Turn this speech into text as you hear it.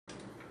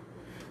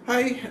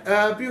High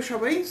প্রিয়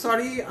সবাই,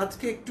 sorry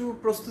আজকে একটু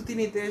প্রস্তুতি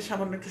নিতে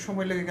সামান্য একটু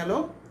সময় লেগে গেল,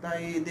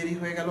 তাই দেরি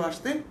হয়ে গেল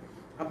আসতে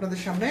আপনাদের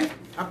সামনে।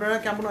 আপনারা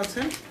কেমন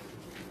আছেন?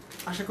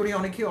 আশা করি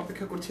অনেকেই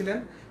অপেক্ষা করছিলেন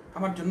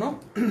আমার জন্য।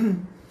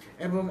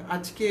 এবং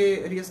আজকে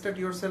রিস্টার্ট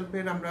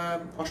ইয়োরসেলফের আমরা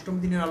 8ম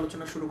দিনের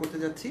আলোচনা শুরু করতে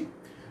যাচ্ছি।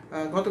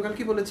 গতকাল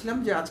কি বলেছিলাম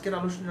যে আজকের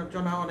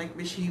আলোচনা অনেক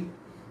বেশি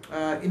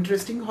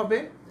ইন্টারেস্টিং হবে,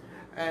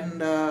 অ্যান্ড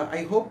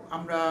আই হোপ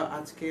আমরা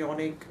আজকে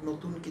অনেক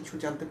নতুন কিছু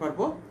জানতে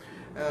পারবো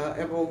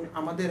এবং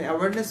আমাদের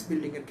অ্যাওয়ারনেস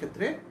বিল্ডিংয়ের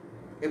ক্ষেত্রে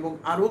এবং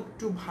আরও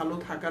একটু ভালো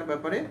থাকার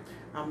ব্যাপারে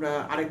আমরা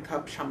আরেক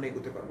ধাপ সামনে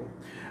এগোতে পারবো।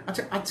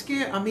 আচ্ছা, আজকে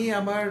আমি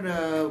আমার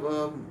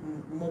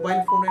মোবাইল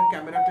ফোনের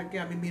ক্যামেরাটাকে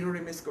আমি মিরর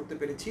ইমেজ করতে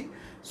পেরেছি।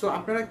 সো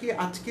আপনারা কি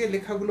আজকে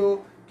লেখাগুলো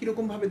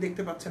কীরকমভাবে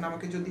দেখতে পাচ্ছেন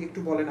আমাকে যদি একটু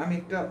বলেন। আমি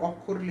একটা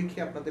অক্ষর লিখে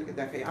আপনাদেরকে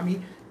দেখাই। আমি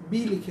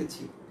বি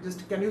লিখেছি,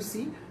 জাস্ট ক্যান ইউ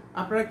সি?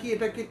 আপনারা কি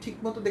এটাকে ঠিক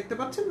মতো দেখতে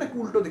পাচ্ছেন নাকি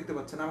উল্টো দেখতে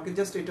পাচ্ছেন? আমাকে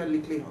জাস্ট এটা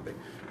লিখলেই হবে।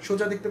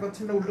 সোজা দেখতে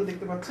পাচ্ছেন না উল্টো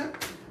দেখতে পাচ্ছেন?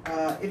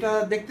 এটা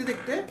দেখতে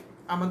দেখতে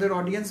আমাদের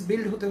অডিয়েন্স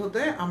বিল্ড হতে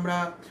হতে আমরা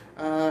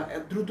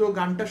দ্রুত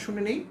গানটা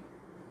শুনে নিই।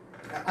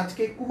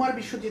 আজকে কুমার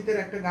বিশ্বজিতের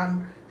একটা গান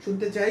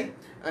শুনতে চাই,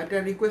 একটা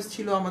রিকোয়েস্ট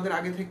ছিল আমাদের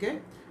আগে থেকে,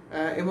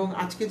 এবং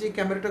আজকে যে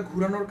ক্যামেরাটা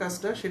ঘুরানোর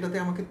কাজটা সেটাতে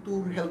আমাকে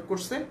তুর হেল্প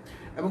করছে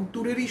এবং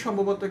তুরেরই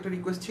সম্ভবত একটা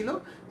রিকোয়েস্ট ছিল।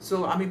 সো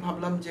আমি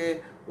ভাবলাম যে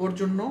ওর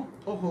জন্য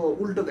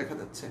উল্টো দেখা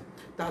যাচ্ছে,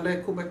 তাহলে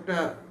খুব একটা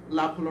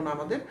লাভ হলো না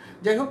আমাদের।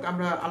 যাই হোক,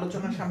 আমরা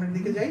আলোচনার সামনের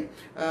দিকে যাই।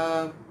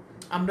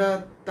 আমরা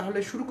তাহলে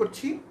শুরু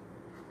করছি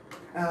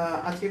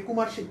আজকে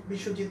কুমার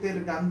বিশ্বজিতের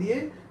গান দিয়ে,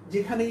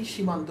 যেখানেই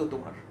সীমান্ত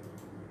তোমার।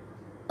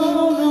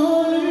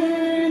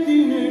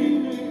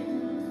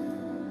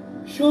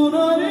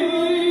 সোনারে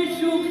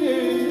সুখে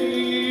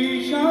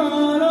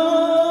সারা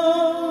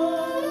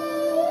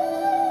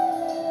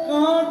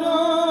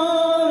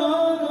কাটার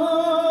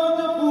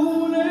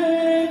ফুলে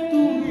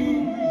তুমি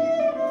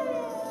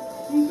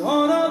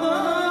ধরা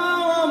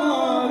দাও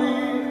আমার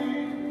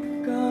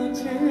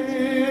কাছে।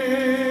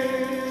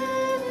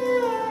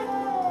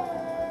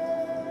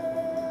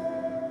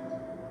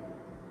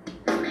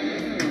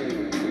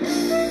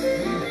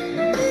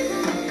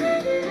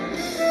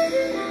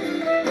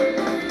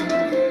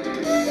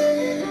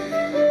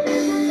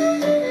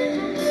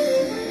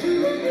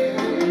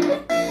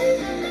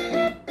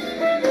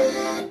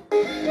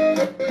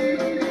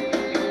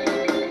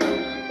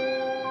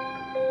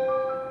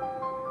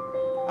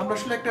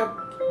 আসলে একটা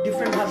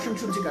ডিফারেন্ট ভার্সন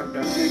শুনছি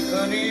গানটা।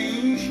 সেখানে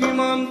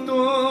সীমান্ত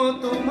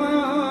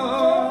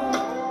তোমার,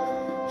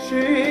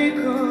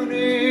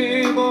 সেখানে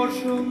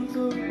বসন্ত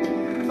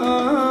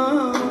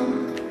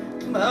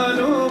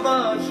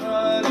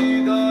ভালোবাসার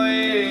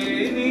হৃদয়ে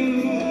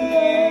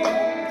নিয়ে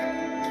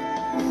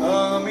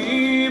আমি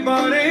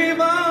বারে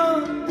বার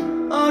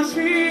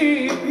আসি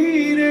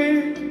ফিরে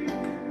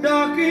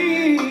ডাকি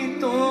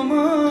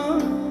তোমার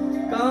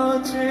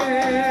কাছে।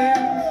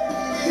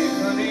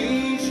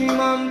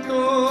 সীমান্ত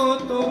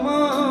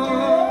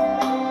তোমার,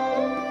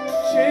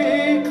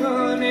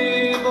 সেখানে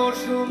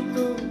বসন্ত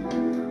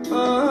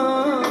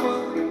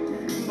আমার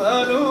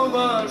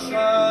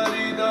ভালোবাসার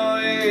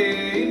হৃদয়ে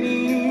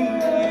নিয়ে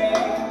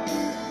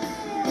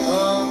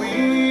আমি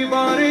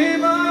বারে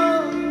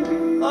বার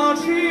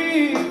আসি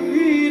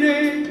ফিরে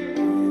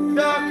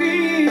ডাকি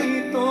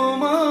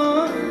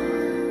তোমার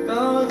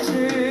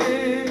কাছে।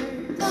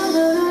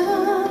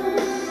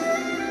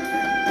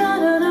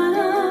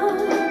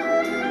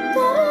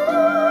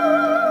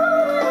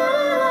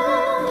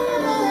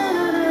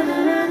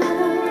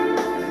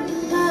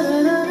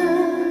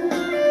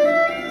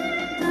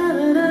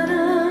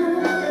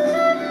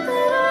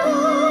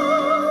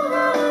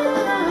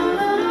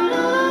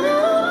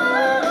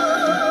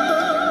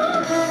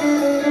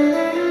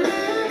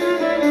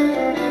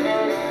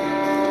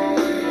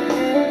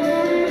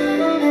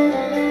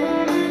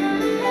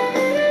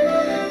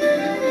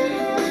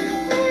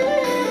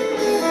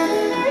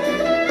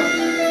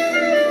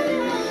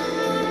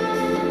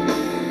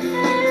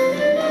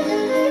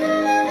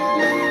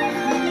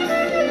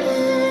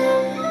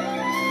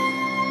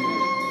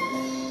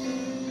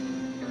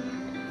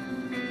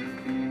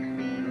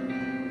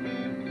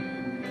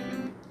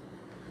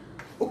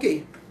 ওকে,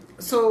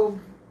 সো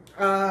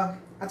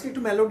আজকে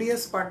একটু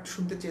মেলোডিয়াস পার্ট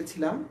শুনতে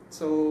চেয়েছিলাম।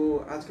 সো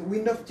আজকে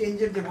উইন্ড অফ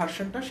চেঞ্জের যে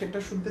ভার্সনটা সেটা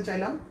শুনতে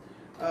চাইলাম।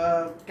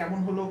 কেমন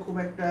হলো খুব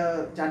একটা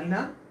জানি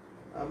না,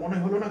 মনে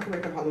হলো না খুব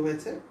একটা ভালো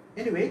হয়েছে।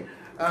 এনিওয়ে,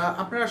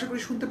 আপনারা আশা করি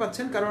শুনতে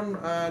পাচ্ছেন, কারণ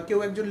কেউ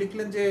একজন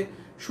লিখলেন যে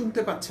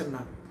শুনতে পাচ্ছেন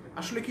না।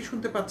 আসলে কি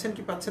শুনতে পাচ্ছেন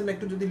কি পাচ্ছেন না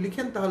একটু যদি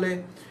লিখেন তাহলে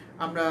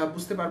আমরা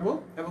বুঝতে পারবো।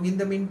 এবং in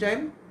the mean time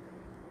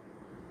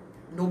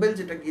Nobel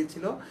যেটা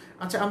গিয়েছিল,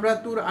 আচ্ছা আমরা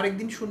তোর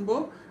আরেকদিন শুনবো।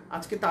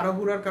 আজকে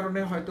তাড়াহুড়ার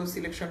কারণে হয়তো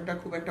সিলেকশনটা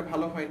খুব একটা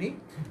ভালো হয়নি,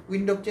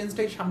 উইন্ড অফ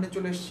চেঞ্জটাই সামনে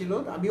চলে এসেছিলো।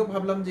 আমিও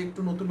ভাবলাম যে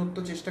একটু নতুনত্ব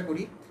চেষ্টা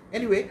করি।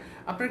 এনিওয়ে,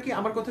 আপনারা কি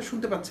আমার কথা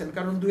শুনতে পাচ্ছেন?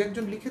 কারণ দু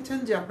একজন লিখেছেন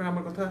যে আপনারা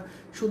আমার কথা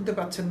শুনতে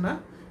পাচ্ছেন না,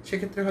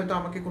 সেক্ষেত্রে হয়তো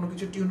আমাকে কোনো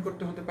কিছু টিউন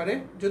করতে হতে পারে।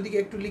 যদি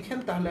একটু লিখেন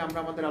তাহলে আমরা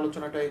আমাদের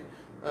আলোচনাটায়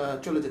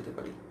চলে যেতে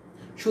পারি।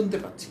 শুনতে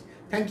পাচ্ছি,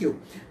 থ্যাংক ইউ।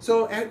 সো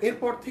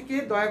এরপর থেকে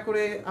দয়া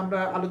করে আমরা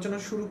আলোচনা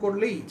শুরু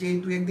করলেই যে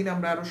 2-1 দিন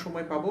আমরা আরও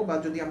সময় পাবো, বা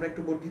যদি আমরা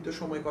একটু বর্ধিত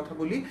সময় কথা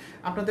বলি,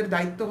 আপনাদের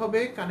দায়িত্ব হবে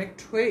কানেক্ট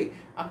হয়ে,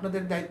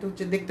 আপনাদের দায়িত্ব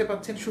হচ্ছে দেখতে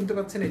পাচ্ছেন শুনতে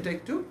পাচ্ছেন এটা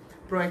একটু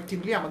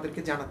প্রোঅ্যাক্টিভলি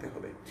আমাদেরকে জানাতে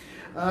হবে।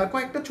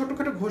 কয়েকটা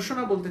ছোটোখাটো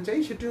ঘোষণা বলতে চাই,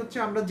 সেটি হচ্ছে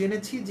আমরা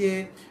জেনেছি যে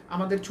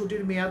আমাদের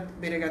ছুটির মেয়াদ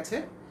বেড়ে গেছে,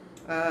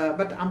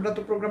 বাট আমরা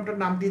তো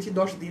প্রোগ্রামটার নাম দিয়েছি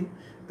 10 দিন,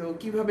 তো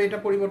কিভাবে এটা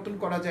পরিবর্তন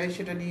করা যায়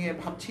সেটা নিয়ে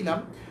ভাবছিলাম।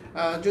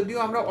 যদিও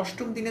আমরা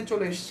 8ম দিনে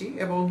চলে এসেছি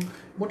এবং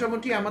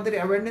মোটামুটি আমাদের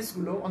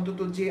অ্যাওয়ারনেসগুলো, অন্তত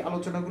যে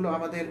আলোচনাগুলো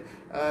আমাদের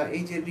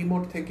এই যে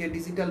রিমোট থেকে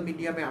ডিজিটাল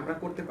মিডিয়ামে আমরা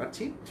করতে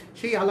পারছি,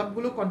 সেই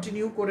আলাপগুলো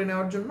কন্টিনিউ করে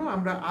নেওয়ার জন্য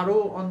আমরা আরও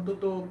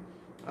অন্তত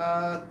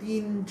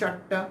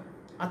 3-4টা,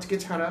 আজকে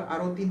ছাড়া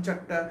আরও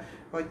 3-4টা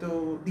হয়তো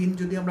দিন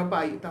যদি আমরা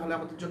পাই তাহলে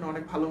আমাদের জন্য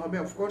অনেক ভালো হবে।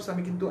 অফকোর্স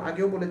আমি কিন্তু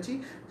আগেও বলেছি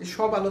যে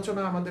সব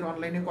আলোচনা আমাদের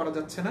অনলাইনে করা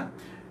যাচ্ছে না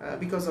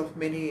because of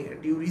many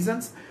due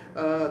reasons.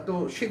 তো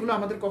সেগুলো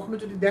আমাদের কখনো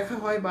যদি দেখা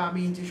হয়, বা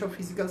আমি যেসব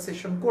ফিজিক্যাল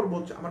সেশন করবো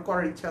আমার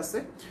করার ইচ্ছা আছে,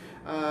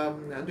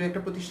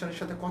 2-একটা প্রতিষ্ঠানের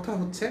সাথে কথা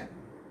হচ্ছে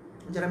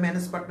যারা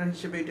ম্যানেজ পার্টনার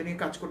হিসেবে এটা নিয়ে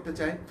কাজ করতে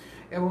চায়,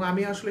 এবং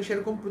আমি আসলে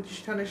সেরকম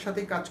প্রতিষ্ঠানের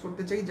সাথে কাজ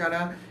করতে চাই যারা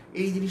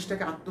এই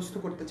জিনিসটাকে আত্মস্থ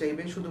করতে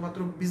চাইবে, শুধুমাত্র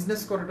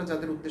বিজনেস করাটা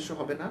যাদের উদ্দেশ্য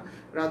হবে না,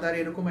 রাদার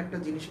এরকম একটা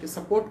জিনিসকে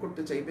সাপোর্ট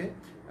করতে চাইবে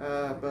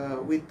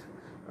উইথ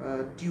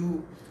ডিউ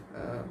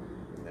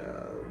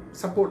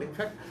সাপোর্ট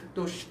ইনফ্যাক্ট।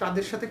 তো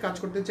তাদের সাথে কাজ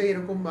করতে চাই,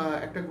 এরকম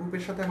একটা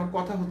গ্রুপের সাথে আমার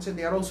কথা হচ্ছে,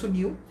 দে আর অলসো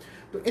নিউ।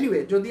 তো এনিওয়ে,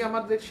 যদি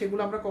আমাদের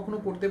সেগুলো আমরা কখনো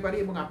করতে পারি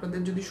এবং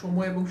আপনাদের যদি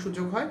সময় এবং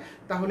সুযোগ হয়,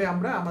 তাহলে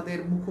আমরা আমাদের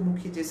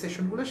মুখোমুখি যে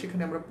সেশনগুলো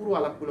সেখানে আমরা পুরো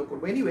আলাপগুলো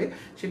করবো। এনিওয়ে,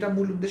 সেটা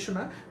মূল উদ্দেশ্য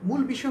না,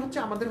 মূল বিষয় হচ্ছে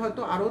আমাদের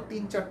হয়তো আরও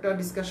 3-4টা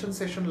ডিসকাশন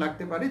সেশন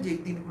লাগতে পারে, যেই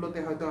দিনগুলোতে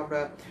হয়তো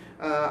আমরা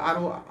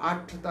আরও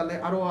 8, তাহলে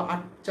আরও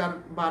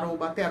 8-4-12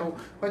 বা 13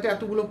 হয়তো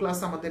এতগুলো ক্লাস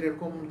আমাদের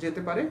এরকম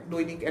যেতে পারে,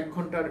 দৈনিক 1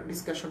 ঘন্টার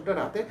ডিসকাশনটা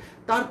রাতে।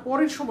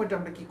 তারপরের সময়টা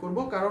আমরা কি করব,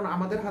 কারণ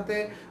আমাদের হাতে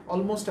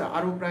অলমোস্ট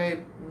আরও প্রায়,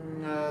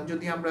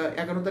 যদি আমরা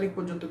 11 তারিখ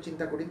পর্যন্ত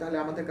চিন্তা করি, তাহলে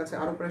আমাদের কাছে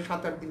আরও প্রায়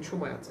 7-8 দিন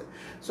সময় আছে।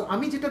 সো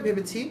আমি যেটা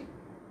ভেবেছি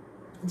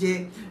যে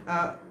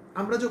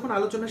আমরা যখন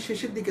আলোচনার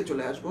শেষের দিকে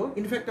চলে আসবো,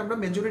 ইনফ্যাক্ট আমরা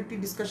মেজরিটি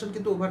ডিসকাশন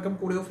কিন্তু ওভারকাম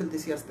করেও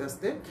ফেলতেছি আস্তে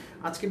আস্তে,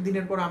 আজকের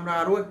দিনের পর আমরা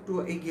আরও একটু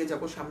এগিয়ে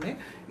যাব সামনে।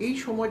 এই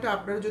সময়টা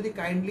আপনারা যদি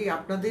কাইন্ডলি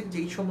আপনাদের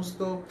যেই সমস্ত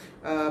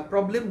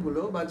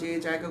প্রবলেমগুলো বা যে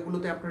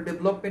জায়গাগুলোতে আপনারা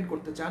ডেভেলপমেন্ট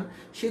করতে চান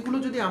সেগুলো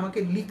যদি আমাকে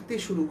লিখতে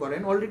শুরু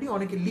করেন, অলরেডি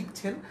অনেকে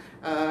লিখছেন,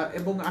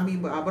 এবং আমি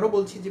আবারও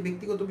বলছি যে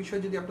ব্যক্তিগত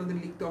বিষয় যদি আপনাদের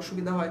লিখতে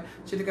অসুবিধা হয়,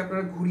 সেটাকে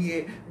আপনারা ঘুরিয়ে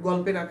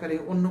গল্পের আকারে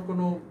অন্য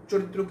কোনো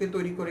চরিত্রকে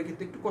তৈরি করে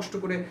কিন্তু একটু কষ্ট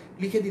করে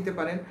লিখে দিতে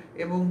পারেন।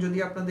 এবং যদি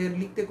আপনাদের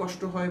লিখতে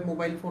কষ্ট হয়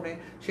মোবাইল ফোনে,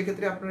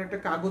 সেক্ষেত্রে আপনারা একটা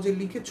কাগজে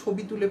লিখে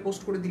ছবি তুলে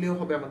পোস্ট করে দিলেও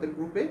হবে আমাদের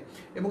গ্রুপে।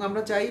 এবং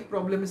আমরা চাই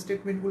প্রবলেম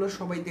স্টেটমেন্টগুলো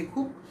সবাই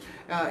দেখুক,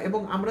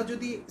 এবং আমরা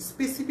যদি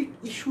স্পেসিফিক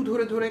ইস্যু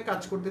ধরে ধরে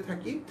কাজ করতে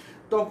থাকি,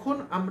 তখন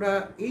আমরা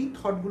এই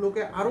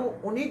থটগুলোকে আরও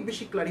অনেক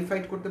বেশি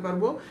ক্লারিফাইড করতে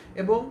পারবো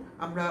এবং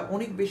আমরা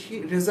অনেক বেশি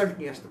রেজাল্ট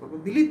নিয়ে আসতে পারবো।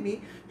 বিলিভ মি,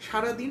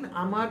 সারাদিন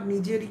আমার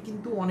নিজেরই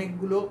কিন্তু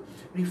অনেকগুলো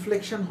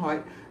রিফ্লেকশন হয়,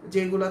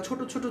 যেগুলো ছোট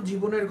ছোট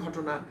জীবনের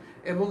ঘটনা,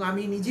 এবং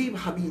আমি নিজেই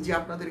ভাবি যে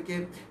আপনাদেরকে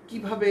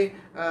কিভাবে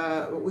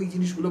ওই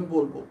জিনিসগুলো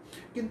বলবো।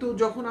 কিন্তু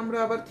যখন আমরা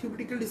আবার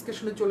থিওরিটিক্যাল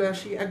ডিসকাশনে চলে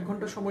আসি, 1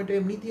 ঘন্টা সময়টা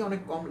এমনিতেই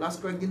অনেক কম, লাস্ট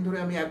কয়েকদিন ধরে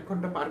আমি 1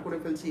 ঘন্টা পার করে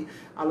ফেলছি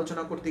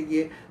আলোচনা করতে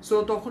গিয়ে। সো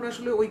তখন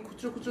আসলে ওই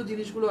খুচরো খুচরো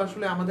জিনিসগুলো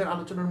আসলে আমাদের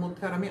আলোচনার মধ্যে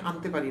আর আমি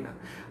আনতে পারি না।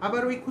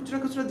 আবার ওই খুচরা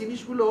খুচরা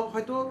জিনিসগুলো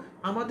হয়তো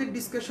আমাদের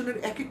ডিসকাশনের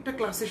এক একটা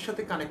ক্লাসের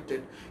সাথে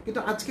কানেক্টেড, কিন্তু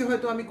আজকে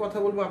হয়তো আমি কথা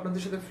বলবো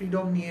আপনাদের সাথে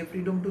ফ্রিডম নিয়ে,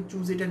 ফ্রিডম টু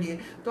চুজ এটা নিয়ে,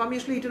 তো আমি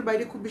আসলে এটার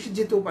বাইরে খুব বেশি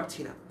যেতেও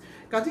পারছি না।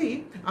 কাজেই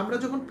আমরা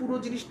যখন পুরো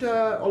জিনিসটা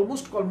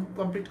অলমোস্ট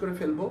কমপ্লিট করে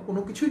ফেলবো,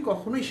 কোনো কিছুই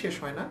কখনোই শেষ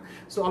হয় না,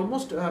 সো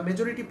অলমোস্ট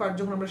মেজরিটি পার্ট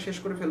যখন আমরা শেষ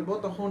করে ফেলবো,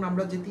 তখন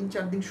আমরা যে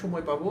 3-4 দিন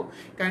সময় পাবো,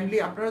 কাইন্ডলি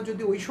আপনারা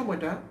যদি ওই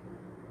সময়টা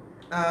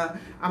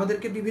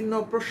আমাদেরকে বিভিন্ন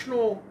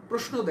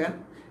প্রশ্ন দেন,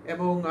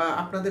 এবং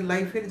আপনাদের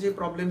লাইফের যে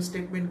প্রবলেম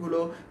স্টেটমেন্টগুলো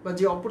বা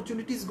যে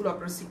অপরচুনিটিসগুলো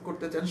আপনারা সিক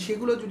করতে চান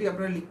সেগুলো যদি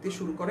আপনারা লিখতে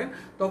শুরু করেন,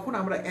 তখন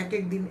আমরা এক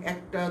এক দিন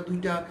 1টা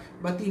 2টা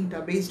বা 3টা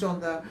বেসড অন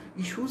দ্য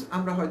ইস্যুস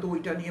আমরা হয়তো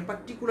ওইটা নিয়ে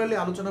পার্টিকুলারলি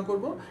আলোচনা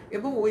করব,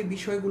 এবং ওই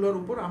বিষয়গুলোর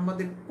উপর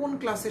আমাদের কোন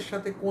ক্লাসের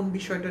সাথে কোন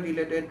বিষয়টা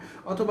রিলেটেড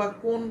অথবা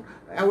কোন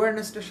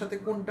অ্যাওয়ারনেসটার সাথে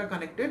কোনটা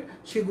কানেক্টেড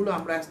সেগুলো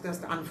আমরা আস্তে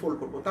আস্তে আনফোল্ড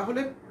করব।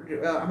 তাহলে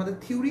আমাদের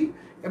থিওরি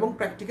এবং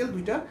প্র্যাকটিক্যাল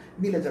দুইটা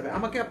মিলে যাবে।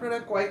 আমাকে আপনারা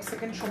কয়েক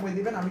সেকেন্ড সময়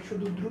দিবেন, আমি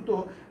শুধু দ্রুত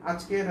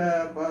আজকের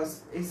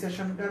এই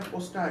সেশনটার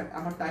পোস্টটা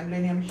আমার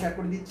টাইমলাইনে আমি শেয়ার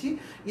করে দিচ্ছি।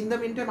 ইন দ্য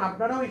মিন টাইম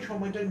আপনারাও এই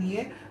সময়টা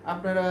নিয়ে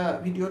আপনারা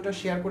ভিডিওটা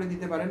শেয়ার করে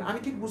দিতে পারেন। আমি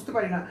ঠিক বুঝতে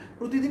পারি না,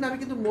 প্রতিদিন আমি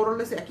কিন্তু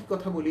মোরলেস একই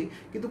কথা বলি,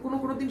 কিন্তু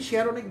কোনো দিন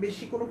শেয়ার অনেক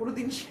বেশি, কোনো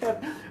দিন শেয়ার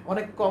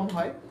অনেক কম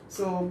হয়।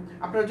 সো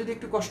আপনারা যদি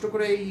একটু কষ্ট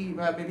করে এই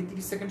মেবি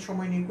 30 সেকেন্ড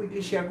সময় নিয়ে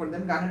কুইকলি শেয়ার করে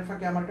দেন। গানের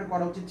ফাঁকে আমারটা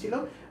করা উচিত ছিল,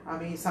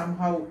 আমি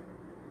সামহাউ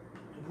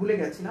ভুলে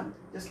গেছিলাম।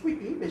 জাস্ট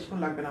কুইকলি, বেশিক্ষণ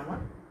লাগবে না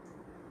আমার।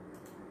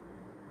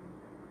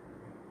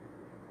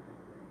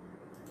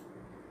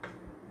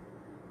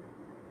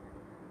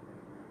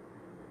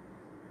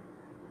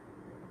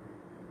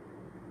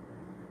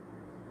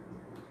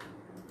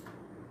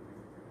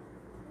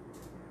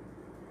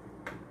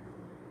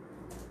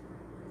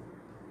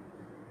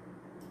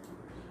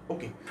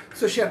 ওকে,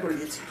 সো শেয়ার করে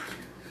দিয়েছি।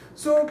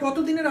 সো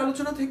গতদিনের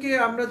আলোচনা থেকে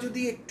আমরা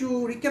যদি একটু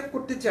রিক্যাপ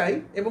করতে চাই,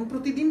 এবং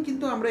প্রতিদিন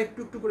কিন্তু আমরা একটু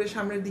একটু করে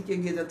সামনের দিকে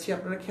এগিয়ে যাচ্ছি,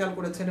 আপনারা খেয়াল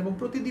করেছেন, এবং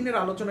প্রতিদিনের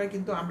আলোচনায়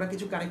কিন্তু আমরা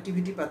কিছু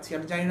কানেক্টিভিটি পাচ্ছি।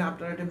 আমি জানি না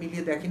আপনারা এটা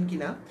মিলিয়ে দেখেন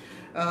কিনা।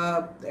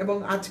 এবং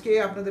আজকে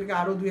আপনাদেরকে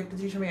আরও দু একটা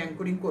জিনিস আমি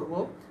অ্যাঙ্করিং করবো।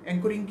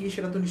 অ্যাঙ্করিং কি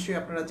সেটা তো নিশ্চয়ই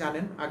আপনারা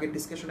জানেন, আগের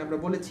ডিসকাশনে আমরা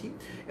বলেছি।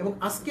 এবং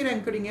আজকের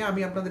অ্যাঙ্করিংয়ে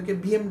আমি আপনাদেরকে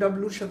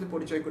বিএমডাব্লিউর সাথে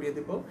পরিচয় করিয়ে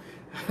দেবো।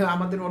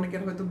 আমাদের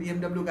অনেকের হয়তো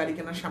বিএমডাব্লিউ গাড়ি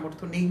কেনার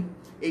সামর্থ্য নেই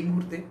এই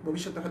মুহূর্তে,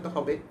 ভবিষ্যতে হয়তো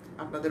হবে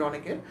আপনাদের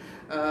অনেকের,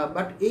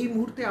 বাট এই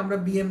মুহূর্তে আমরা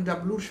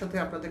বিএমডাব্লিউর সাথে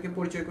আপনাদেরকে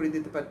পরিচয় করিয়ে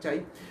দিতে চাই,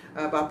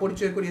 বা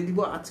পরিচয় করিয়ে দিব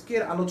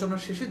আজকের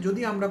আলোচনার শেষে,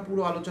 যদি আমরা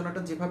পুরো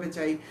আলোচনাটা যেভাবে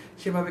চাই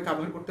সেভাবে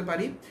কাভার করতে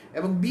পারি।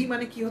 এবং বি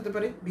মানে কি হতে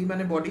পারে? বি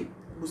মানে বডি,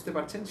 বুঝতে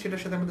পারছেন,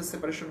 সেটার সাথে আমাদের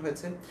সেপারেশন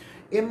হয়েছে।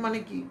 এম মানে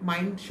কি?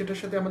 মাইন্ড, সেটার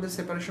সাথে আমাদের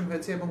সেপারেশন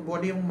হয়েছে। এবং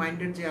বডি এবং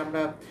মাইন্ডের যে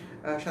আমরা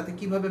সাথে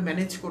কিভাবে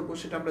ম্যানেজ করব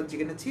সেটা আমরা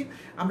জেনেছি।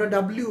 আমরা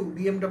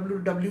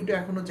বিএমডাব্লিউর ডাব্লিউটা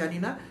এখনো জানি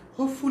না।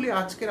 হোপফুলি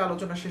আজকের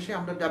আলোচনা শেষে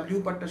আমরা ডাব্লিউ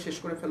পার্টটা শেষ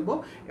করে ফেলবো,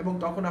 এবং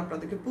তখন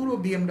আপনাদেরকে পুরো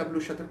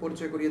বিএমডাব্লিউর সাথে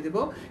পরিচয় করিয়ে দেব,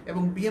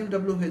 এবং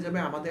বিএমডাব্লিউ হয়ে যাবে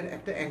আমাদের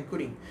একটা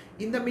anchoring.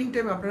 In the mean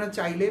time আপনারা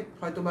চাইলে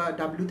হয়তো বা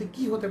ডাব্লিউতে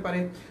কী হতে পারে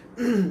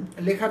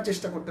লেখার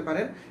চেষ্টা করতে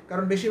পারেন,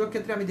 কারণ বেশিরভাগ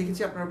ক্ষেত্রে আমি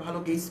দেখেছি আপনারা ভালো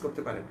গেস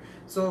করতে পারেন।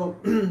 সো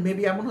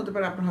মেবি এমন হতে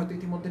পারে আপনারা হয়তো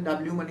ইতিমধ্যে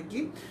ডাব্লিউ মানে কি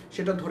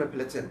সেটা ধরে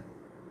ফেলেছেন।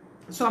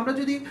 সো আমরা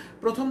যদি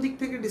প্রথম দিক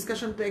থেকে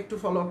ডিসকাশনটা একটু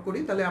ফলো আপ করি,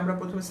 তাহলে আমরা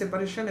প্রথমে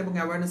সেপারেশন এবং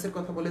অ্যাওয়ারনেসের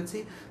কথা বলেছি,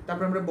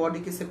 তারপরে আমরা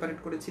বডিকে সেপারেট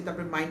করেছি,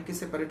 তারপরে মাইন্ডকে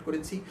সেপারেট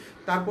করেছি,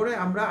 তারপরে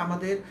আমরা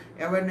আমাদের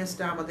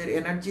অ্যাওয়ারনেসটা আমাদের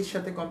এনার্জির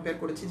সাথে কম্পেয়ার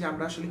করেছি যে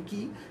আমরা আসলে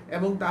কি,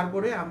 এবং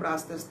তারপরে আমরা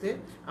আস্তে আস্তে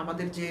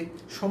আমাদের যে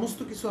সমস্ত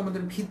কিছু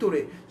আমাদের ভিতরে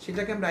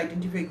সেটাকে আমরা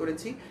আইডেন্টিফাই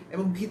করেছি।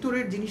 এবং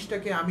ভিতরের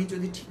জিনিসটাকে আমি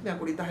যদি ঠিক না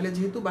করি, তাহলে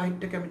যেহেতু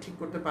বাহিরটাকে আমি ঠিক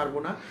করতে পারবো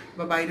না,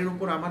 বা বাইরের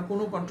উপর আমার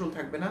কোনো কন্ট্রোল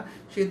থাকবে না,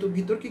 সেহেতু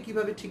ভিতরকে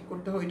কিভাবে ঠিক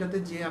করতে হয় এটাতে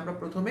যে আমরা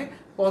প্রথমে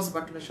পজ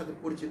বাটনের সাথে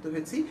পরিচিত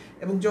হয়েছি।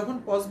 এবং যখন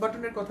পজ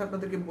বাটনের কথা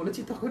আপনাদেরকে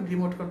বলেছি তখন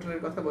রিমোট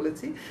কন্ট্রোলের কথা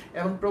বলেছি,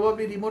 এবং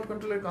প্রবাবলি রিমোট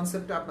কন্ট্রোলের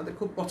কনসেপ্টটা আপনাদের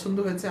খুব পছন্দ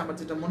হয়েছে। আমার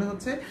যেটা মনে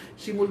হচ্ছে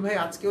শিমুল ভাই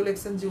আজকেও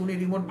লেখছেন যে উনি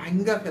রিমোট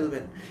ভাঙ্গা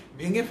ফেলবেন,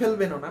 ভেঙে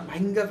ফেলবেনও না,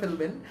 ভাঙ্গা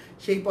ফেলবেন,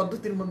 সেই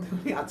পদ্ধতির মধ্যে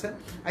উনি আছেন।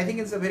 I think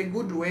it's a very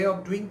good way of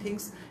doing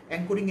things.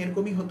 Anchoring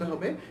এরকমই হতে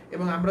হবে,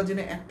 এবং আমরা যেন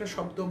একটা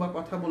শব্দ বা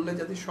কথা বললে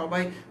যাতে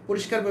সবাই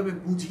পরিষ্কারভাবে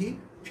বুঝি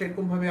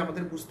সেরকমভাবে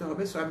আমাদের বুঝতে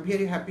হবে। So I am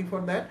very happy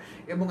for that,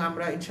 এবং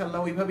আমরা ইনশাল্লাহ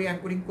ওইভাবেই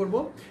অ্যাঙ্করিং করবো।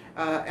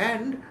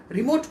 অ্যান্ড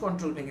রিমোট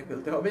কন্ট্রোল ভেঙে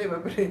ফেলতে হবে, এ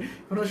ব্যাপারে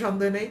কোনো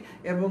সন্দেহ নেই।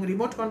 এবং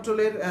রিমোট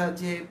কন্ট্রোলের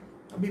যে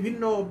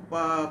বিভিন্ন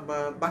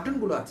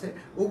বাটনগুলো আছে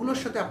ওগুলোর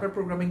সাথে আপনার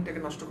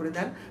প্রোগ্রামিংটাকে নষ্ট করে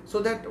দেন, সো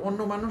দ্যাট অন্য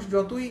মানুষ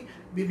যতই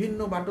বিভিন্ন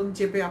বাটন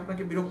চেপে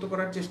আপনাকে বিরক্ত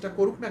করার চেষ্টা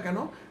করুক না কেন,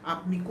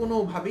 আপনি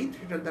কোনোভাবেই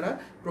সেটার দ্বারা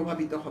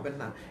প্রভাবিত হবেন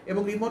না।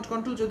 এবং রিমোট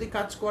কন্ট্রোল যদি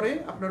কাজ করে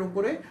আপনার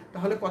উপরে,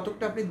 তাহলে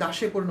কতকটা আপনি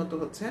দাসে পরিণত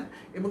হচ্ছেন।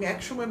 এবং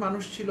একসময়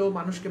মানুষ ছিল,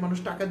 মানুষকে মানুষ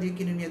টাকা দিয়ে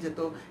কিনে নিয়ে যেত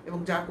এবং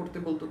যা করতে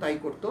বলতো তাই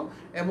করতো।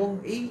 এবং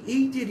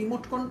এই যে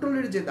রিমোট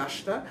কন্ট্রোলের যে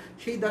দাসটা,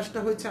 সেই দাসটা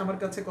হচ্ছে আমার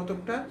কাছে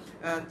কতকটা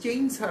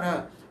চেইন ছাড়া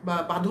বা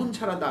বাঁধন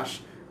ছাড়া দাস।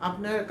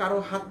 আপনার কারো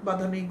হাত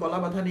বাঁধা নেই, গলা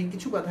বাঁধা নেই,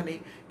 কিছু বাঁধা নেই,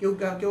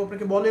 কেউ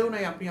আপনাকে বলেও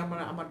নাই আপনি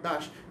আমার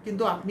দাস,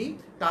 কিন্তু আপনি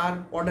তার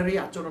অর্ডারেই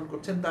আচরণ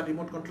করছেন, তার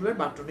রিমোট কন্ট্রোলের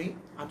বাটনেই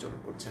আচরণ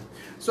করছেন।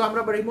 সো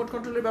আমরা রিমোট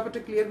কন্ট্রোলের ব্যাপারটা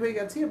ক্লিয়ার হয়ে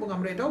গেছি, এবং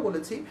আমরা এটাও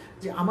বলেছি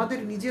যে আমাদের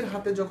নিজের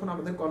হাতে যখন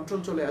আমাদের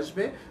কন্ট্রোল চলে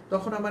আসবে,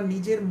 তখন আমার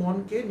নিজের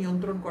মনকে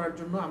নিয়ন্ত্রণ করার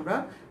জন্য আমরা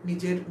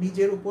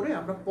নিজের উপরে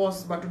আমরা পজ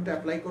বাটনটা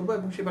অ্যাপ্লাই করবো।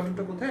 এবং সেই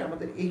বাটনটা কোথায়?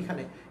 আমাদের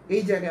এইখানে,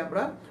 এই জায়গায়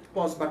আমরা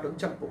পজ বাটন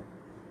চাপবো।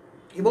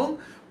 এবং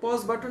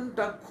পজ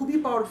বাটনটা খুবই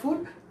পাওয়ারফুল,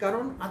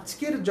 কারণ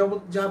আজকের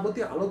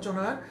যাবতীয়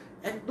আলোচনার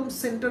একদম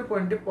সেন্টার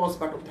পয়েন্টে পজ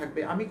বাটন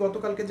থাকবে। আমি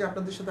গতকালকে যে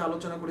আপনাদের সাথে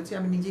আলোচনা করেছি,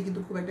 আমি নিজে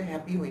কিন্তু খুব একটা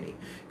হ্যাপি হইনি,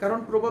 কারণ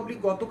প্রবাবলি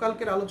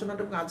গতকালকের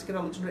আলোচনাটা এবং আজকের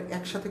আলোচনাটা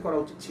একসাথে করা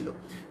উচিত ছিল,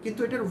 কিন্তু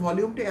এটার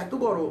ভলিউমটা এত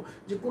বড়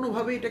যে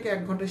কোনোভাবেই এটাকে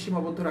 1 ঘন্টায়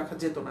সীমাবদ্ধ রাখা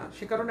যেত না।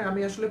 সে কারণে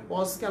আমি আসলে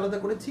পজকে আলাদা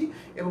করেছি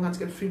এবং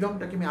আজকের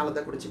ফ্রিডমটাকে আমি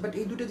আলাদা করেছি। বাট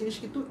এই দুটো জিনিস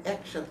কিন্তু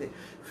একসাথে,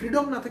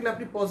 ফ্রিডম না থাকলে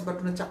আপনি পজ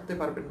বাটনে চাপতে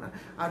পারবেন না,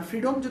 আর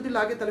ফ্রিডম যদি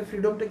লাগে তাহলে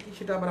ফ্রিডমটা কি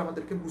সেটা আবার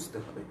আমাদেরকে বুঝতে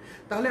হবে।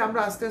 তাহলে আমরা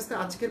আস্তে আস্তে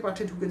আজকের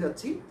পাঠে ঢুকে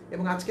যাচ্ছি,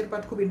 এবং আজকের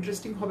পাঠ খুব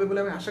ইন্টারেস্টিং হবে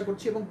বলে আমি আশা করছি,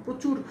 এবং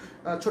প্রচুর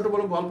ছোট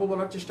বড় গল্প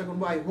বলার চেষ্টা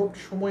করবো। আই হোপ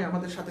সময়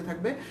আমাদের সাথে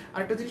থাকবে।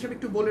 আরেকটা জিনিস আমি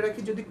একটু বলে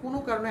রাখি, যদি কোনো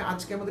কারণে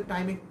আজকে আমাদের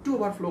টাইম একটু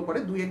ওভারফ্লো করে,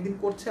 2-1 দিন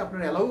করছে,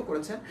 আপনারা অ্যালাউ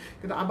করেছেন,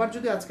 কিন্তু আবার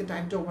যদি আজকে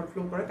টাইমটা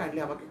ওভারফ্লো করে,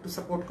 কাইন্ডলি আমাকে একটু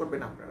সাপোর্ট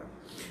করবেন আপনারা।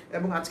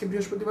 এবং আজকে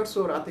বৃহস্পতিবার, সো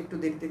রাতে একটু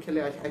দেরিতে খেলে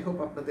আই হোপ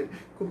আপনাদের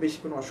খুব বেশি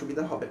কোনো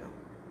অসুবিধা হবে না।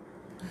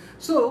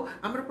 সো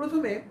আমরা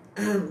প্রথমে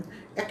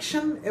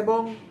অ্যাকশন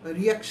এবং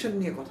রিয়াকশন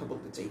নিয়ে কথা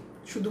বলতে চাই,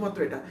 শুধুমাত্র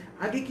এটা।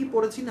 আগে কি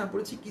পড়েছি না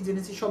পড়েছি, কি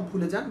জেনেছি সব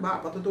ভুলে যান, বা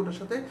আপাতত ওটার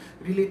সাথে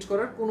রিলেট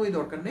করার কোনোই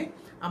দরকার নেই।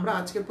 আমরা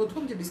আজকে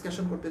প্রথম যে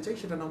ডিসকাশন করতে চাই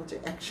সেটা নাম হচ্ছে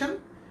অ্যাকশন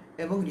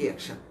এবং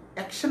রিয়াকশন।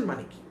 অ্যাকশন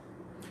মানে কি?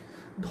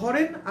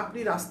 ধরেন আপনি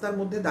রাস্তার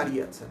মধ্যে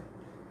দাঁড়িয়ে আছেন,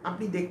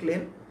 আপনি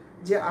দেখলেন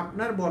যে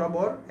আপনার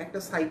বরাবর একটা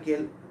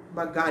সাইকেল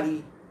বা গাড়ি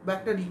বা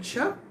একটা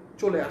রিক্সা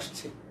চলে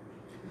আসছে।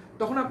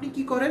 তখন আপনি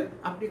কি করেন?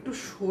 আপনি একটু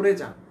সরে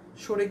যান,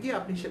 সরে গিয়ে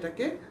আপনি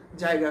সেটাকে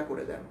জায়গা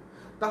করে দেন।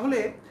 তাহলে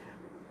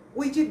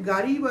ওই যে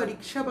গাড়ি বা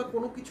রিক্সা বা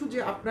কোনো কিছু যে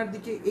আপনার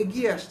দিকে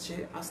এগিয়ে আসছে,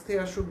 আস্তে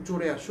আসুক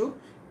জোরে আসুক,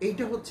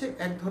 এইটা হচ্ছে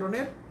এক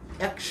ধরনের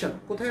অ্যাকশন।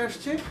 কোথায়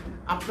আসছে?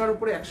 আপনার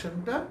উপরে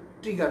অ্যাকশনটা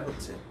ট্রিগার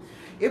হচ্ছে।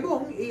 এবং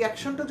এই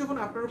অ্যাকশনটা যখন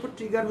আপনার উপর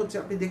ট্রিগার হচ্ছে,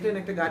 আপনি দেখলেন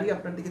একটা গাড়ি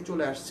আপনার দিকে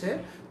চলে আসছে,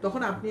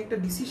 তখন আপনি একটা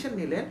ডিসিশন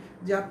নিলেন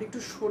যে আপনি একটু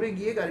সরে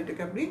গিয়ে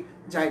গাড়িটাকে আপনি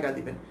জায়গা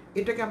দিবেন।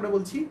 এটাকে আমরা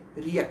বলছি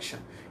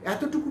রিয়াকশন।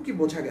 এতটুকু কি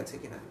বোঝা গেছে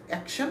কিনা?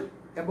 অ্যাকশন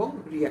এবং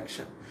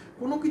রিয়াকশন।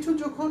 কোনো কিছু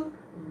যখন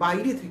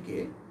বাইরে থেকে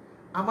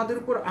আমাদের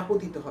উপর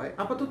আপতিত হয়,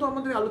 আপাতত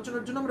আমাদের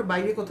আলোচনার জন্য আমরা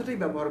বাইরে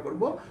কথাটাই ব্যবহার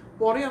করব,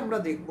 পরে আমরা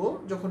দেখব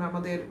যখন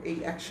আমাদের এই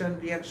অ্যাকশন,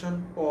 রিয়াকশন,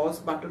 পজ,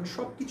 বাটন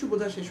সব কিছু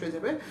বোঝা শেষ হয়ে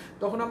যাবে,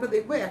 তখন আমরা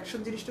দেখবো অ্যাকশন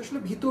জিনিসটা আসলে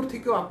ভিতর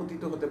থেকেও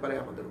আপতিত হতে পারে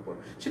আমাদের উপর।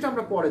 সেটা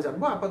আমরা পরে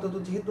জানবো। আপাতত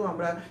যেহেতু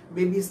আমরা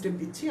বেবি স্টেপ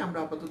দিচ্ছি, আমরা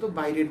আপাতত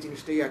বাইরের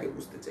জিনিসটাই আগে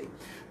বুঝতে চাই।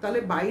 তাহলে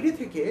বাইরে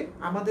থেকে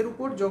আমাদের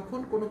উপর যখন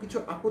কোনো কিছু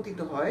আপতিত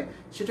হয়,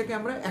 সেটাকে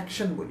আমরা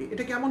অ্যাকশন বলি।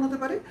 এটা কেমন হতে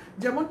পারে?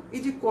 যেমন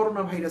এই যে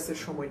করোনা ভাইরাসের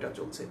সময়টা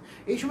চলছে,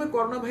 এই সময়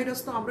করোনা ভাইরাস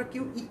তো আমরা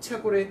কেউ ইচ্ছা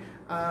করে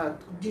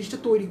জিনিসটা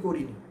তৈরি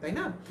করিনি, তাই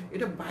না?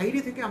 এটা বাইরে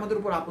থেকে আমাদের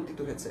উপর আপতিত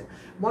হয়েছে।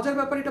 মজার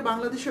ব্যাপার, এটা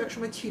বাংলাদেশেও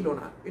একসময় ছিল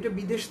না, এটা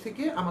বিদেশ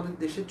থেকে আমাদের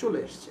দেশে চলে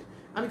এসছে।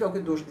 আমি কাউকে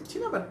দোষ দিচ্ছি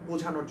না, বাট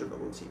বোঝানোর জন্য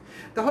বলছি।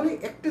 তাহলে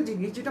একটা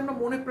জিনিস যেটা আমরা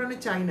মনে প্রাণে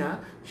চাই না,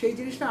 সেই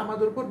জিনিসটা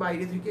আমাদের উপর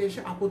বাইরে থেকে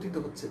এসে আপতিত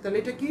হচ্ছে, তাহলে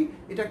এটা কি?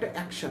 এটা একটা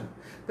অ্যাকশন।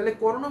 তাহলে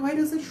করোনা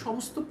ভাইরাসের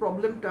সমস্ত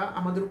প্রবলেমটা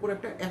আমাদের উপর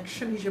একটা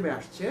অ্যাকশন হিসেবে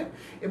আসছে,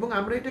 এবং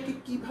আমরা এটাকে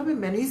কিভাবে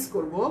ম্যানেজ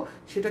করব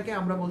সেটাকে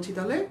আমরা বলছি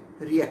তাহলে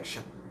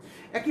রিয়াকশন।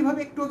 একইভাবে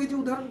একটু আগে যে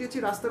উদাহরণ দিয়েছি,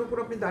 রাস্তার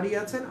উপর আপনি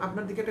দাঁড়িয়ে আছেন,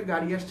 আপনার দিকে একটা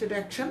গাড়ি আসছে, এটা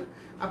অ্যাকশন।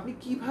 আপনি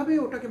কিভাবে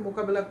ওটাকে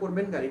মোকাবেলা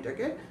করবেন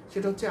গাড়িটাকে,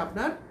 সেটা হচ্ছে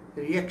আপনার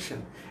রিয়াকশন।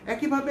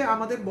 একইভাবে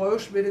আমাদের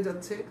বয়স বেড়ে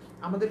যাচ্ছে,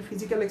 আমাদের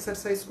ফিজিক্যাল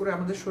এক্সারসাইজ করে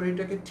আমাদের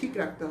শরীরটাকে ঠিক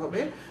রাখতে হবে।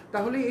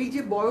 তাহলে এই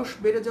যে বয়স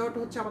বেড়ে যাওয়াটা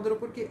হচ্ছে আমাদের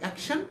উপর কি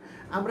অ্যাকশন,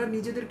 আমরা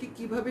নিজেদেরকে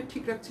কিভাবে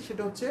ঠিক রাখছি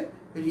সেটা হচ্ছে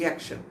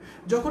রিয়াকশন।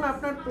 যখন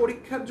আপনার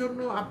পরীক্ষার জন্য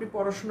আপনি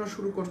পড়াশোনা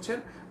শুরু করছেন,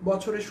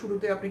 বছরের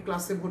শুরুতে আপনি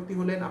ক্লাসে ভর্তি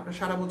হলেন, আপনার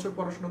সারা বছর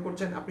পড়াশোনা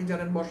করছেন, আপনি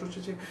জানেন বছর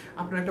শেষে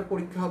আপনার একটা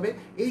পরীক্ষা হবে,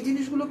 এই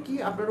জিনিসগুলো কি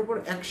আপনার উপর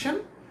অ্যাকশন।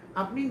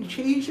 আপনি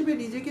সেই হিসেবে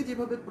নিজেকে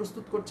যেভাবে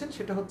প্রস্তুত করছেন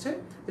সেটা হচ্ছে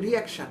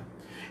রিয়াকশন।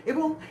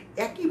 এবং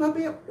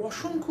একইভাবে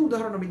অসংখ্য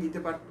উদাহরণ আমি দিতে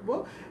পারবো।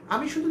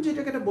 আমি শুধু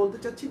যেটাকে বলতে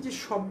চাচ্ছি যে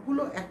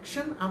সবগুলো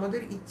অ্যাকশন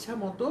আমাদের ইচ্ছা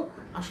মতো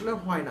আসলে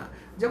হয় না।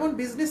 যেমন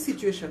বিজনেস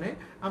সিচুয়েশনে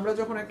আমরা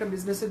যখন একটা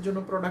বিজনেসের জন্য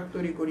প্রোডাক্ট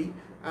তৈরি করি,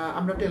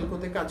 আমরা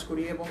টেলকোতে কাজ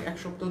করি এবং 1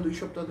 সপ্তাহ 2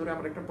 সপ্তাহ ধরে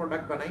আমরা একটা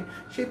প্রোডাক্ট বানাই,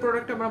 সেই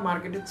প্রোডাক্টটা আমরা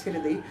মার্কেটে ছেড়ে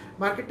দিই।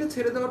 মার্কেটে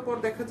ছেড়ে দেওয়ার পর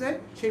দেখা যায়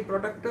সেই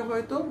প্রোডাক্টটা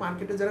হয়তো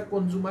মার্কেটে যারা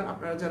কনজিউমার,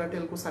 আপনারা যারা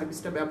টেলকো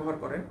সার্ভিসটা ব্যবহার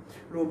করেন,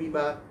 রবি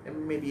বা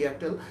মেবি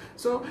এয়ারটেল,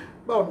 সো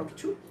বা অন্য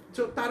কিছু,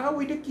 তো তারা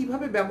ওইটা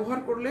কিভাবে ব্যবহার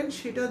করলেন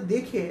সেটা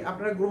দেখে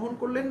আপনারা গ্রহণ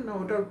করলেন,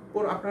 ওটার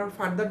উপর আপনার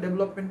ফার্দার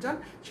ডেভেলপমেন্ট চান,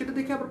 সেটা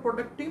দেখে আবার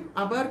প্রোডাক্ট টিম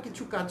আবার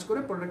কিছু কাজ করে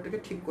প্রোডাক্টটাকে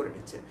ঠিক করে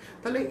নিচ্ছে।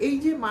 তাহলে এই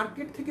যে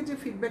মার্কেট থেকে যে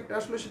ফিডব্যাকটা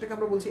আসলে সেটাকে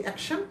আমরা বলছি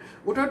অ্যাকশন,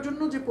 ওটার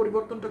জন্য যে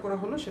পরিবর্তনটা করা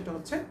হলো সেটা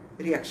হচ্ছে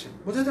রিয়াকশন।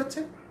 বোঝা যাচ্ছে?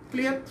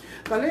 ক্লিয়ার?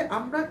 তাহলে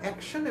আমরা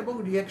অ্যাকশন এবং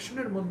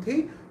রিয়াকশনের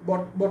মধ্যেই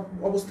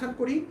অবস্থান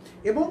করি,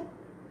 এবং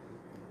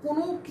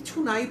কোনো কিছু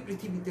নাই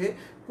পৃথিবীতে,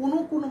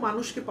 কোনো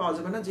মানুষকে পাওয়া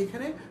যাবে না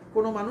যেখানে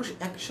কোনো মানুষ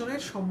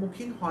অ্যাকশনের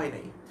সম্মুখীন হয়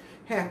নাই।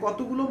 হ্যাঁ,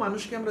 কতগুলো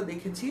মানুষকে আমরা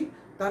দেখেছি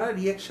তারা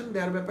রিয়াকশন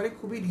দেওয়ার ব্যাপারে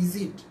খুবই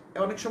রিজিড।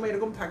 অনেক সময়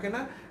এরকম থাকে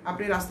না,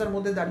 আপনি রাস্তার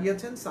মধ্যে দাঁড়িয়ে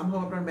আছেন,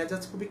 সামহাও আপনার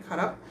মেজাজ খুবই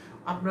খারাপ,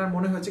 আপনার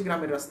মনে হয়েছে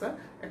গ্রামের রাস্তা,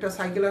 একটা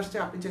সাইকেল আসছে,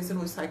 আপনি চাইছেন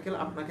ওই সাইকেল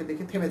আপনাকে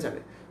দেখে থেমে যাবে,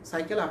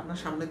 সাইকেল আপনার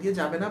সামনে দিয়ে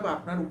যাবে না বা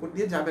আপনার উপর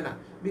দিয়ে যাবে না,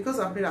 বিকজ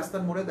আপনি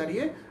রাস্তার মোড়ে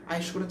দাঁড়িয়ে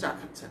আয়েশ করে চা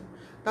খাচ্ছেন।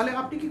 তাহলে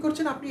আপনি কি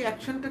করছেন? আপনি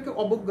অ্যাকশনটাকে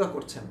অবজ্ঞা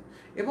করছেন,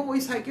 এবং ওই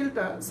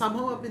সাইকেলটা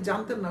সামহাও আপনি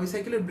জানতেন না ওই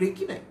সাইকেলের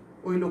ব্রেকই নাই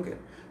ওই লোকের,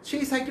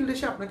 সেই সাইকেলটা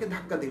এসে আপনাকে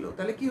ধাক্কা দিল।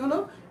 তাহলে কি হলো?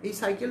 এই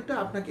সাইকেলটা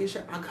আপনাকে এসে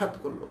আঘাত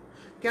করলো।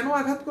 কেন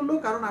আঘাত করলো?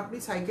 কারণ আপনি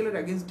সাইকেলের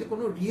অ্যাগেনস্টে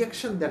কোনো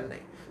রিয়াকশন দেন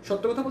নাই।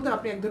 সত্য কথা বলতে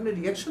আপনি এক ধরনের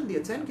রিয়াকশন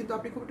দিয়েছেন, কিন্তু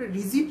আপনি খুব একটা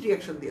রিজিড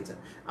রিয়াকশন দিয়েছেন,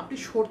 আপনি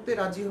সরতে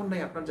রাজি হন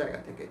নাই আপনার জায়গা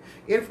থেকে,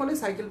 এর ফলে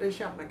সাইকেলটা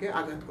এসে আপনাকে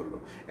আঘাত করলো।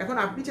 এখন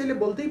আপনি চাইলে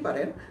বলতেই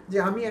পারেন যে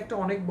আমি একটা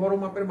অনেক বড়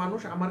মাপের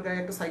মানুষ, আমার গায়ে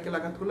একটা সাইকেল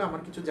আঘাত করলে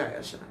আমার কিছু যায়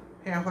আসে না।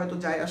 হ্যাঁ, হয়তো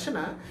যায় আসে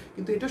না,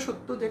 কিন্তু এটা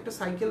সত্য যে একটা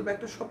সাইকেল বা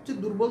একটা সবচেয়ে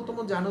দুর্বলতম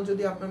যানও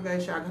যদি আপনার গায়ে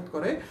এসে আঘাত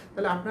করে,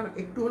 তাহলে আপনার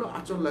একটু হলেও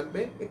আঁচল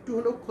লাগবে, একটু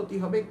হলেও ক্ষতি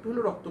হবে, একটু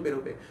হলেও রক্ত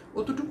বেরোবে,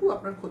 অতটুকু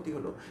আপনার ক্ষতি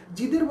হলো।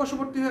 জিদের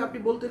বশবর্তী হয়ে আপনি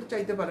বলতে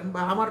চাইতে পারেন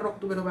বা আমার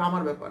রক্ত বেরোবে,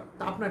 আমার ব্যাপার,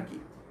 তা আপনার কি?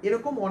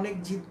 এরকম অনেক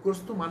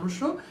জিদগ্রস্ত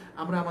মানুষও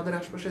আমরা আমাদের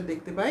আশপাশে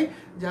দেখতে পাই,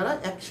 যারা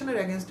অ্যাকশনের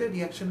অ্যাগেনস্টে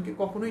রিয়াকশনকে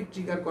কখনোই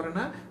ট্রিগার করে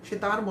না, সে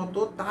তার মতো,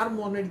 তার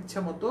মনের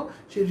ইচ্ছা মতো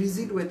সে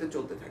রিজিড ওয়েতে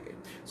চলতে থাকে।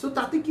 সো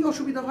তাতে কি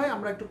অসুবিধা হয়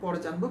আমরা একটু পরে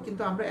জানবো,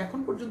 কিন্তু আমরা এখন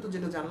পর্যন্ত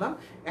যেটা জানলাম,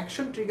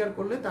 অ্যাকশন ট্রিগার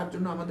করলে তার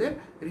জন্য আমাদের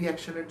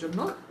রিয়াকশনের জন্য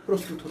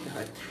প্রস্তুত হতে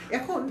হয়।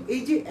 এখন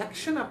এই যে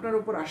অ্যাকশন আপনার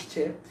উপর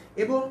আসছে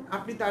এবং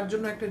আপনি তার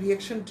জন্য একটা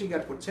রিয়াকশন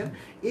ট্রিগার করছেন,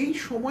 এই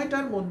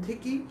সময়টার মধ্যে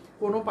কি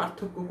কোনো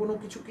পার্থক্য, কোনো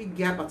কিছু কি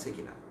গ্যাপ আছে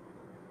কিনা?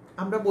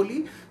 আমরা বলি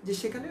যে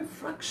সেখানে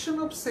ফ্র্যাকশন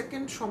অফ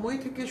সেকেন্ড সময়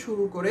থেকে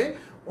শুরু করে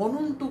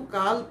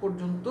অনন্তকাল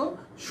পর্যন্ত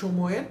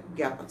সময়ের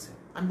গ্যাপ আছে।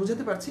 আমি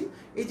বুঝাতে পারছি?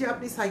 এই যে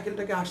আপনি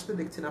সাইকেলটাকে আসতে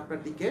দেখছেন আপনার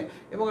দিকে,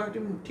 এবং আপনি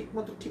ঠিক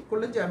মতো ঠিক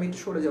করলেন যে আমি একটু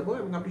সরে যাব,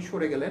 এবং আপনি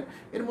সরে গেলেন,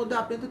 এর মধ্যে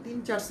আপনি তো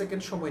 3-4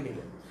 সেকেন্ড সময়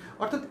নিলেন।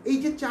 অর্থাৎ এই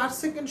যে 4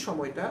 সেকেন্ড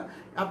সময়টা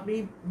আপনি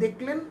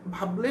দেখলেন,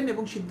 ভাবলেন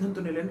এবং সিদ্ধান্ত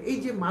নিলেন, এই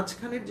যে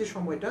মাঝখানের যে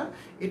সময়টা,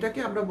 এটাকে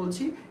আমরা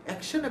বলছি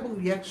অ্যাকশন এবং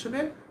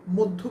রিয়াকশনের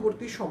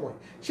মধ্যবর্তী সময়।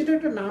 সেটার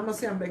একটা নাম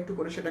আছে, আমরা একটু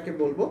পরে সেটাকে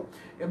বলবো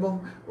এবং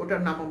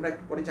ওটার নাম আমরা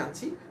একটু পরে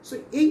জানছি। সো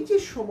এই যে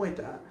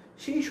সময়টা,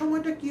 সেই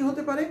সময়টা কি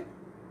হতে পারে?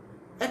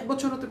 1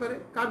 বছর হতে পারে।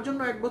 কার জন্য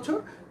 1 বছর?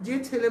 যে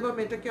ছেলে বা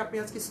মেয়েটাকে আপনি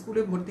আজকে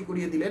স্কুলে ভর্তি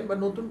করিয়ে দিলেন বা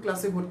নতুন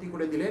ক্লাসে ভর্তি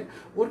করে দিলেন,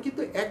 ওর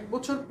কিন্তু 1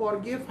 বছর পর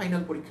গিয়ে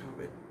ফাইনাল পরীক্ষা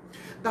হবে।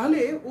 তাহলে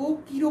ও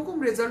কীরকম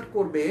রেজাল্ট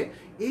করবে,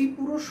 এই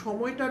পুরো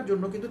সময়টার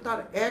জন্য কিন্তু তার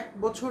 1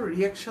 বছর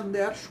রিয়াকশন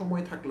দেওয়ার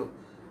সময় থাকলো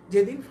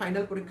যেদিন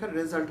ফাইনাল পরীক্ষার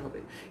রেজাল্ট হবে।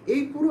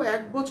 এই পুরো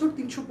 1 বছর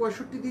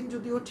 365 দিন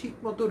যদি ও ঠিক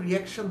মতো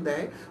রিয়াকশন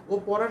দেয়, ও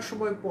পড়ার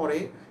সময় পড়ে,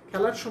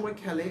 খেলার সময়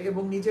খেলে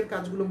এবং নিজের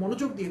কাজগুলো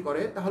মনোযোগ দিয়ে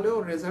করে, তাহলে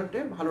ওর রেজাল্টে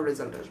ভালো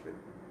রেজাল্ট আসবে।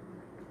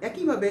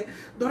 একইভাবে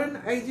ধরেন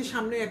এই যে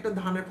সামনে একটা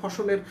ধানের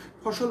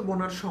ফসল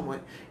বোনার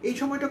সময়, এই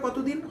সময়টা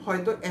কতদিন?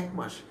 হয়তো 1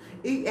 মাস।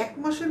 এই 1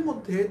 মাসের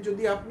মধ্যে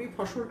যদি আপনি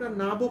ফসলটা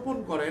না বপন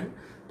করেন,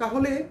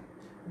 তাহলে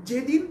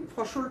যেদিন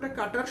ফসলটা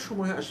কাটার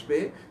সময় আসবে,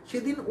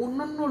 সেদিন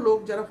অন্যান্য লোক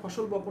যারা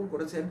ফসল বপন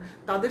করেছেন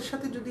তাদের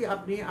সাথে যদি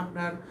আপনি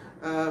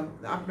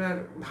আপনার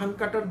ধান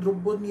কাটার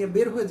দ্রব্য নিয়ে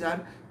বের হয়ে যান,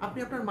 আপনি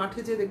আপনার মাঠে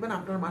যেয়ে দেখবেন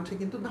আপনার মাঠে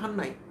কিন্তু ধান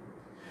নাই।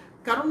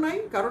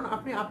 কারণ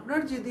আপনি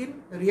আপনার যেদিন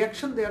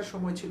রিয়াকশন দেওয়ার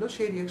সময় ছিল,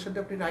 সেই রিয়াকশনটা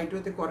আপনি রাইট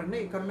ওয়েতে করেন না,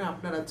 এই কারণে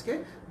আপনার আজকে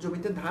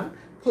জমিতে ধান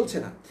ফলছে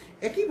না।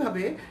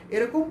 একইভাবে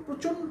এরকম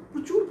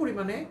প্রচুর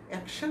পরিমাণে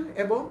অ্যাকশন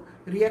এবং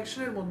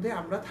রিয়াকশনের মধ্যে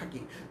আমরা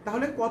থাকি।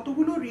 তাহলে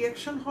কতগুলো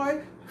রিয়াকশন হয়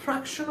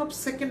ফ্র্যাকশন অফ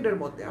সেকেন্ডের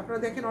মধ্যে। আপনারা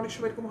দেখেন অনেক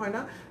সময় এরকম হয়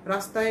না,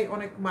 রাস্তায়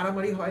অনেক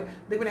মারামারি হয়,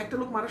 দেখবেন একটা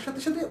লোক মারার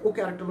সাথে সাথে ওকে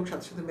আরেকটা লোক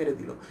সাথে সাথে মেরে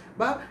দিল,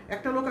 বা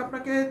একটা লোক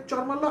আপনাকে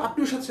চর মারলো,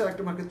 আপনিও সাথে সাথে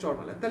একটা মার্কে চর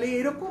মারলেন। তাহলে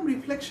এরকম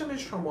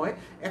রিফ্লেকশনের সময়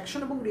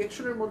অ্যাকশন এবং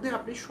রিয়াকশনের মধ্যে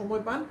আপনি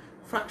সময় পান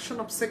ফ্র্যাকশন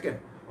অফ সেকেন্ড,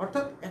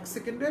 অর্থাৎ 1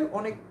 সেকেন্ডের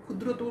অনেক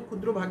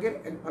ক্ষুদ্র ভাগের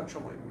 1 ভাগ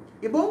সময়।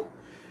 এবং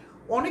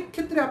অনেক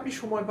ক্ষেত্রে আপনি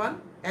সময় পান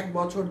 1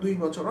 বছর, 2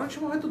 বছর, অনেক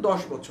সময় হয়তো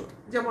 10 বছর।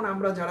 যেমন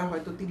আমরা যারা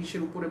হয়তো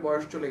 30-এর উপরে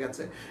বয়স চলে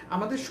গেছে,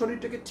 আমাদের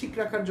শরীরটাকে ঠিক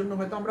রাখার জন্য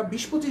হয়তো আমরা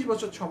 20-25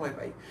 বছর সময়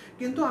পাই,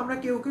 কিন্তু আমরা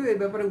কেউ এই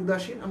ব্যাপারে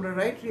উদাসীন, আমরা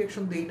রাইট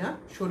রিয়াকশন দিই না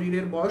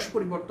শরীরের বয়স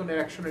পরিবর্তনের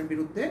অ্যাকশনের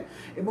বিরুদ্ধে,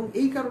 এবং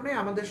এই কারণে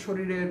আমাদের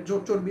শরীরের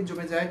চর্বি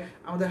জমে যায়,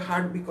 আমাদের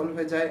হার্ট বিকল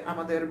হয়ে যায়,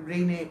 আমাদের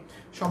ব্রেইনে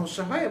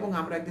সমস্যা হয় এবং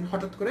আমরা একদিন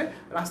হঠাৎ করে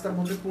রাস্তার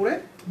মধ্যে পড়ে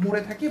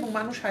মরে থাকি এবং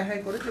মানুষ হাই হাই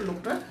করে যে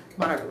লোকটা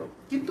মারা গেল।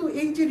 কিন্তু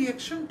এই যে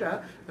রিয়াকশনটা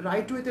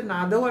রাইট ওয়েতে না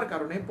দেওয়ার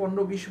কারণে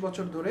 15-20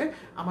 বছর ধরে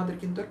আমাদের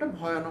কিন্তু একটা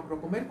ভয়ানক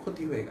রকমের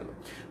ক্ষতি হয়ে গেল।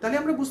 তাহলে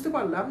আমরা বুঝতে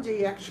পারলাম যে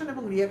এই অ্যাকশন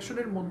এবং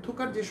রিয়াকশনের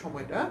মধ্যকার যে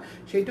সময়টা,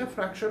 সেইটা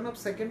ফ্র্যাকশন অফ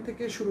সেকেন্ড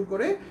থেকে শুরু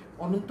করে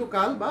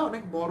অনন্তকাল বা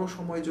অনেক বড়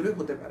সময় জুড়ে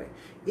হতে পারে।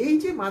 এই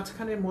যে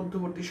মাঝখানের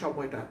মধ্যবর্তী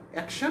সময়টা,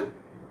 অ্যাকশন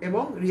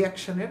এবং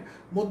রিয়াকশনের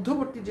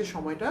মধ্যবর্তী যে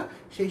সময়টা,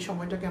 সেই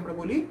সময়টাকে আমরা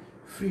বলি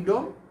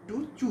ফ্রিডম টু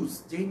চুজ,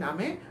 যেই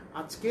নামে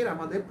আজকের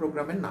আমাদের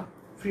প্রোগ্রামের নাম,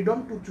 ফ্রিডম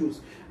টু চুজ।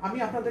 আমি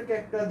আপনাদেরকে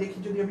একটা দেখি,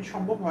 যদি আমি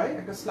সম্ভব হয়,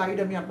 একটা স্লাইড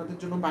আমি আপনাদের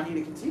জন্য বানিয়ে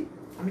রেখেছি,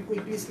 আমি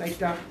কুইকলি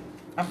স্লাইডটা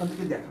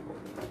আপনাদেরকে দেখাবো।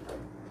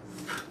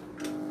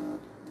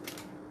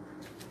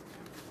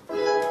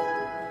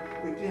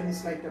 কুইকলি আমি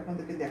স্লাইডটা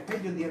আপনাদেরকে দেখাই,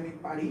 যদি আমি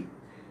পারি।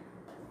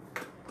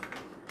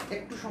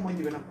 একটু সময়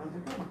দিবেন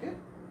আপনাদেরকে আমাকে।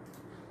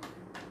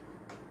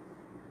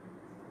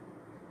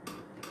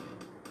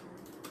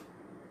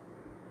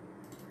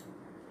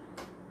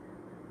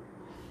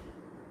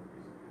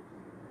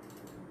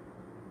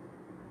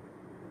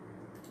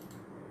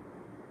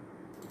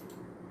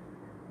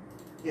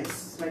 ইয়েস,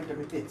 স্লাইডটা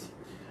আমি পেয়েছি।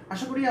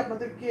 আশা করি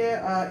আপনাদেরকে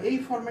এই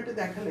ফরম্যাটে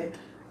দেখালে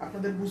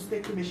আপনাদের বুঝতে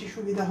একটু বেশি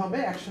সুবিধা হবে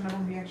অ্যাকশন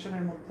এবং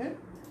রিঅ্যাকশনের মধ্যে।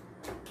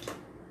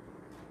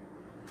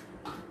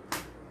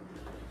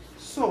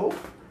 সো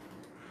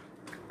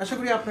আশা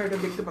করি আপনারা এটা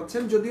দেখতে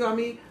পাচ্ছেন, যদিও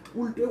আমি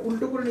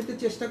উল্টো করে নিতে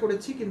চেষ্টা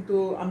করেছি, কিন্তু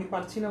আমি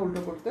পারছি না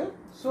উল্টো করতে।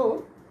 সো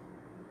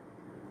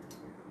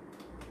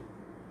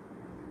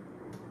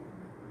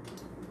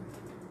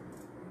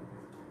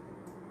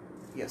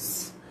ইয়েস,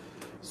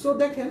 সো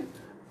দেখেন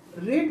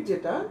রেড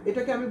যেটা,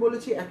 এটাকে আমি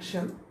বলেছি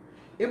অ্যাকশন,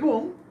 এবং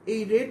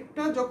এই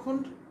রেডটা যখন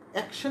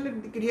অ্যাকশনের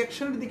দিকে,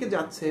 রিয়াকশনের দিকে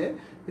যাচ্ছে,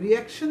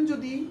 রিয়াকশন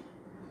যদি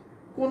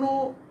কোনো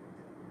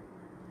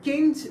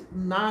চেঞ্জ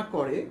না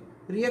করে,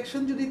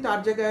 রিয়াকশন যদি তার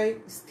জায়গায়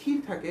স্থির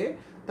থাকে,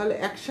 তাহলে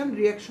অ্যাকশন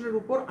রিয়াকশনের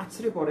উপর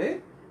আছড়ে পড়ে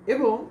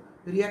এবং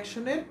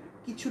রিয়াকশনের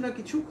কিছু না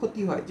কিছু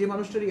ক্ষতি হয়। যে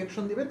মানুষটা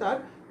রিয়াকশন দিবে তার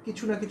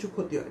কিছু না কিছু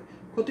ক্ষতি হয়,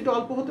 ক্ষতিটা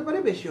অল্প হতে পারে,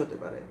 বেশি হতে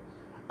পারে।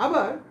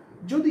 আবার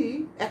যদি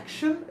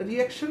অ্যাকশন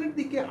রিয়াকশনের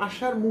দিকে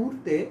আসার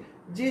মুহূর্তে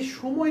যে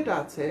সময়টা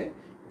আছে,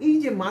 এই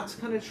যে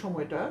মাঝখানের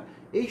সময়টা,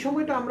 এই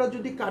সময়টা আমরা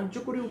যদি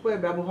কার্যকরী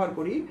উপায়ে ব্যবহার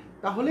করি,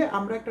 তাহলে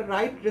আমরা একটা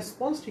রাইট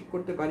রেসপন্স ঠিক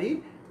করতে পারি,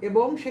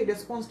 এবং সেই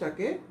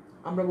রেসপন্সটাকে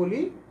আমরা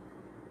বলি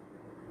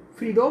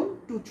ফ্রিডম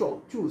টু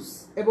চুজ,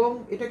 এবং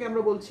এটাকে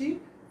আমরা বলছি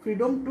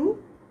ফ্রিডম টু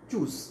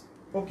চুজ।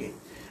 ওকে,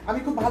 আমি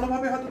খুব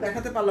ভালোভাবে হয়তো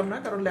দেখাতে পারলাম না,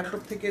 কারণ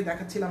ল্যাপটপ থেকে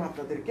দেখাচ্ছিলাম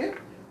আপনাদেরকে।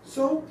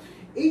 সো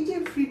এই যে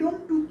ফ্রিডম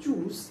টু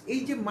চুজ,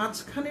 এই যে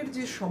মাঝখানের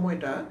যে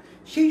সময়টা,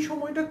 সেই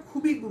সময়টা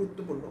খুবই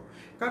গুরুত্বপূর্ণ,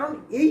 কারণ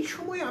এই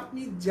সময়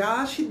আপনি যা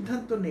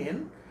সিদ্ধান্ত নেন,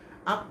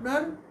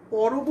 আপনার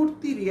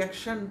পরবর্তী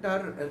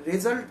রিয়াকশনটার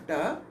রেজাল্টটা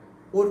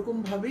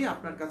ওরকমভাবেই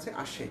আপনার কাছে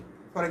আসে।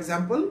 ফর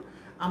এক্সাম্পল,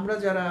 আমরা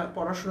যারা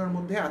পড়াশোনার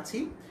মধ্যে আছি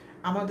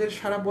আমাদের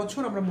সারা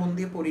বছর আমরা মন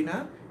দিয়ে পড়ি না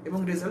এবং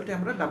রেজাল্টে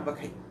আমরা ডাব্বা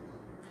খাই।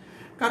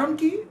 কারণ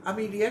কি,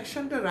 আমি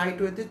রিয়াকশনটা রাইট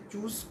ওয়েতে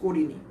চুজ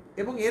করিনি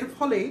এবং এর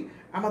ফলেই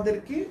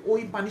আমাদেরকে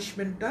ওই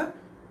পানিশমেন্টটা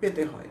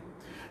পেতে হয়।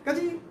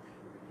 কাজেই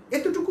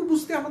এতটুকু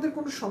বুঝতে আমাদের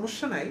কোনো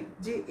সমস্যা নাই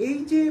যে এই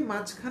যে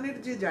মাঝখানের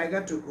যে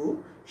জায়গাটুকু,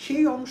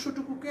 সেই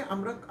অংশটুকুকে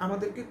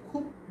আমাদেরকে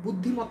খুব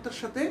বুদ্ধিমত্তার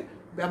সাথে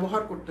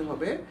ব্যবহার করতে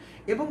হবে।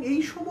 এবং এই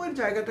সময়ের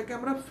জায়গাটাকে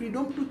আমরা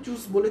ফ্রিডম টু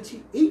চুজ বলেছি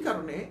এই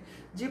কারণে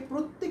যে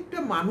প্রত্যেকটা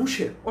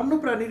মানুষের, অন্য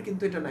প্রাণীর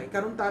কিন্তু এটা নাই,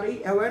 কারণ তার এই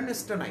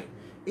অ্যাওয়ারনেসটা নাই,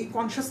 এই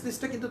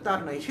কনসিয়াসনেসটা কিন্তু তার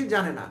নাই, সে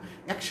জানে না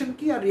অ্যাকশন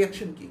কি আর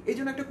রিয়াকশন কি। এই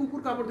জন্য একটা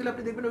কুকুর কামড় দিলে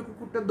আপনি দেখবেন ওই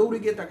কুকুরটা দৌড়ে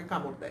গিয়ে তাকে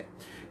কামড় দেয়,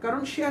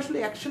 কারণ সে আসলে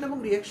অ্যাকশন এবং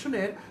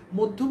রিয়াকশনের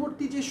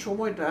মধ্যবর্তী যে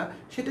সময়টা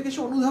সেটাকে সে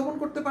অনুধাবন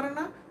করতে পারে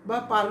না, বা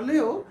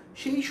পারলেও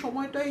সেই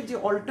সময়টায় যে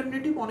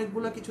অল্টারনেটিভ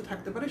অনেকগুলো কিছু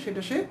থাকতে পারে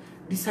সেটা সে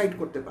ডিসাইড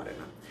করতে পারে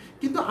না।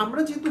 কিন্তু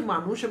আমরা যেহেতু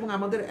মানুষ এবং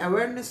আমাদের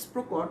অ্যাওয়ারনেস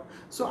প্রকট,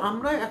 সো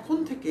আমরা এখন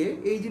থেকে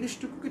এই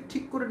জিনিসটুকুকে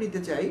ঠিক করে নিতে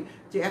চাই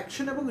যে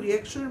অ্যাকশন এবং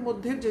রিয়াকশনের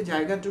মধ্যে যে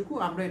জায়গাটুকু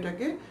আমরা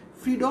এটাকে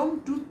ফ্রিডম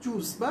টু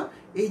চুজ, বা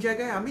এই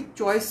জায়গায় আমি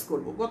চয়েস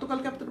করব।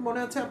 গতকালকে আপনাদের মনে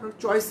আছে আপনার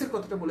চয়েসের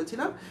কথাটা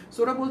বলেছিলাম, সো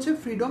ওরা বলছে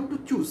ফ্রিডম টু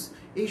চুজ,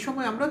 এই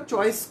সময় আমরা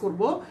চয়েস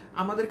করব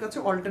আমাদের কাছে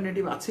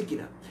অল্টারনেটিভ আছে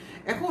কিনা।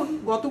 এখন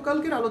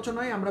গতকালকের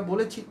আলোচনায় আমরা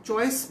বলেছি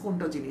চয়েস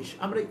কোনটা জিনিস।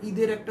 আমরা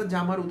ঈদের একটা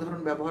জামার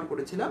উদাহরণ ব্যবহার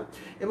করেছিলাম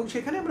এবং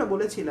সেখানে আমরা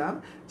বলেছিলাম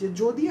যে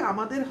যদি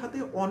আমাদের হাতে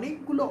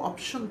অনেকগুলো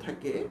অপশন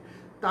থাকে,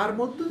 তার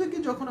মধ্য থেকে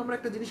যখন আমরা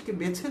একটা জিনিসকে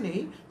বেছে নেই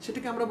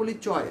সেটাকে আমরা বলি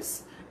চয়েস,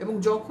 এবং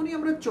যখনই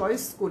আমরা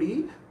চয়েস করি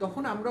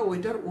তখন আমরা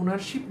ওইটার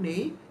ওনারশিপ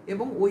নেই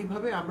এবং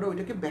ওইভাবে আমরা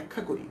ওইটাকে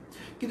ব্যাখ্যা করি।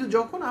 কিন্তু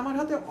যখন আমার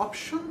হাতে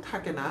অপশন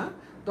থাকে না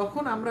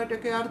তখন আমরা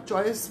এটাকে আর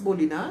চয়েস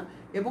বলি না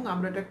এবং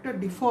আমরা এটা একটা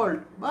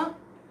ডিফল্ট বা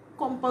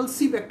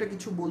কম্পালসিভ একটা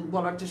কিছু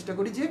বলার চেষ্টা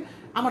করি যে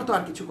আমার তো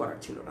আর কিছু করার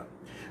ছিল না।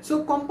 সো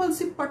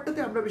কম্পালসিভ পার্টটাতে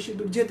আমরা বেশি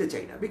দূর যেতে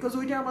চাই না, বিকজ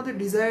ওইটা আমাদের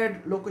ডিজায়ার্ড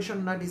লোকেশন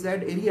না,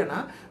 ডিজায়ার্ড এরিয়া না।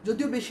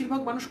 যদিও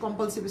বেশিরভাগ মানুষ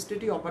কম্পালসিভ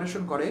স্টেটই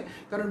অপারেশন করে,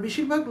 কারণ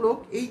বেশিরভাগ লোক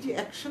এই যে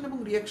অ্যাকশন এবং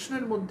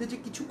রিয়াকশনের মধ্যে যে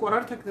কিছু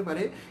করার থাকতে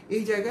পারে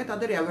এই জায়গায়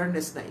তাদের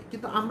অ্যাওয়ারনেস নাই।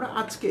 কিন্তু আমরা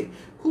আজকে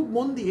খুব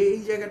মন দিয়ে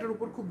এই জায়গাটার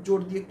উপর খুব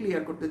জোর দিয়ে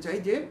ক্লিয়ার করতে চাই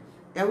যে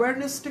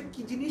অ্যাওয়ারনেসটা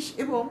কী জিনিস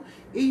এবং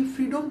এই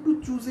ফ্রিডম টু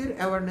চুজের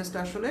অ্যাওয়ারনেসটা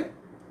আসলে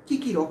কী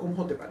কী রকম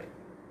হতে পারে।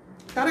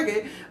 তার আগে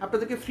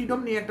আপনাদেরকে ফ্রিডম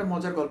নিয়ে একটা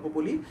মজার গল্প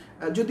বলি,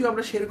 যদিও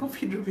আমরা সেরকম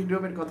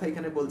ফ্রিডমের কথা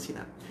এখানে বলছি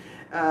না।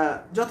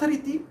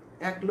 যথারীতি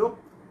এক লোক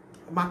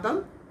মাতাল,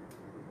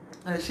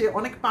 সে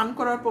অনেক পান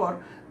করার পর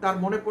তার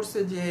মনে পড়ছে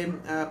যে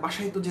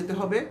বাসায় তো যেতে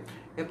হবে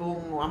এবং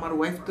আমার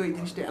ওয়াইফ তো এই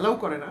জিনিসটা অ্যালাউ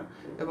করে না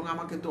এবং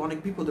আমাকে তো অনেক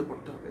বিপদে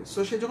পড়তে হবে। সো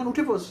সে যখন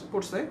উঠে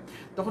পড়ছে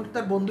তখন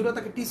তার বন্ধুরা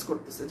তাকে টিজ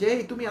করতেছে যে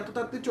এই তুমি এত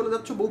তাড়াতাড়ি চলে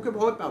যাচ্ছ, বউকে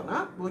ভয় পাও না,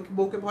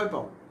 বউকে ভয়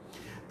পাও।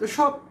 তো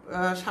সব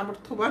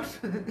সামর্থ্যবান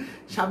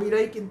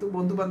স্বামীরাই কিন্তু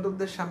বন্ধু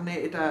বান্ধবদের সামনে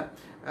এটা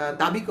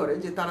দাবি করে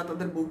যে তারা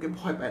তাদের বউকে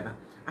ভয় পায় না।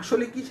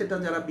 আসলে কি সেটা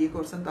যারা বিয়ে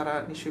করছেন তারা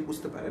নিশ্চয়ই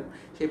বুঝতে পারেন,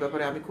 সেই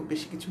ব্যাপারে আমি খুব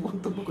বেশি কিছু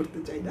মন্তব্য করতে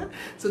চাই না।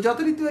 সো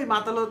যথারীতি ওই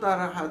মাতালো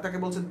তাকে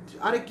বলছেন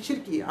আরে কিসের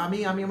কি, আমি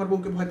আমার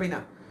বউকে ভয় পাই না,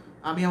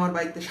 আমি আমার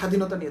বাড়িতে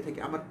স্বাধীনতা নিয়ে থাকি,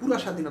 আমার পুরো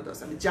স্বাধীনতা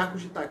আছে, আমি যা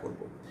খুশি তাই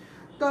করবো।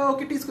 তো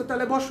ওকে টিজ করতে,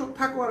 তাহলে বসো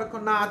থাকো আর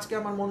এখন, না আজকে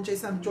আমার মন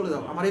চাইছে আমি চলে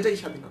যাবো, আমার এটাই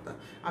স্বাধীনতা,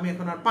 আমি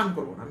এখন আর পান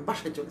করবো না, আমি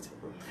বাসায় চলে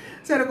যাবো।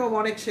 সেরকম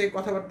অনেক সে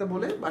কথাবার্তা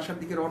বলে বাসার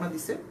দিকে রওনা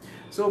দিছে।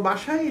 সো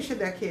বাসায় এসে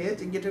দেখে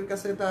যে গেটের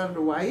কাছে তার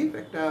ওয়াইফ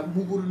একটা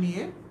মুগুর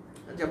নিয়ে,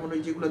 যেমন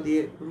ওই যেগুলো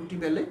দিয়ে রুটি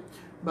বেলে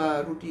বা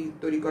রুটি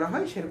তৈরি করা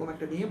হয় সেরকম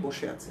একটা নিয়ে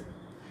বসে আছে।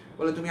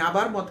 বলে তুমি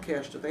আবার মদ খেয়ে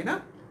আসছো তাই না?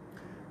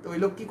 তো ওই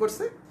লোক কি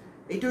করছে,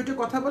 এইটা ওইটা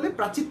কথা বলে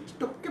প্রাচীর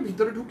টপকে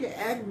ভিতরে ঢুকে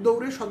এক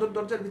দৌড়ে সদর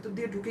দরজার ভিতর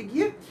দিয়ে ঢুকে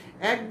গিয়ে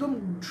একদম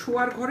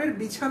শোয়ার ঘরের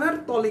বিছানার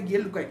তলে গিয়ে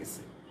লুকায়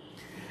গেছে।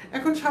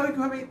 এখন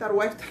স্বাভাবিকভাবেই তার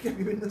ওয়াইফ তাকে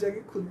বিভিন্ন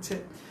জায়গায় খুঁজছে,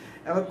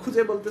 এবার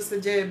খুঁজে বলতেছে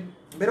যে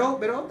বেরো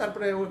বেরো,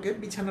 তারপরে ওকে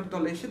বিছানার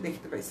তলে এসে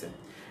দেখতে পাইছে।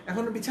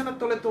 এখন বিছানার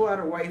তলে তো আর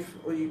ওয়াইফ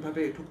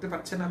ওইভাবে ঢুকতে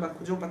পারছে না বা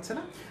খুঁজেও পাচ্ছে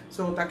না,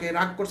 সো তাকে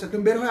রাগ করছে,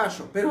 তুমি বের হয়ে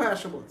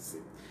আসো বলছি।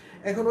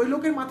 এখন ওই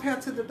লোকের মাথায়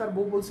আছে যে তার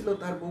বউ বলছিল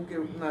তার বউকে,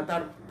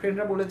 তার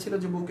ফ্রেন্ডরা বলেছিল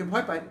যে বউকে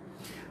ভয় পায়,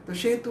 তো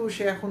সেহেতু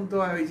সে এখন তো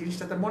ওই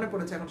জিনিসটা তার মনে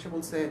পড়েছে, এখন সে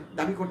বলছে,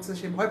 দাবি করছে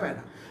সে ভয় পায়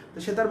না। তো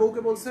সে তার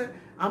বউকে বলছে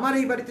আমার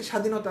এই বাড়িতে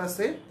স্বাধীনতা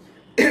আছে,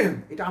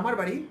 এটা আমার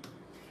বাড়ি,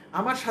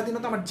 আমার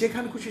স্বাধীনতা, আমার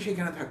যেখানে খুশি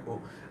সেখানে থাকবো,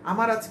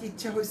 আমার আজকে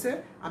ইচ্ছা হয়েছে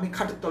আমি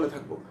খাটের তলে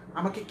থাকবো,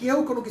 আমাকে কেউ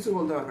কোনো কিছু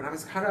বলতে পারবে না, আমি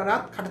সারা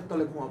রাত খাটের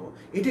তলে ঘুমাবো,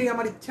 এটাই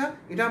আমার ইচ্ছা,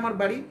 এটা আমার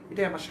বাড়ি,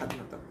 এটাই আমার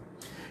স্বাধীনতা।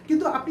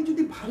 কিন্তু আপনি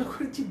যদি ভালো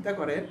করে চিন্তা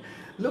করেন,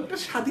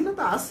 লোকটার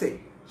স্বাধীনতা আছে,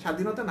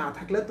 স্বাধীনতা না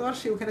থাকলে তো আর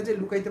সে ওখানে যে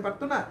লুকাইতে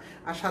পারতো না,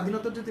 আর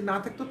স্বাধীনতা যদি না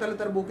থাকতো তাহলে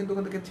তার বউ কিন্তু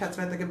ওখান থেকে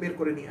ছ্যাঁচড়ায় তাকে বের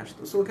করে নিয়ে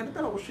আসতো। সো ওখানে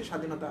তার অবশ্যই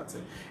স্বাধীনতা আছে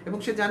এবং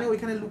সে জানে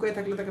ওইখানে লুকাই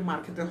থাকলে তাকে মার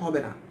খেতে হবে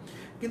না।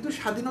 কিন্তু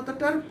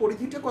স্বাধীনতাটার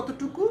পরিধিটা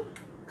কতটুকু,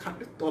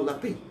 খাটের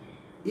তলাতেই,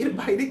 এর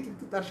বাইরে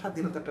কিন্তু তার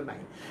স্বাধীনতাটা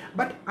নাই।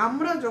 বাট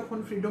আমরা যখন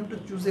ফ্রিডম টু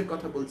চুজের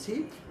কথা বলছি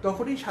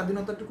তখন এই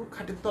স্বাধীনতাটুকু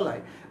খাটের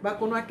তলায় বা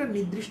কোনো একটা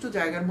নির্দিষ্ট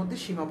জায়গার মধ্যে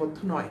সীমাবদ্ধ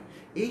নয়।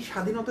 এই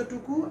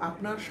স্বাধীনতাটুকু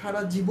আপনার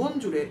সারা জীবন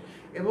জুড়ে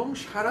এবং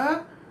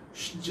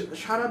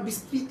সারা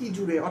বিস্তৃতি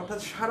জুড়ে, অর্থাৎ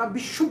সারা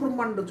বিশ্ব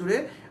ব্রহ্মাণ্ড জুড়ে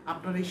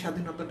আপনার এই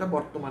স্বাধীনতাটা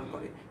বর্তমান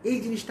করে। এই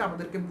জিনিসটা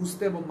আমাদেরকে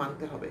বুঝতে এবং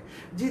মানতে হবে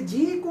যে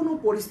যে কোনো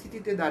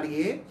পরিস্থিতিতে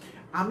দাঁড়িয়ে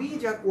আমি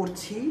যা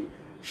করছি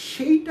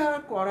সেইটা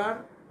করার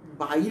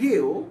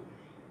বাইরেও,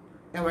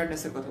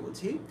 অ্যাওয়ারনেসের কথা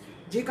বলছি,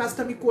 যে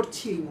কাজটা আমি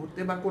করছি এই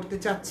মুহূর্তে বা করতে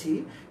চাচ্ছি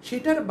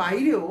সেটার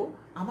বাইরেও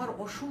আমার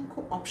অসংখ্য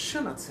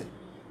অপশন আছে।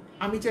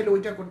 আমি চাইলে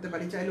ওইটা করতে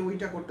পারি, চাইলে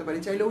ওইটা করতে পারি,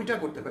 চাইলে ওইটা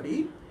করতে পারি,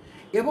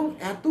 এবং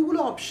এতগুলো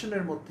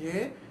অপশনের মধ্যে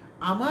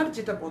আমার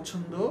যেটা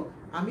পছন্দ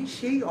আমি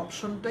সেই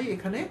অপশনটাই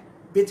এখানে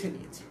বেছে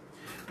নিয়েছি।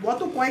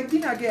 গত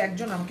কয়েকদিন আগে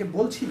একজন আমাকে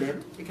বলছিলেন,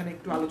 এখানে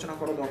একটু আলোচনা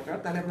করা দরকার,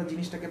 তাহলে আমরা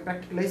জিনিসটাকে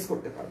প্র্যাকটিক্যালাইজ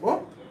করতে পারবো।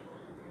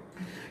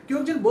 কেউ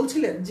একজন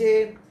বলছিলেন যে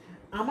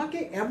আমাকে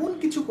এমন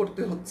কিছু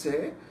করতে হচ্ছে,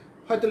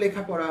 হয়তো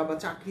লেখাপড়া বা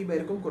চাকরি বা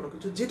এরকম কোনো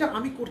কিছু, যেটা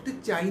আমি করতে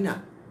চাই না,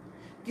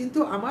 কিন্তু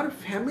আমার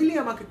ফ্যামিলি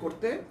আমাকে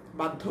করতে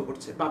বাধ্য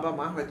করছে, বাবা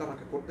মা হয়তো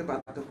আমাকে করতে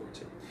বাধ্য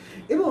করছে,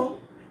 এবং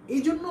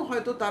এই জন্য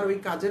হয়তো তার ওই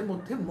কাজের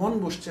মধ্যে মন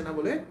বসছে না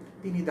বলে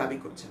তিনি দাবি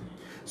করছেন।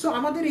 সো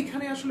আমাদের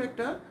এখানে আসলে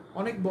একটা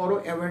অনেক বড়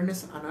অ্যাওয়ারনেস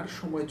আনার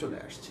সময় চলে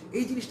আসছে।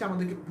 এই জিনিসটা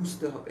আমাদেরকে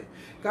বুঝতে হবে,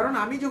 কারণ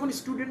আমি যখন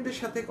স্টুডেন্টদের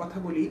সাথে কথা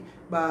বলি,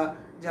 বা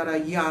যারা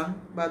ইয়াং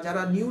বা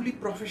যারা নিউলি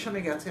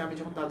প্রফেশনে গেছে, আমি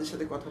যখন তাদের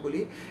সাথে কথা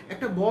বলি,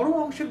 একটা বড়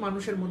অংশের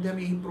মানুষের মধ্যে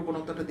আমি এই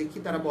প্রবণতাটা দেখি।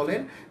 তারা বলেন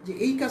যে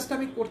এই কাজটা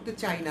আমি করতে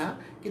চাই না,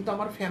 কিন্তু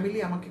আমার ফ্যামিলি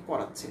আমাকে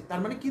করাচ্ছে। তার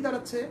মানে কি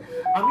দাঁড়াচ্ছে,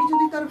 আমি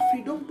যদি তার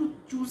ফ্রিডম টু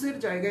চুজের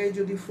জায়গায়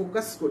যদি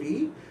ফোকাস করি,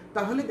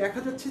 তাহলে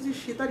দেখা যাচ্ছে যে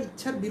সে তার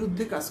ইচ্ছার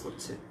বিরুদ্ধে কাজ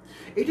করছে।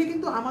 এটা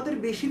কিন্তু আমাদের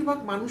বেশিরভাগ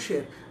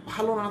মানুষের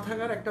ভালো না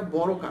থাকার একটা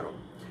বড় কারণ।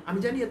 আমি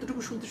জানি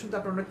এতটুকু শুনতে শুনতে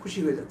আপনার অনেক খুশি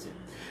হয়ে যাচ্ছে,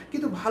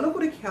 কিন্তু ভালো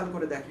করে খেয়াল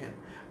করে দেখেন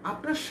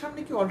আপনার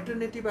সামনে কি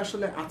অল্টারনেটিভ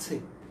আসলে আছে।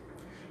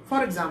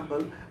 ফর এক্সাম্পল,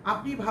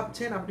 আপনি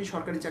ভাবছেন আপনি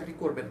সরকারি চাকরি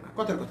করবেন না,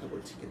 কথার কথা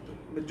বলছি, কিন্তু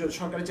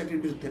সরকারি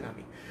চাকরির বিরুদ্ধে না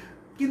আমি,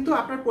 কিন্তু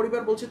আপনার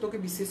পরিবার বলছে তোকে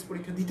বিসিএস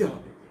পরীক্ষা দিতে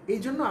হবে, এই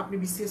জন্য আপনি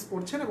বিসিএস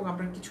পড়ছেন এবং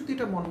আপনার কিছুতেই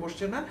এটা মন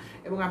বসছে না,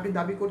 এবং আপনি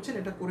দাবি করছেন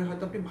এটা করে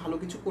হয়তো আপনি ভালো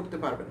কিছু করতে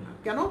পারবেন না।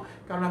 কেন?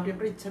 কারণ আপনি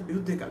আপনার ইচ্ছার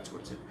বিরুদ্ধে কাজ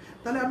করছেন।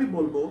 তাহলে আমি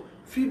বলবো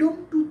ফ্রিডম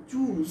টু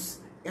চুজ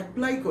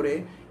অ্যাপ্লাই করে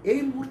এই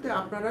মুহূর্তে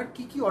আপনার আর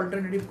কি কি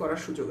অল্টারনেটিভ করার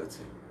সুযোগ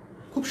আছে।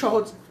 খুব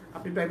সহজ,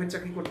 আপনি প্রাইভেট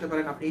চাকরি করতে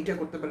পারেন, আপনি এইটা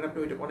করতে পারেন, আপনি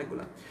ওইটা,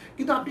 অনেকগুলো,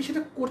 কিন্তু আপনি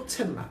সেটা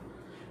করছেন না।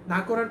 না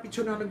করার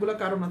পিছনে অনেকগুলো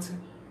কারণ আছে।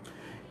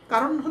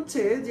 কারণ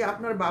হচ্ছে যে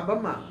আপনার বাবা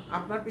মা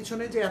আপনার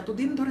পিছনে যে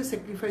এতদিন ধরে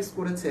স্যাক্রিফাইস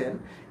করেছেন,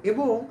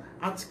 এবং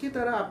আজকে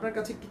তারা আপনার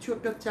কাছে কিছু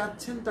একটা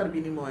চাচ্ছেন তার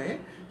বিনিময়ে,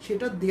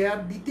 সেটা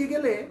দিতে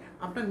গেলে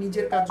আপনার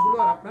নিজের কাজগুলো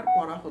আর আপনার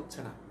করা হচ্ছে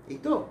না। এই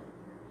তো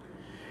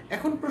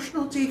এখন প্রশ্ন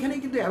হচ্ছে,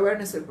 এখানেই কিন্তু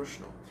অ্যাওয়ারনেসের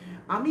প্রশ্ন।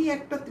 আমি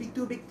একটা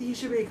তৃতীয় ব্যক্তি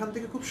হিসেবে এখান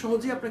থেকে খুব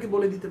সহজেই আপনাকে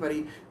বলে দিতে পারি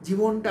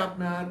জীবন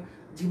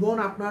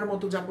আপনার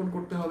মতো যাপন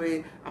করতে হবে,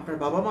 আপনার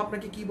বাবা মা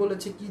আপনাকে কি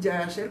বলেছে কি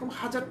যায় আসে, এরকম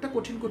হাজারটা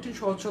কঠিন কঠিন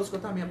সহজ সহজ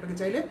কথা আমি আপনাকে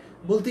চাইলে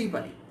বলতেই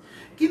পারি।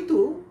 কিন্তু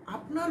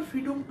আপনার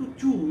ফ্রিডম টু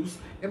চুজ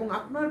এবং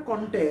আপনার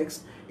কনটেক্সট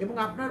এবং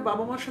আপনার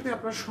বাবা মার সাথে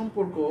আপনার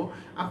সম্পর্ক,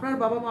 আপনার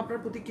বাবা মা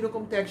আপনার প্রতি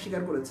কীরকম ত্যাগ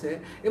স্বীকার করেছে,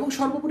 এবং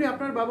সর্বোপরি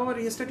আপনার বাবা মা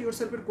রিস্টার্ট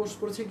ইয়োরসেলফের কোর্স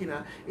করেছে কিনা,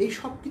 এই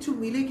সব কিছু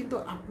মিলে কিন্তু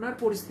আপনার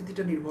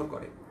পরিস্থিতিটা নির্ভর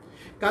করে।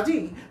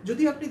 কাজেই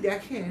যদি আপনি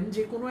দেখেন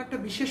যে কোনো একটা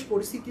বিশেষ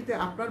পরিস্থিতিতে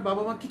আপনার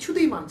বাবা মা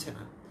কিছুতেই মানছে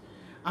না,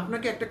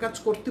 আপনাকে একটা কাজ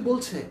করতে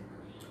বলছে,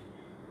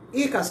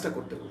 এ কাজটা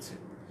করতে বলছে,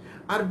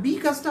 আর বি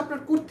কাজটা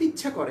আপনার করতে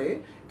ইচ্ছা করে,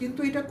 কিন্তু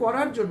এটা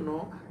করার জন্য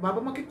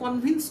বাবা মাকে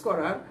কনভিন্স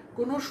করার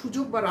কোনো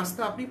সুযোগ বা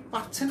রাস্তা আপনি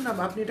পাচ্ছেন না,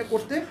 বা আপনি এটা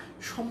করতে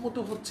সম্মত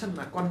হচ্ছেন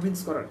না কনভিন্স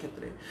করার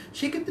ক্ষেত্রে,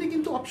 সেক্ষেত্রে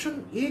কিন্তু অপশন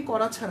এ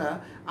করা ছাড়া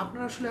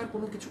আপনার আসলে আর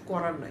কোনো কিছু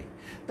করার নাই।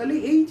 তাহলে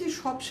এই যে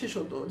সব শেষ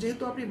হতো,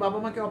 যেহেতু আপনি বাবা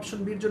মাকে অপশন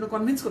বির জন্য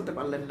কনভিন্স করতে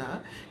পারলেন না,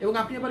 এবং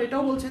আপনি আবার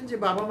এটাও বলছেন যে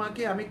বাবা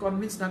মাকে আমি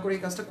কনভিন্স না করে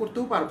এই কাজটা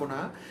করতেও পারবো না,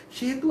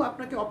 সেহেতু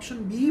আপনাকে অপশন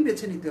বি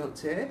বেছে নিতে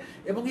হচ্ছে,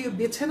 এবং এই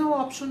বেছে নেওয়া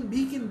অপশন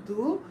বি কিন্তু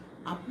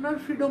আপনার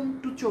ফ্রিডম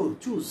টু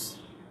চুজ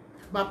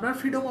বা আপনার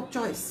ফ্রিডম অফ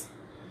চয়েস।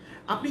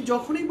 আপনি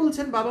যখনই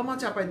বলছেন বাবা মা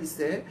চাপাই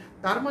দিচ্ছে,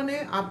 তার মানে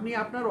আপনি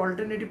আপনার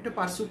অল্টারনেটিভটা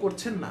পার্সু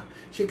করছেন না।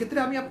 সেক্ষেত্রে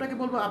আমি আপনাকে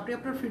বলবো আপনি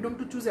আপনার ফ্রিডম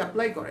টু চুজ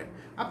অ্যাপ্লাই করেন।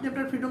 আপনি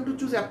আপনার ফ্রিডম টু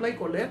চুজ অ্যাপ্লাই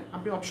করলেন,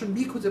 আপনি অপশন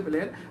বি খুঁজে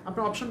পেলেন,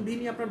 আপনার অপশন বি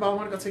নিয়ে আপনার বাবা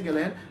মার কাছে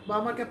গেলেন,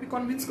 বাবা মাকে আপনি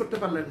কনভিন্স করতে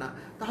পারলেন না,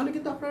 তাহলে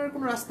কিন্তু আপনার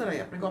কোনো রাস্তা নাই,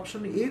 আপনাকে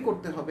অপশন এ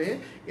করতে হবে,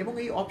 এবং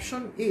এই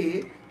অপশন এ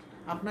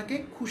আপনাকে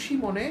খুশি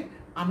মনে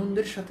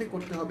আনন্দের সাথে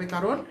করতে হবে,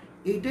 কারণ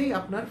এইটাই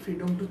আপনার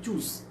ফ্রিডম টু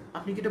চুজ।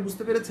 আপনি কি এটা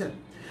বুঝতে পেরেছেন?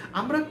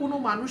 আমরা কোনো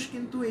মানুষ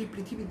কিন্তু এই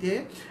পৃথিবীতে,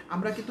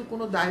 আমরা কিন্তু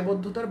কোনো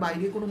দায়বদ্ধতার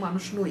বাইরে কোনো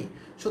মানুষ নই।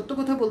 সত্য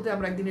কথা বলতে,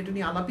 আমরা একদিন এটা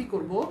নিয়ে আলাপই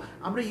করব,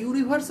 আমরা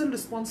ইউনিভার্সাল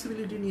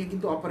রেসপন্সিবিলিটি নিয়ে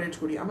কিন্তু অপারেট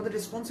করি। আমাদের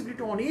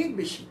রেসপন্সিবিলিটি অনেক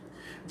বেশি।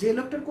 যে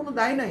লোকটার কোনো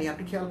দায় নাই,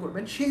 আপনি খেয়াল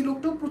করবেন, সেই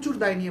লোকটাও প্রচুর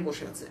দায় নিয়ে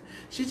বসে আছে।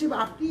 সে যে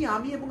আপনি,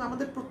 আমি এবং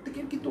আমাদের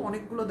প্রত্যেকের কিন্তু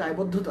অনেকগুলো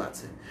দায়বদ্ধতা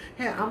আছে।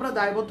 হ্যাঁ, আমরা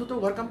দায়বদ্ধতা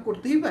ওভারকাম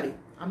করতেই পারি।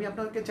 আমি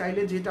আপনাকে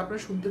চাইলে যেটা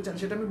আপনারা শুনতে চান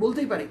সেটা আমি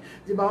বলতেই পারি,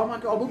 যে বাবা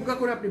মাকে অবজ্ঞা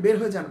করে আপনি বের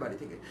হয়ে যান বাড়ি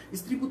থেকে,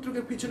 স্ত্রী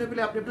পুত্রকে পিছনে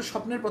পেলে আপনি আপনার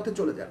স্বপ্নের পথে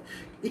চলে যান।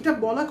 এটা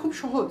বলা খুব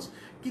সহজ,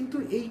 কিন্তু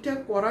এইটা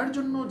করার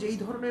জন্য যেই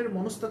ধরনের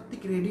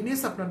মনস্তাত্ত্বিক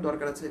রেডিনেস আপনার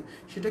দরকার আছে,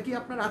 সেটা কি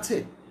আপনার আছে?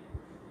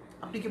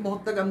 আপনি কি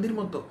মহাত্মা গান্ধীর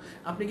মতো,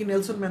 আপনি কি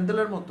নেলসন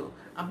ম্যান্ডেলার মতো,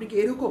 আপনি কি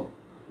এরকম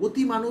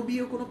অতি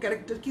মানবীয় কোনো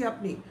ক্যারেক্টার কি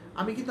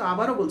আমি কিন্তু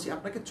আবারও বলছি,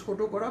 আপনাকে ছোট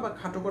করা বা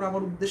খাটো করা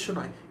আমার উদ্দেশ্য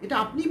নয়, এটা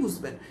আপনিই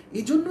বুঝবেন।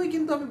 এই জন্যই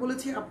কিন্তু আমি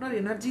বলেছি আপনার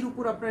এনার্জির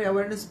উপর আপনার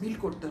অ্যাওয়ারনেস বিল্ড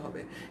করতে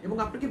হবে এবং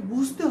আপনাকে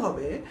বুঝতে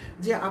হবে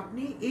যে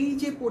আপনি এই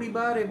যে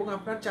পরিবার এবং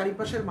আপনার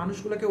চারিপাশের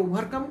মানুষগুলোকে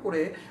ওভারকাম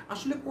করে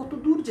আসলে কত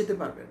দূর যেতে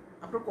পারবেন,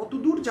 আপনার কত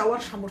দূর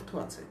যাওয়ার সামর্থ্য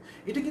আছে।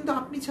 এটা কিন্তু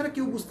আপনি ছাড়া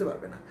কেউ বুঝতে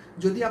পারবে না।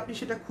 যদি আপনি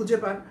সেটা খুঁজে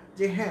পান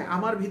যে হ্যাঁ,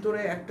 আমার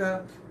ভিতরে একটা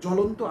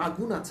জ্বলন্ত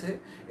আগুন আছে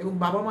এবং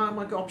বাবা মা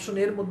আমাকে অপশন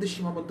এর মধ্যে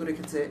সীমাবদ্ধ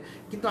রেখেছে,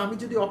 কিন্তু আমি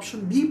যদি অপশন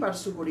বি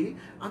পার্সু করি,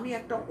 আমি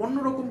একটা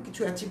অন্যরকম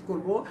কিছু অ্যাচিভ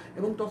করব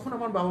এবং তখন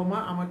আমার বাবা মা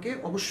আমাকে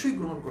অবশ্যই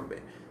গ্রহণ করবে।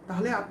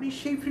 তাহলে আপনি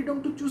সেই ফ্রিডম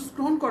টু চুজ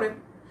গ্রহণ করেন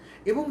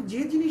এবং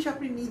যে জিনিস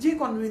আপনি নিজে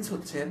কনভিন্স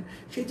হচ্ছেন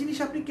সেই জিনিস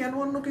আপনি কেন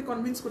অন্যকে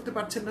কনভিন্স করতে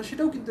পারছেন না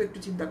সেটাও কিন্তু একটু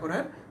চিন্তা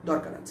করার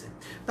দরকার আছে।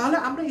 তাহলে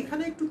আমরা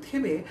এখানে একটু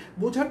থেমে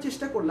বোঝার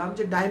চেষ্টা করলাম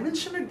যে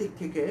ডাইমেনশনের দিক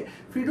থেকে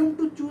ফ্রিডম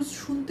টু চুজ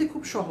শুনতে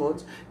খুব সহজ,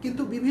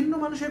 কিন্তু বিভিন্ন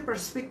মানুষের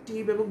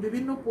পার্সপেক্টিভ এবং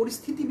বিভিন্ন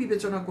পরিস্থিতি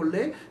বিবেচনা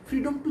করলে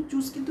ফ্রিডম টু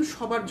চুজ কিন্তু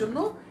সবার জন্য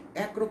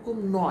একরকম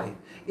নয়।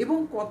 এবং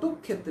কত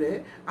ক্ষেত্রে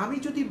আমি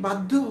যদি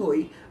বাধ্য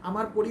হই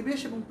আমার পরিবেশ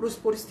এবং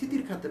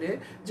পরিস্থিতির ক্ষেত্রে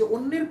যে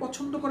অন্যের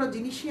পছন্দ করা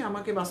জিনিসই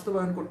আমাকে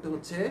বাস্তবায়ন করতে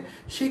হচ্ছে,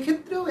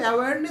 সেক্ষেত্রেও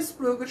অ্যাওয়ারনেস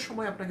প্রয়োগের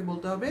সময় আপনাকে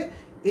বলতে হবে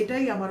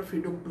এটাই আমার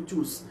ফ্রিডম টু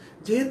চুজ।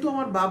 যেহেতু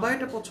আমার বাবা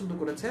এটা পছন্দ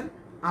করেছেন,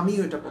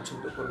 আমিও এটা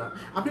পছন্দ করলাম।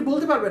 আপনি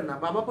বলতে পারবেন না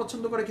বাবা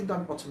পছন্দ করে কিন্তু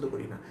আমি পছন্দ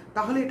করি না,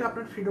 তাহলে এটা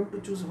আপনার ফ্রিডম টু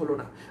চুজ হলো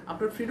না।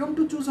 আপনার ফ্রিডম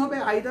টু চুজ হবে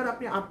আইদার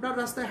আপনি আপনার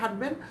রাস্তায়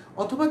হাঁটবেন,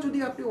 অথবা যদি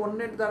আপনি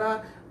অন্যের দ্বারা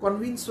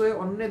কনভিন্স হয়ে,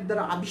 অন্যের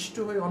দ্বারা আবিষ্ট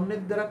হয়ে,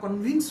 অন্যের দ্বারা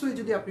কনভিন্স হয়ে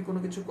যদি আপনি কোনো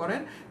কিছু করেন,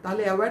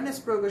 তাহলে অ্যাওয়ারনেস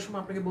প্রয়োগের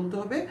সময় আপনাকে বলতে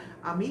হবে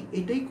আমি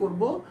এটাই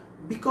করব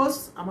বিকজ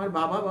আমার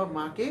বাবা বা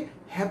মাকে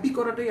হ্যাপি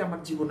করাটাই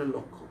আমার জীবনের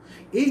লক্ষ্য।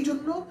 এই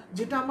জন্য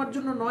যেটা আমার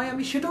জন্য নয়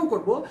আমি সেটাও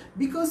করব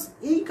বিকজ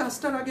এই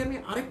কাজটার আগে আমি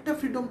আরেকটা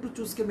ফ্রিডম টু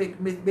চুজকে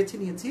বেছে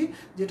নিয়েছি,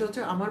 যেটা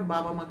হচ্ছে আমার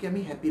বাবা মাকে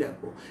আমি হ্যাপি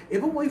রাখবো।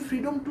 এবং ওই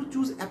ফ্রিডম টু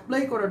চুজ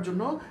অ্যাপ্লাই করার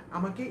জন্য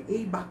আমাকে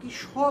এই বাকি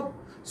সব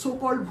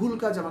সোকল্ড ভুল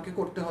কাজ আমাকে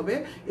করতে হবে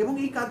এবং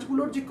এই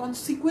কাজগুলোর যে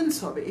কনসিকুয়েন্স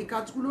হবে, এই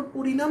কাজগুলোর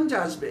পরিণাম যা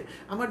আসবে,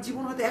 আমার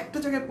জীবন হয়তো একটা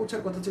জায়গায়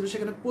পৌঁছার কথা ছিল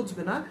সেখানে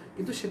পৌঁছবে না,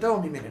 কিন্তু সেটাও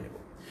আমি মেনে নেব।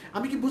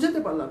 আমি কি বোঝাতে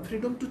পারলাম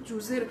ফ্রিডম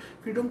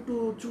টু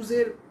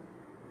চুজের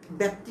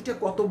ব্যক্তিটা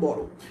কত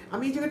বড়?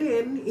 আমি এই জায়গাটা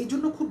এই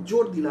জন্য খুব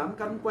জোর দিলাম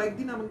কারণ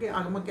কয়েকদিন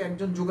আমাকে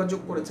একজন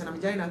যোগাযোগ করেছেন, আমি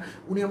জানি না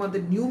উনি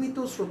আমাদের নিয়মিত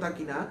শ্রোতা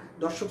কিনা,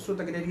 দর্শক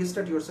শ্রোতা কিনা,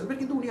 রিস্টার্ট ইয়োরসেলফের,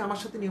 কিন্তু উনি আমার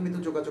সাথে নিয়মিত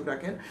যোগাযোগ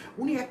রাখেন।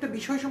 উনি একটা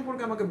বিষয়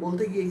সম্পর্কে আমাকে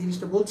বলতে গিয়ে এই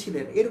জিনিসটা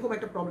বলছিলেন, এরকম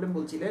একটা প্রবলেম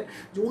বলছিলেন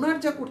যে ওনার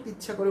যা করতে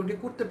ইচ্ছা করে উনি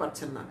করতে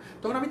পারছেন না।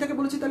 তখন আমি তাকে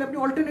বলেছি তাহলে আপনি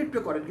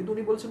অল্টারনেটিভ করেন, কিন্তু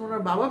উনি বলছেন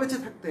ওনার বাবা বেঁচে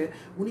থাকতে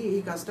উনি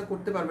এই কাজটা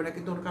করতে পারবে না,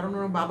 কিন্তু কারণ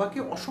ওনার বাবাকে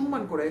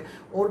অসম্মান করে,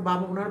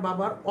 ওনার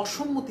বাবার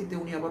অসম্মতিতে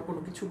উনি আবার কোনো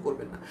কিছু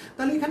করবেন না।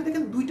 তাহলে এখানে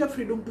দেখেন দুইটা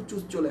ফ্রিডম টু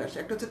চুজ চলে আসে,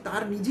 একটা হচ্ছে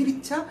তার নিজের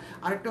ইচ্ছা,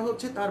 আর একটা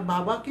হচ্ছে তার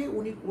বাবাকে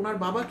ওনার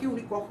বাবাকে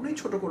উনি কখনোই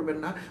ছোট করবেন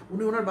না,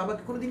 উনি ওনার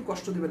বাবাকে কোনোদিন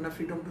কষ্ট দিবেন না,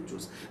 ফ্রিডম টু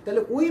চুজ।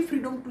 তাহলে ওই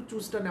ফ্রিডম টু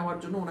চুজটা নেওয়ার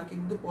জন্য ওনাকে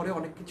কিন্তু পরে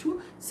অনেক কিছু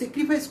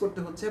স্যাক্রিফাইস করতে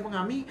হচ্ছে এবং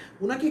আমি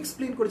ওনাকে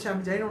এক্সপ্লেন করেছি,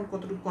 আমি জানি না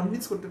কতটুকু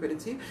কনভিন্স করতে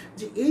পেরেছি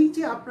যে এই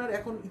যে আপনার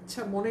এখন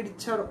মনের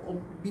ইচ্ছার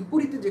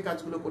বিপরীতে যে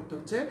কাজগুলো করতে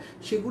হচ্ছে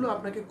সেগুলো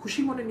আপনাকে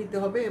খুশি মনে নিতে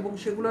হবে এবং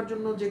সেগুলোর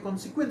জন্য যে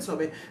কনসিকুয়েন্স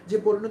হবে, যে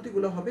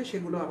পরিণতিগুলো হবে,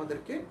 সেগুলো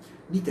আমাদেরকে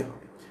নিতে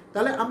হবে।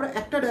 তাহলে আমরা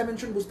একটা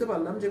ডাইমেনশন বুঝতে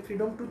পারলাম যে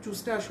ফ্রিডম টু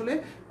চুজটা আসলে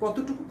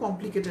কতটুকু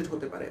কমপ্লিকেটেড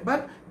হতে পারে,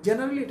 বাট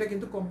জেনারেলি এটা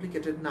কিন্তু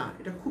কমপ্লিকেটেড না,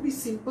 এটা খুবই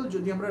সিম্পল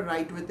যদি আমরা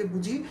রাইট ওয়েতে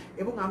বুঝি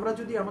এবং আমরা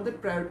যদি আমাদের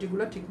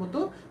প্রায়োরিটিগুলো ঠিকমতো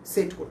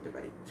সেট করতে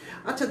পারি।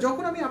 আচ্ছা,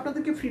 যখন আমি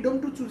আপনাদেরকে ফ্রিডম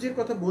টু চুজের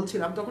কথা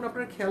বলছিলাম তখন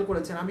আপনারা খেয়াল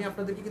করেছেন আমি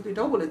আপনাদেরকে কিন্তু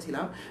এটাও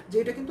বলেছিলাম যে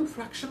এটা কিন্তু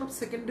ফ্র্যাকশন অফ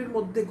সেকেন্ডের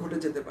মধ্যে ঘটে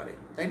যেতে পারে,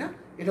 তাই না?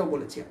 এটাও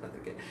বলেছি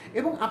আপনাদেরকে।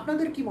 এবং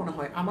আপনাদের কি মনে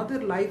হয় আমাদের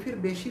লাইফের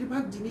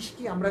বেশিরভাগ জিনিস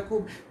কি আমরা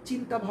খুব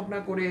চিন্তা ভাবনা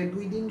করে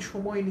 2 দিন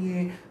সময় নিয়ে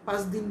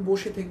 5 দিন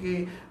বসে থেকে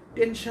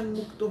টেনশন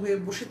মুক্ত হয়ে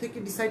বসে থেকে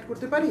ডিসাইড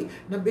করতে পারি,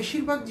 না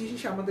বেশিরভাগ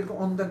জিনিস আমাদেরকে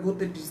অন দ্য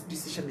গোতে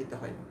ডিসিশন নিতে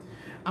হয়?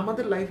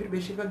 আমাদের লাইফের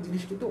বেশিরভাগ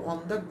জিনিস কিন্তু অন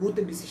দ্য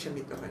গোতে ডিসিশন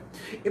নিতে হয়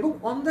এবং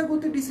অন দ্য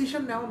গোতে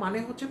ডিসিশন নেওয়া মানে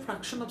হচ্ছে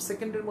ফ্র্যাকশন অফ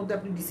সেকেন্ডের মধ্যে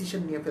আপনি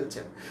ডিসিশন নিয়ে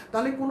ফেলছেন।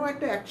 তাহলে কোনো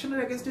একটা অ্যাকশনের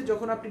এগেনস্টে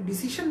যখন আপনি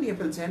ডিসিশন নিয়ে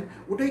ফেলছেন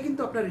ওটাই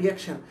কিন্তু আপনার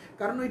রিয়াকশন,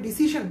 কারণ ওই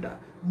ডিসিশনটা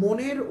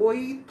মনের ওই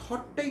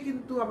থটটাই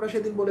কিন্তু আমরা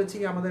সেদিন বলেছি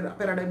আমাদের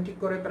প্যারাডাইম ঠিক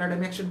করে,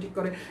 প্যারাডাইম অ্যাকশন ঠিক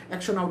করে,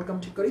 অ্যাকশন আউটকাম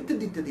ঠিক করে,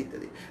 ইত্যাদি ইত্যাদি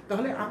ইত্যাদি।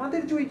 তাহলে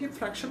আমাদের যে ওই যে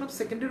ফ্র্যাকশন অফ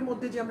সেকেন্ডের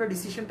মধ্যে যে আমরা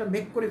ডিসিশনটা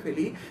মেক করে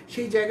ফেলি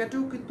সেই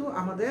জায়গাটাও কিন্তু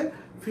আমাদের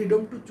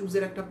ফ্রিডম টু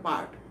চুজের একটা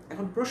পার্ট।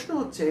 এখন প্রশ্ন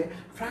হচ্ছে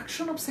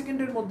ফ্র্যাকশন অফ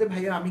সেকেন্ডের মধ্যে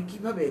ভাইয়া আমি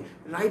কিভাবে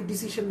রাইট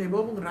ডিসিশন নেব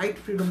এবং রাইট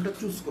ফ্রিডমটা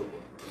চুজ করব?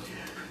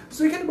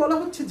 সো এখানে বলা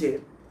হচ্ছে যে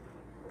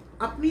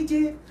আপনি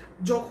যে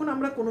যখন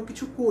আমরা কোনো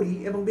কিছু করি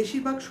এবং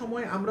বেশিরভাগ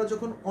সময় আমরা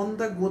যখন অন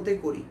দ্য গোতে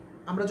করি,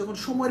 আমরা যখন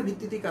সময়ের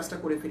ভিত্তিতেই কাজটা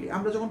করে ফেলি,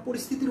 আমরা যখন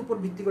পরিস্থিতির উপর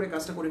ভিত্তি করে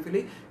কাজটা করে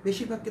ফেলি,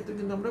 বেশিরভাগ ক্ষেত্রে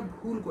কিন্তু আমরা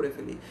ভুল করে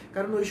ফেলি,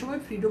 কারণ ওই সময়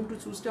ফ্রিডম টু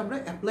চুজটা আমরা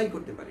অ্যাপ্লাই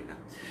করতে পারি না।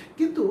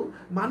 কিন্তু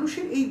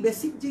মানুষের এই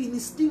বেসিক যে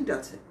ইনস্টিংক্ট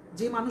আছে,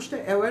 যে মানুষটা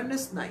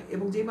অ্যাওয়ারনেস নাই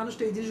এবং যে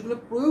মানুষটা এই জিনিসগুলো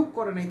প্রয়োগ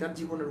করে নাই তার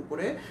জীবনের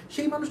উপরে,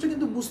 সেই মানুষটা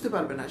কিন্তু বুঝতে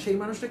পারবে না, সেই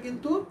মানুষটা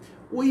কিন্তু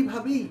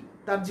ওইভাবেই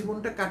তার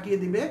জীবনটা কাটিয়ে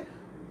দিবে,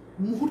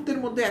 মুহূর্তের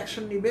মধ্যে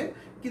অ্যাকশন নিবে,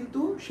 কিন্তু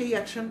সেই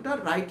অ্যাকশনটা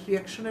রাইট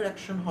রিয়াকশনের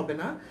অ্যাকশন হবে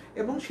না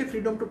এবং সে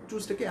ফ্রিডম টু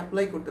চুজটাকে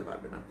অ্যাপ্লাই করতে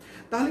পারবে না।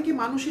 তাহলে কি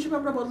মানুষ হিসেবে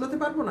আমরা বদলাতে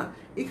পারবো না?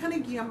 এখানে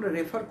গিয়ে আমরা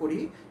রেফার করি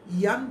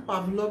ইয়ান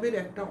পাভলভের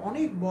একটা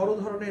অনেক বড়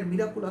ধরনের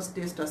মিরাকুলাস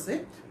টেস্ট আছে।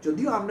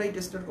 যদিও আমরা এই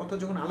টেস্টের কথা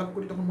যখন আলাপ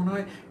করি তখন মনে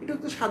হয় এটা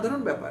একটা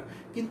সাধারণ ব্যাপার,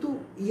 কিন্তু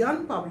ইয়ান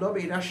পাভলভ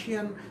এই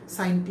রাশিয়ান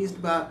সায়েন্টিস্ট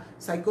বা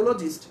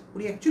সাইকোলজিস্ট,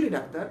 উনি অ্যাকচুয়ালি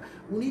ডাক্তার,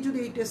 উনি যদি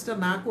এই টেস্টটা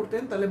না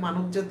করতেন তাহলে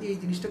মানবজাতি এই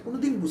জিনিসটা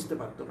কোনোদিন বুঝতে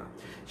পারতো না।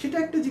 সেটা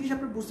একটা জিনিস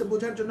আপনার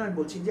বোঝার জন্য আমি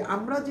বলছি যে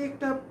আমরা যে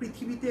একটা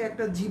পৃথিবীতে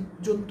একটা জীব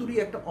জন্তুরই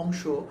একটা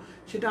অংশ,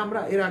 সেটা আমরা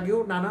এর আগেও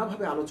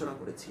নানাভাবে আলোচনা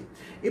করেছি।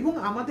 এবং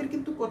আমাদের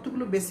কিন্তু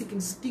কতগুলো বেসিক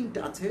ইনস্টিংক্ট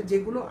আছে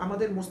যেগুলো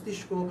আমাদের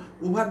মস্তিষ্ক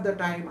ওভার দ্য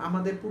টাইম,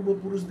 আমাদের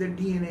পূর্বপুরুষদের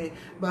ডিএনএ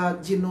বা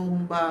জিনোম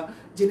বা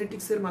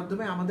জেনেটিক্সের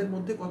মাধ্যমে আমাদের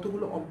মধ্যে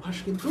কতগুলো অভ্যাস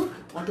কিন্তু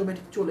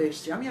অটোমেটিক চলে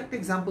এসছে। আমি একটা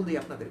এক্সাম্পল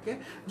দিই আপনাদেরকে।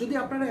 যদি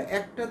আপনারা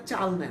একটা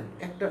চাল নেন,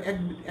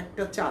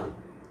 একটা চাল,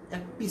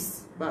 এক পিস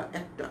বা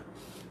একটা,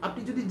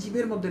 আপনি যদি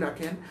জিভের মধ্যে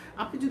রাখেন,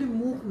 আপনি যদি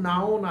মুখ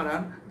নাও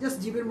নাড়ান, জাস্ট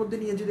জিভের মধ্যে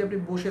নিয়ে যদি আপনি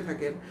বসে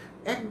থাকেন,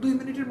 1-2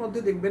 মিনিটের মধ্যে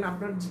দেখবেন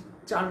আপনার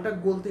চালটা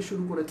গলতে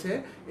শুরু করেছে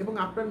এবং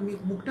আপনার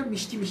মুখটা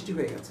মিষ্টি মিষ্টি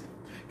হয়ে গেছে,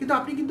 কিন্তু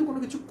আপনি কিন্তু কোনো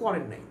কিছু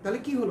করেন নাই। তাহলে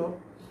কি হলো?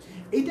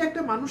 এইটা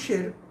একটা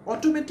মানুষের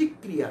অটোমেটিক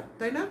ক্রিয়া,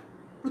 তাই না?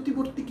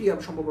 প্রতিবর্তী ক্রিয়া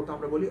সম্ভবত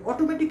আমরা বলি,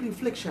 অটোমেটিক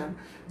রিফ্লেকশন,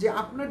 যে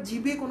আপনার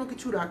জিভে কোনো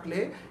কিছু রাখলে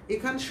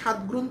এখান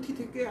স্বাদগ্রন্থি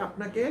থেকে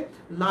আপনাকে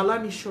লালা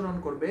নিঃসরণ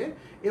করবে,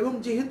 এবং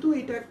যেহেতু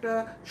এটা একটা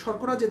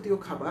শর্করা জাতীয়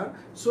খাবার,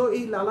 সো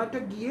এই লালাটা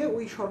গিয়ে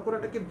ওই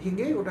শর্করাটাকে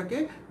ভেঙে ওটাকে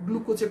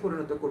গ্লুকোজে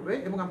পরিণত করবে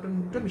এবং আপনার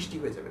মুখটা মিষ্টি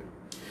হয়ে যাবে।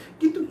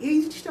 কিন্তু এই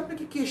জিনিসটা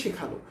আপনাকে কে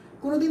শেখালো?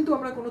 কোনোদিন তো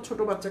আমরা কোনো ছোট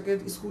বাচ্চাকে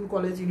স্কুল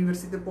কলেজ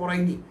ইউনিভার্সিটিতে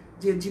পড়াইনি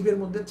যে জিভের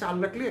মধ্যে চাল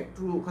রাখলে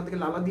একটু ওখান থেকে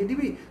লালা দিয়ে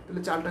দিবি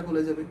তাহলে চালটা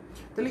গলে যাবে।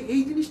 তাহলে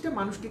এই জিনিসটা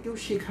মানুষকে কেউ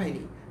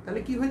শেখায়নি।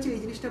 তাহলে কি হয়েছে? এই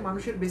জিনিসটা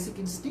মানুষের বেসিক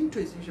ইনস্টিংক্ট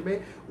হয়েছে হিসেবে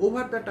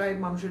ওভার দ্য টাইম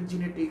মানুষের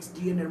জিনেটিক্স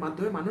ডিএনএর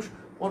মাধ্যমে মানুষ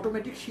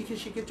অটোমেটিক শিখে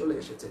শিখে চলে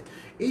এসেছে।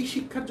 এই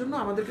শিক্ষার জন্য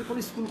আমাদেরকে কোনো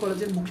স্কুল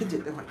কলেজের মুখে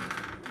যেতে হয়।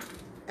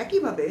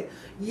 একইভাবে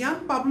ইয়ান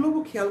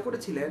পাভলভও খেয়াল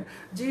করেছিলেন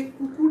যে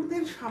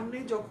কুকুরদের সামনে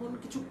যখন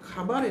কিছু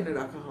খাবার এনে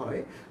রাখা হয়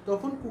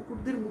তখন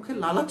কুকুরদের মুখে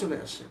লালা চলে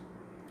আসে।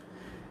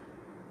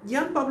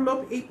 ইয়ান পাভলভ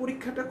এই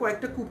পরীক্ষাটা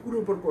কয়েকটা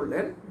কুকুরের উপর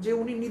করলেন, যে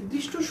উনি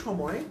নির্দিষ্ট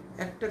সময়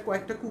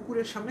কয়েকটা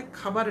কুকুরের সামনে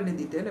খাবার এনে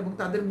দিতেন এবং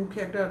তাদের মুখে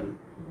একটা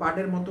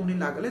বার্ডের মতো উনি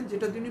লাগালেন,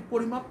 যেটা দিয়ে উনি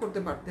পরিমাপ করতে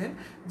পারতেন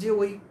যে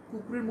ওই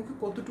কুকুরের মুখে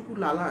কতটুকু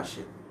লালা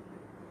আসে।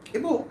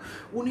 এবং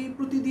উনি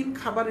প্রতিদিন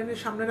খাবার এনে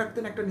সামনে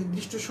রাখতেন একটা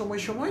নির্দিষ্ট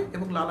সময়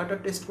এবং লালাটা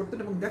টেস্ট করতেন,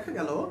 এবং দেখা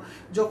গেল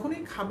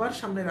যখনই খাবার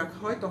সামনে রাখা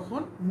হয়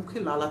তখন মুখে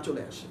লালা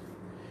চলে আসে।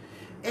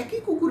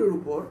 একই কুকুরের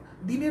উপর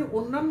দিনের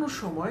অন্যান্য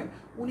সময়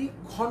উনি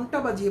ঘন্টা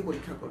বাজিয়ে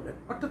পরীক্ষা করলেন,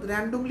 অর্থাৎ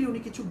র্যান্ডমলি উনি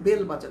কিছু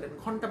বেল বাজালেন,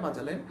 ঘন্টা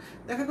বাজালেন,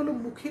 দেখা গেল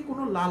মুখে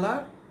কোনো লালা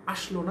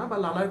আসলো না বা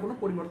লালার কোনো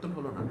পরিবর্তন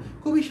হলো না।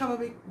 খুবই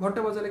স্বাভাবিক,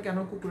 ঘন্টা বাজালে কেন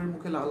কুকুরের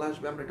মুখে লালা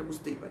আসবে আমরা এটা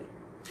বুঝতেই পারি।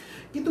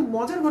 কিন্তু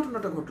মজার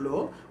ঘটনাটা ঘটলো,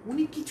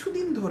 উনি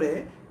কিছুদিন ধরে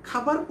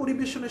খাবার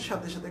পরিবেশনের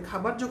সাথে সাথে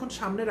খাবার যখন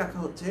সামনে রাখা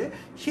হচ্ছে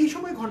সেই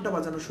সময় ঘন্টা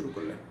বাজানো শুরু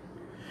করলেন,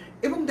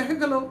 এবং দেখা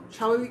গেল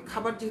স্বাভাবিক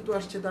খাবার যেহেতু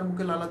আসছে তার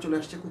মুখে লালা চলে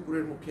আসছে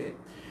কুকুরের মুখে।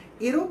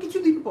 এরও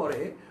কিছুদিন পরে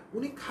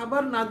উনি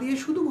খাবার না দিয়ে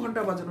শুধু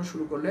ঘন্টা বাজানো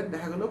শুরু করলেন,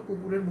 দেখা গেল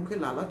কুকুরের মুখে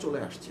লালা চলে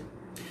আসছে।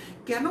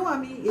 কেন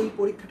আমি এই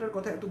পরীক্ষাটার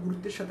কথা এত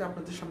গুরুত্বের সাথে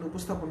আপনাদের সামনে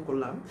উপস্থাপন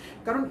করলাম?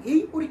 কারণ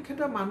এই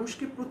পরীক্ষাটা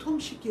মানুষকে প্রথম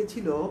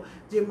শিখিয়েছিল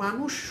যে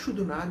মানুষ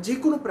শুধু না, যে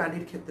কোনো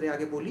প্রাণীর ক্ষেত্রে,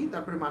 আগে বলি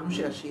তারপরে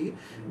মানুষে আসি,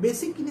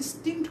 বেসিক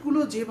ইনস্টিংক্টগুলো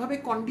যেভাবে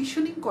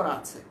কন্ডিশনিং করা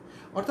আছে,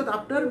 অর্থাৎ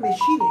আপনার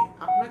মেশিনে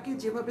আপনাকে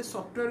যেভাবে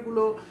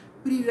সফটওয়্যারগুলো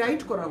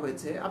প্রিরাইট করা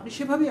হয়েছে আপনি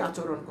সেভাবেই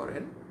আচরণ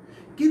করেন,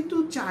 কিন্তু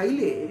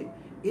চাইলে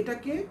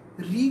এটাকে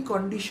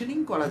রিকন্ডিশনিং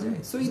করা যায়।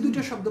 সো এই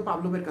দুইটা শব্দ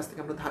পাভলভের কাছ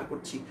থেকে আমরা ধার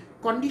করছি,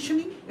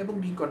 কন্ডিশনিং এবং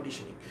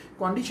রিকন্ডিশনিং।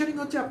 কন্ডিশনিং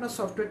হচ্ছে আপনার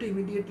সফটওয়্যারটা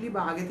ইমিডিয়েটলি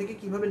বা আগে থেকে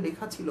কিভাবে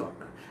লেখা ছিল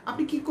আপনার,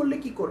 আপনি কি করলে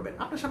কি করবেন।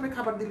 আপনার সামনে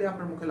খাবার দিলে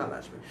আপনার মুখে লালা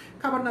আসবে,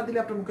 খাবার না দিলে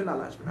আপনার মুখে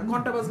লালা আসবে না,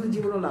 ঘন্টা বাজলে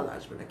জীবনেও লালা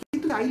আসবে না।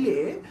 কিন্তু চাইলে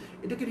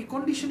এটাকে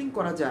রিকন্ডিশনিং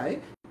করা যায়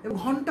এবং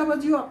ঘন্টা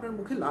বাজিয়েও আপনার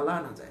মুখে লালা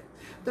আনা যায়।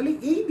 তাহলে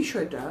এই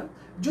বিষয়টা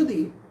যদি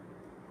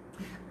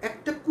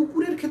একটা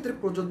কুকুরের ক্ষেত্রে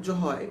প্রযোজ্য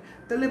হয়,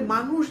 তাহলে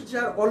মানুষ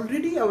যার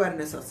অলরেডি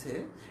অ্যাওয়ারনেস আছে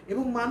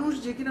এবং মানুষ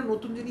যে কিনা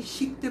নতুন জিনিস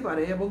শিখতে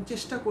পারে এবং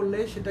চেষ্টা করলে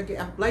সেটাকে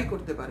অ্যাপ্লাই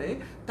করতে পারে,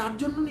 তার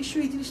জন্য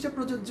নিশ্চয়ই এই জিনিসটা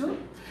প্রযোজ্য।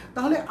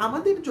 তাহলে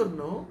আমাদের জন্য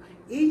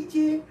এই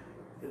যে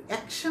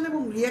অ্যাকশন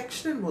এবং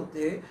রিয়াকশনের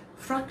মধ্যে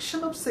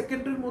ফ্র্যাকশন অফ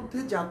সেকেন্ডের মধ্যে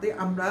যাতে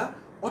আমরা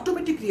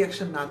অটোমেটিক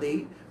রিয়াকশন না দেই,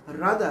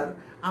 রাদার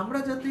আমরা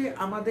যাতে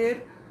আমাদের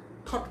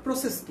থট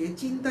প্রসেসকে,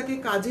 চিন্তাকে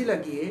কাজে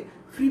লাগিয়ে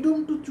ফ্রিডম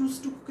টু চুজ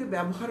টুকুকে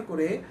ব্যবহার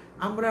করে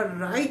আমরা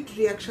রাইট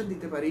রিয়াকশন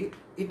দিতে পারি,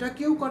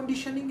 এটাকেও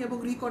কন্ডিশনিং এবং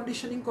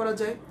রিকন্ডিশনিং করা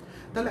যায়।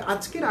 তাহলে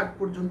আজকের আগ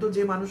পর্যন্ত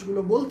যে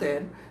মানুষগুলো বলতেন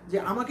যে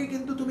আমাকে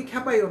কিন্তু তুমি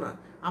খেপাইও না,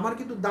 আমার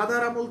কিন্তু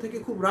দাদার আমল থেকে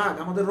খুব রাগ,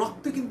 আমাদের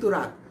রক্তে কিন্তু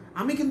রাগ,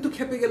 আমি কিন্তু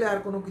খেপে গেলে আর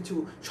কোনো কিছু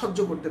সহ্য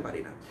করতে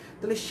পারি না,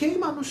 তাহলে সেই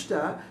মানুষটা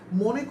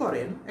মনে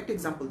করেন, একটা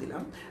এক্সাম্পল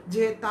দিলাম,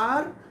 যে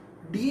তার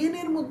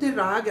ডিএনএর মধ্যে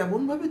রাগ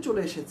এমনভাবে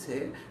চলে এসেছে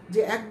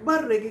যে একবার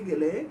রেগে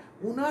গেলে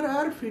উনার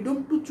আর ফ্রিডম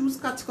টু চুজ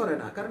কাজ করে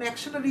না, কারণ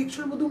অ্যাকশন আর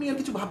রিঅ্যাকশনের মধ্যে উনি আর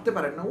কিছু ভাবতে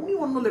পারেন না, উনি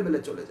অন্য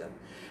লেভেলে চলে যান।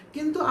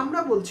 কিন্তু আমরা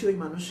বলছি ওই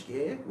মানুষকে,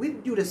 উইথ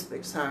ডিউ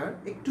রেসপেক্ট স্যার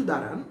একটু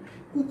দাঁড়ান,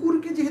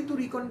 কুকুরকে যেহেতু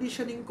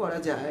রিকন্ডিশনিং করা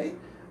যায়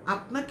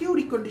আপনাকেও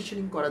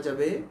রিকন্ডিশনিং করা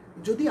যাবে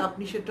যদি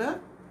আপনি সেটা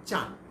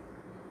চান।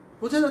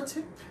 বোঝা যাচ্ছে?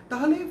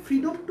 তাহলে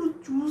ফ্রিডম টু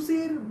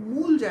চুজের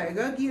মূল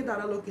জায়গা গিয়ে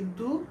দাঁড়ালো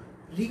কিন্তু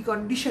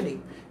রিকন্ডিশনিং।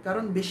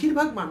 কারণ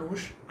বেশিরভাগ মানুষ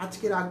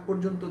আজকের আগ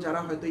পর্যন্ত যারা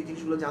হয়তো এই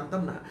জিনিসগুলো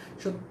জানতাম না,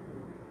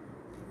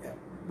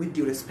 উইথ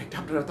ডিউ রেসপেক্ট,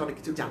 আপনারা তো অনেক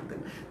কিছু জানতেন,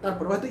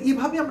 তারপর হয়তো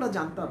এইভাবে আমরা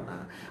জানতাম না।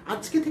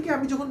 আজকে থেকে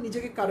আমি যখন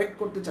নিজেকে কারেক্ট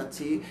করতে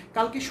চাচ্ছি,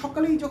 কালকে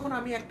সকালেই যখন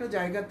আমি একটা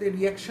জায়গাতে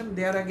রিয়াকশন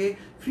দেওয়ার আগে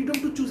ফ্রিডম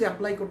টু চুজ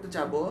অ্যাপ্লাই করতে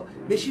চাবো,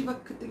 বেশিরভাগ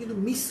ক্ষেত্রে কিন্তু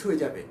মিস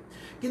হয়ে যাবে।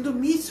 কিন্তু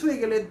মিস হয়ে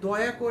গেলে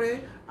দয়া করে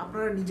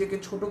আপনারা নিজেকে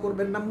ছোট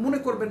করবেন না, মনে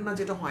করবেন না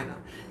যেটা হয় না।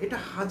 এটা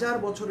হাজার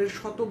বছরের,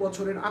 শত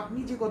বছরের, আপনি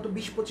যে গত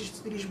 20, 25,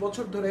 30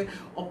 বছর ধরে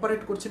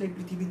অপারেট করছেন এই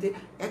পৃথিবীতে,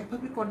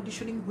 একভাবে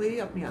কন্ডিশনিং হয়েই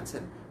আপনি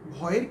আছেন।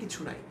 ভয়ের কিছু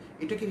নাই,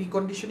 এটাকে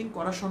রিকন্ডিশনিং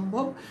করা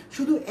সম্ভব।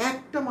 শুধু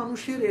একটা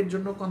মানুষের এর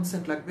জন্য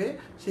কনসেন্ট লাগবে,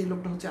 সেই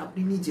লোকটা হচ্ছে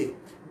আপনি নিজে।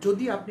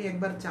 যদি আপনি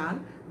একবার চান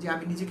যে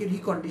আমি নিজেকে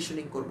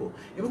রিকন্ডিশনিং করব,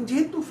 এবং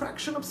যেহেতু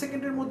ফ্র্যাকশন অফ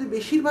সেকেন্ডের মধ্যে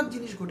বেশিরভাগ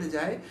জিনিস ঘটে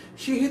যায়,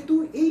 সেহেতু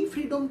এই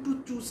ফ্রিডম টু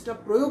চুজটা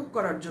প্রয়োগ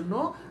করার জন্য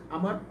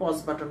আমার পজ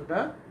বাটনটা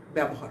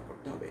ব্যবহার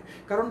করতে হবে।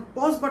 কারণ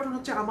পজ বাটন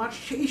হচ্ছে আমার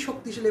সেই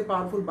শক্তিশালী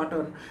পাওয়ারফুল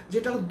বাটন,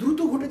 যেটা দ্রুত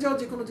ঘটে যাওয়া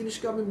যে কোনো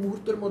জিনিসকে আমি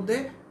মুহূর্তের মধ্যে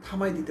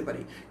থামাই দিতে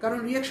পারি। কারণ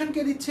রিয়াকশন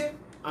কে দিচ্ছে?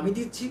 আমি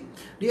দিচ্ছি।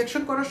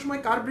 রিয়াকশন করার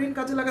সময় কার ব্রেন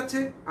কাজে লাগাচ্ছে?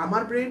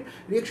 আমার ব্রেন।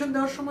 রিয়াকশন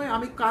দেওয়ার সময়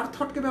আমি কার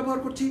থটকে ব্যবহার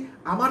করছি?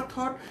 আমার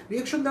থট।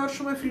 রিয়াকশন দেওয়ার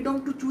সময় ফ্রিডম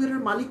টু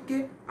চুজের মালিককে?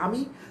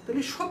 আমি।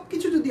 তাহলে সব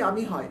কিছু যদি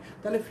আমি হয়,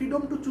 তাহলে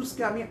ফ্রিডম টু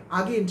চুজকে আমি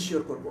আগে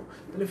এনশিওর করব।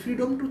 তাহলে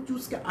ফ্রিডম টু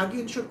চুজকে আগে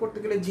এনশিওর করতে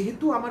গেলে,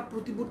 যেহেতু আমার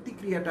প্রতিবর্তী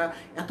ক্রিয়াটা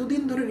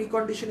এতদিন ধরে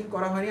রিকন্ডিশনিং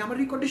করা হয়নি, আমার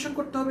রিকন্ডিশন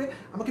করতে হবে,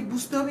 আমাকে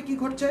বুঝতে হবে কি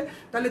ঘটছে,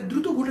 তাহলে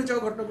দ্রুত ঘটে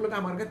যাওয়া ঘটনাগুলোকে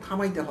আমার গায়ে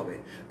থামাইতে হবে।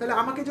 তাহলে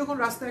আমাকে যখন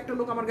রাস্তায় একটা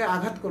লোক আমার গায়ে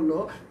আঘাত করলো,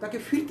 তাকে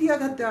ফিরতি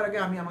আঘাত দেওয়ার আগে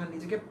আমি আমার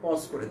নিজেকে পজ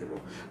করে দেব।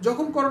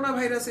 যখন করোনা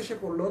ভাইরাস এসে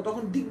পড়লো,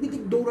 তখন দিক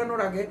বিদিক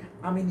দৌড়ানোর আগে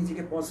আমি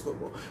নিজেকে পজ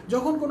করব।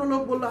 যখন কোনো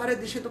লোক বললো আরে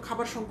দেশে তো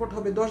খাবার সংকট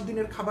হবে, 10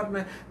 দিনের খাবার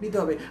নিতে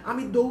হবে,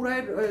 আমি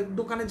দৌড়ায়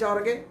দোকানে যাওয়ার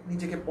আগে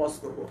নিজেকে পজ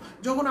করব।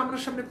 যখন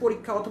আমার সামনে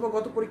পরীক্ষা অথবা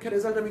গত পরীক্ষার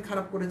রেজাল্ট আমি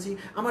খারাপ করেছি,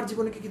 আমার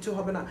জীবনে কি কিছু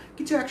হবে না,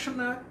 কিছু অ্যাকশন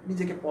না,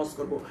 নিজেকে পজ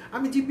করব।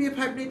 আমি জিপিএ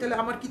 5 নেই, তাহলে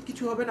আমার কি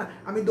কিছু হবে না,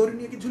 আমি দড়ি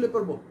নিয়ে কি ঝুলে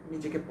পড়বো,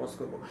 নিজেকে পজ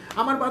করব।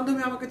 আমার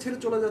বান্ধবী আমাকে ছেড়ে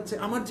চলে যাচ্ছে,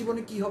 আমার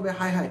জীবনে কি হবে,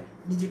 হায় হায়,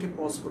 নিজেকে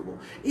পজ করব।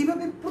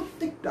 এইভাবে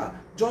প্রত্যেকটা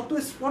যত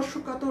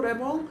স্পর্শকাতর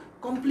এবং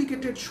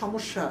কমপ্লিকেটেড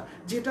সমস্যা,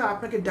 যেটা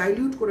আপনাকে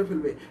ডাইলিউট করে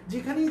ফেলবে,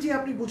 যেখানেই যে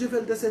আপনি বুঝে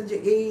ফেলতেছেন যে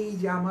এই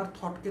যে আমার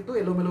থটকে তো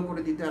এলোমেলো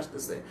করে দিতে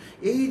আসতেছে,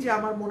 এই যে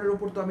আমার মনের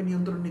ওপর তো আমি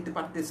নিয়ন্ত্রণ নিতে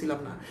পারতেছিলাম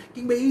না,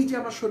 কিংবা এই যে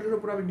আমার শরীরের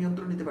উপর আমি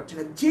নিয়ন্ত্রণ নিতে পারছি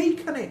না,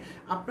 যেইখানে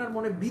আপনার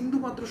মনে বিন্দু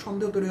মাত্র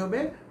সন্দেহ তৈরি হবে,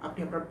 আপনি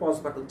আপনার পজ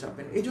বাটন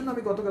চাপবেন। এই জন্য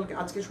আমি গতকালকে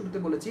আজকে শুরুতে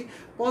বলেছি,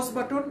 পজ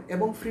বাটন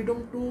এবং ফ্রিডম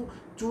টু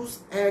চুজ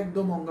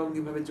একদম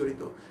অঙ্গাঙ্গিভাবে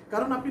জড়িত।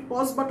 কারণ আপনি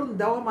পজ বাটন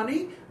দেওয়া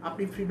মানেই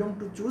আপনি ফ্রিডম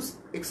টু চুজ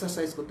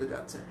এক্সারসাইজ করতে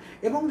যাচ্ছেন।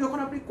 এবং যখন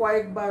আপনি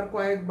কয়েকবার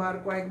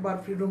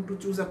ফ্রিডম টু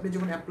চুজ আপনি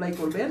যখন অ্যাপ্লাই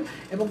করবেন,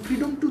 এবং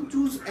ফ্রিডম টু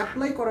চুজ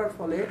অ্যাপ্লাই করার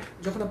ফলে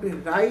যখন আপনি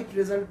রাইট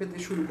রেজাল্ট পেতে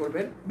শুরু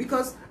করবেন,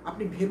 বিকজ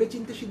আপনি ভেবে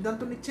চিন্তে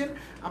সিদ্ধান্ত নিচ্ছেন,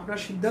 আপনার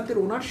সিদ্ধান্তের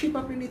ওনারশিপ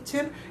আপনি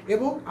নিচ্ছেন,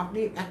 এবং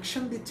আপনি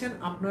অ্যাকশন দিচ্ছেন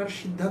আপনার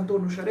সিদ্ধান্ত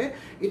অনুসারে।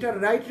 এটা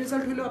রাইট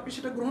রেজাল্ট হলেও আপনি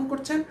সেটা গ্রহণ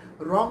করছেন,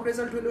 রং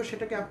রেজাল্ট হলেও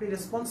সেটাকে আপনি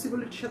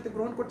রেসপন্সিবিলিটির সাথে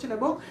গ্রহণ করছেন,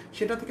 এবং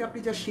সেটা থেকে আপনি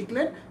যা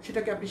শিখলেন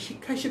সেটাকে আপনি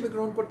শিক্ষা হিসেবে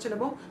গ্রহণ করছেন,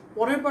 এবং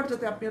পরের বার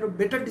যাতে আপনি আরও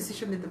বেটার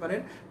ডিসিশন নিতে পারেন,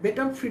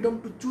 better freedom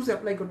to choose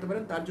apply করতে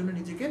পারেন, তার জন্য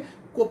নিজেকে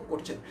কোপ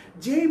করছেন।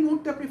 যেই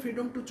মুহূর্তে আপনি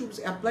ফ্রিডম টু চুজ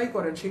অ্যাপ্লাই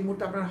করেন, সেই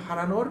মুহূর্তে আপনার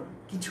হারানোর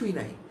কিছুই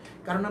নাই।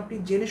 কারণ আপনি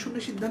জেনে শুনে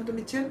সিদ্ধান্ত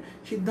নিচ্ছেন।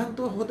 সিদ্ধান্ত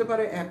হতে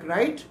পারে এক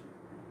রাইট,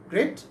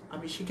 গ্রেট,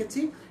 আমি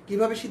শিখেছি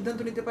কিভাবে সিদ্ধান্ত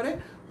নিতে পারে,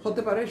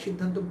 হতে পারে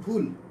সিদ্ধান্ত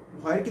ভুল,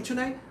 ভয়ের কিছু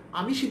নাই।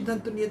 আমি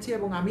সিদ্ধান্ত নিয়েছি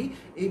এবং আমি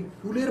এই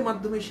ভুলের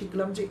মাধ্যমে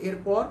শিখলাম যে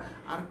এরপর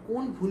আর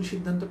কোন ভুল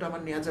সিদ্ধান্তটা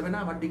আমার নেওয়া যাবে না।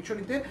 আমার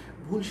ডিকশনারিতে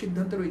ভুল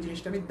সিদ্ধান্তের ওই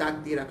জিনিসটা আমি দাগ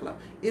দিয়ে রাখলাম।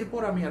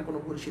 এরপর আমি আর কোনো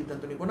ভুল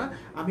সিদ্ধান্ত নিব না,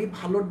 আমি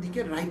ভালোর দিকে,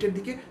 রাইটের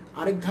দিকে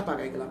আরেক ধাপ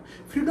আগায় গেলাম।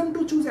 ফ্রিডম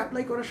টু চুজ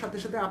অ্যাপ্লাই করার সাথে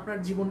সাথে আপনার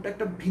জীবনটা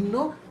একটা ভিন্ন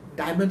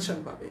ডাইমেনশন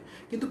পাবে।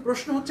 কিন্তু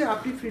প্রশ্ন হচ্ছে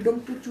আপনি ফ্রিডম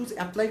টু চুজ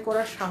অ্যাপ্লাই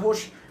করার সাহস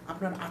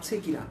আপনার আছে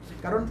কিনা।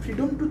 কারণ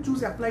ফ্রিডম টু চুজ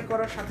অ্যাপ্লাই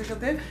করার সাথে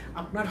সাথে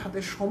আপনার হাতে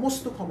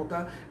সমস্ত ক্ষমতা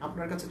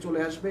আপনার কাছে চলে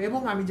আসবে।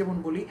 এবং আমি যেমন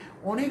বলি,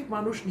 অনেক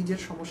মানুষ নিজের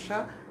সমস্যা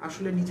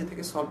আসলে নিজে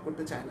থেকে সলভ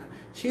করতে চায় না।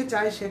 সে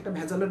চায় সে একটা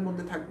ভেজালের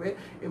মধ্যে থাকবে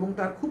এবং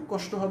তার খুব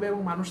কষ্ট হবে,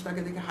 এবং মানুষ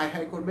তাকে দেখে হাই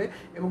হাই করবে,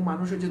 এবং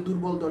মানুষের যে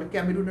দুর্বল দল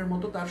ক্যামেরুনের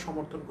মতো তার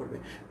সমর্থন করবে।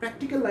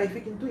 প্র্যাকটিক্যাল লাইফে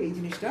কিন্তু এই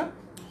জিনিসটা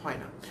হয়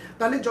না।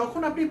 তাহলে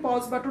যখন আপনি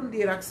পজ বাটন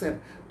দিয়ে রাখছেন,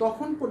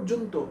 তখন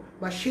পর্যন্ত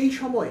বা সেই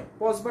সময়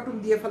পজ বাটন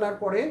দিয়ে ফেলার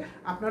পরে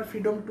আপনার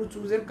ফ্রিডম টু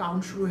চুজের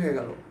কাউন্ট শুরু হয়ে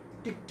গেল।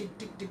 টিক টিক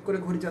টিক টিক করে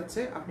ঘুরে যাচ্ছে,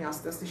 আপনি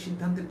আস্তে আস্তে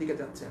সিদ্ধান্তের দিকে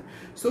যাচ্ছেন।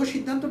 সো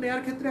সিদ্ধান্ত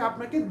নেওয়ার ক্ষেত্রে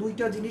আপনাকে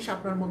দুইটা জিনিস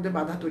আপনার মধ্যে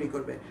বাধা তৈরি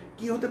করবে।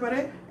 কি হতে পারে?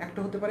 একটা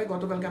হতে পারে,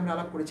 গতকালকে আমরা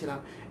আলাপ করেছিলাম,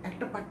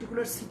 একটা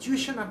পার্টিকুলার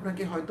সিচুয়েশন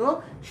আপনাকে হয়তো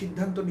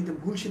সিদ্ধান্ত নিতে,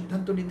 ভুল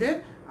সিদ্ধান্ত নিতে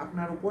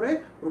আপনার উপরে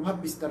প্রভাব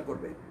বিস্তার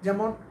করবে।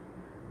 যেমন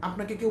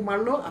আপনাকে কেউ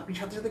মারলো, আপনি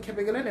সাথে সাথে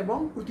খেপে গেলেন, এবং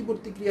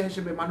প্রতিবর্তী ক্রিয়া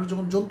হিসেবে মানুষ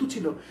যখন জন্তু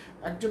ছিল,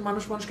 একজন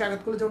মানুষকে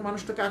আঘাত করলে যেমন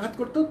মানুষটাকে আঘাত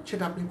করতো,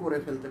 সেটা আপনি করে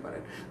ফেলতে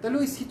পারেন। তাহলে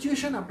ওই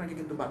সিচুয়েশন আপনাকে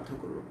কিন্তু বাধ্য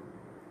করলো।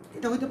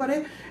 এটা হতে পারে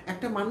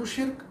একটা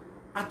মানুষের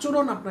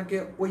আচরণ আপনাকে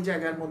ওই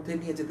জায়গার মধ্যে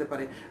নিয়ে যেতে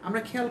পারে।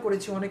 আমরা খেয়াল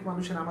করেছি অনেক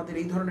মানুষের আমাদের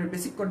এই ধরনের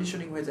বেসিক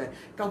কন্ডিশনিং হয়ে যায়,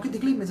 কাউকে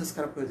দেখলেই মেজাজ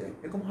খারাপ হয়ে যায়,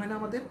 এরকম হয় না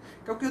আমাদের?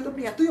 কাউকে হয়তো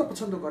আপনি এতই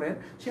অপছন্দ করেন,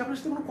 সে আপনার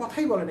সাথে কোনো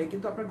কথাই বলে নাই,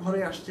 কিন্তু আপনার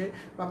ঘরে আসছে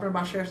বা আপনার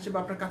বাসায় আসছে বা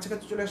আপনার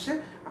কাছাকাছি চলে আসছে,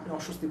 আপনি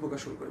অস্বস্তি প্রকাশ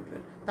শুরু করে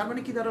দিলেন। তার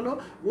মানে কি দাঁড়ালো?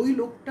 ওই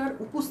লোকটার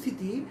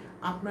উপস্থিতি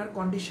আপনার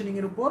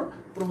কন্ডিশনিংয়ের উপর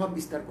প্রভাব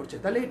বিস্তার করছে।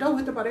 তাহলে এটাও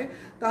হতে পারে।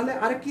 তাহলে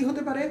আরেক কি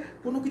হতে পারে?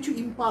 কোনো কিছু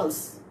ইম্পালস,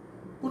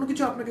 কোনো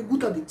কিছু আপনাকে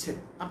গুতা দিচ্ছে,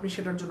 আপনি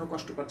সেটার জন্য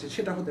কষ্ট পাচ্ছেন,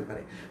 সেটা হতে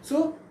পারে। সো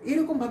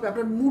এরকমভাবে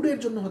আপনার মুডের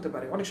জন্য হতে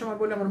পারে। অনেক সময়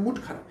বলে আমার মুড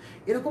খারাপ,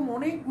 এরকম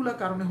অনেকগুলো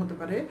কারণে হতে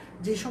পারে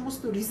যে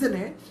সমস্ত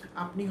রিজনে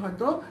আপনি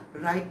হয়তো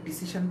রাইট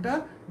ডিসিশনটা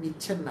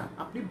নিচ্ছেন না,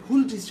 আপনি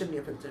ভুল ডিসিশন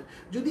নিয়ে ফেলছেন।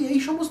 যদি এই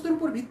সমস্তের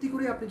উপর ভিত্তি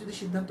করে আপনি যদি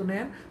সিদ্ধান্ত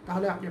নেন,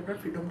 তাহলে আপনি আপনার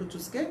ফ্রিডম টু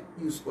চুজকে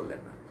ইউজ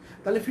করলেন না।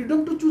 তাহলে ফ্রিডম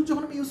টু চুজ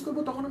যখন আমি ইউজ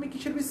করবো, তখন আমি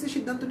কিসের বেসিসে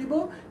সিদ্ধান্ত নিব?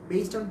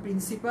 Based on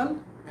principal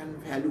and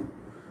value.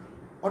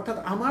 অর্থাৎ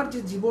আমার যে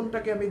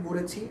জীবনটাকে আমি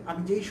গড়েছি,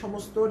 আমি যেই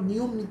সমস্ত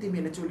নিয়ম নীতি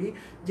মেনে চলি,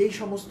 যেই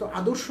সমস্ত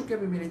আদর্শকে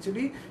আমি মেনে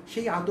চলি,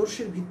 সেই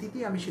আদর্শের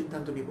ভিত্তিতেই আমি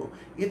সিদ্ধান্ত নিব।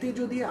 এতে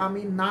যদি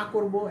আমি না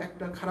করব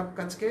একটা খারাপ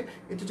কাজকে,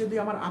 এতে যদি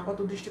আমার আপাত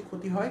দৃষ্টি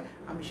ক্ষতি হয়,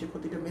 আমি সেই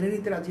ক্ষতিটা মেনে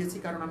নিতে রাজি আছি,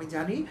 কারণ আমি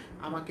জানি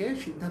আমাকে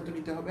সিদ্ধান্ত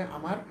নিতে হবে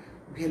আমার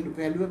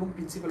ভ্যালু এবং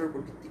প্রিন্সিপালের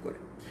উপর ভিত্তি করে,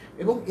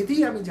 এবং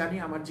এতেই আমি জানি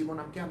আমার জীবন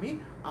আমি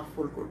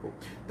আনফোল্ড করব।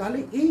 তাহলে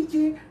এই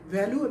যে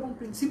ভ্যালু এবং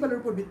প্রিন্সিপালের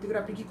উপর ভিত্তি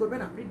করে আপনি কি করবেন?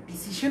 আপনি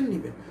ডিসিশন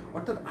নেবেন,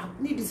 অর্থাৎ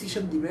আপনি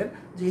ডিসিশন দিবেন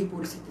যে এই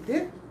পরিস্থিতিতে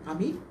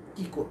আমি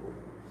কি করব।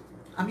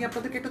 আমি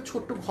আপনাদেরকে একটা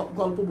ছোট্ট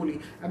গল্প বলি,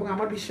 এবং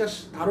আমার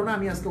ধারণা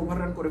আমি আজকে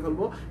ওভাররান করে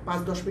ফেলবো,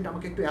 5-10 মিনিট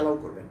আমাকে একটু অ্যালাউ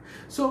করবেন।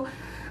 সো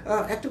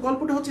একটা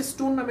গল্পটা হচ্ছে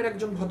স্টোন নামের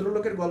একজন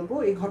ভদ্রলোকের গল্প।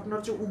 এই ঘটনা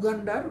হচ্ছে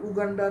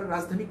উগান্ডার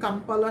রাজধানী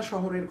কাম্পালা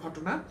শহরের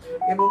ঘটনা।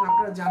 এবং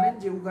আপনারা জানেন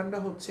যে উগান্ডা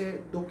হচ্ছে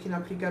দক্ষিণ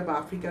আফ্রিকার বা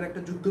আফ্রিকার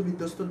একটা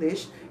যুদ্ধবিধ্বস্ত দেশ,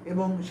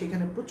 এবং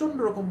সেখানে প্রচণ্ড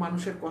রকম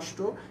মানুষের কষ্ট।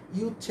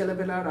 ইউথ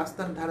ছেলেবেলা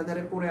রাস্তার ধারে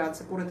ধারে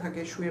পড়ে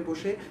থাকে শুয়ে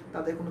বসে,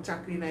 তাদের কোনো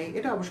চাকরি নাই।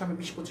 এটা অবশ্য আমি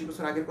 20-25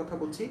 বছর আগের কথা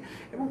বলছি।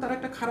 এবং তারা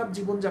একটা খারাপ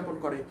জীবনযাপন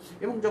করে,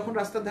 এবং যখন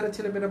রাস্তার ধারে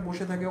ছেলেমেয়েরা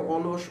বসে থাকে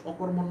অলস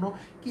অকর্মণ্য,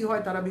 কি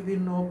হয়? তারা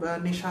বিভিন্ন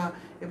নেশা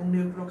এবং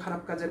বিভিন্ন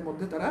খারাপ কাজের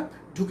মধ্যে তারা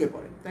ঢুকে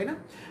পড়ে, তাই না?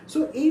 সো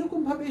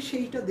এইরকমভাবে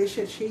সেই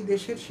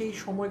দেশের সেই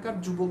সময়কার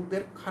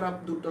যুবকদের খারাপ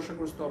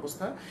দুর্দশাগ্রস্ত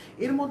অবস্থা।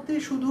 এর মধ্যে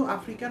শুধু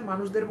আফ্রিকান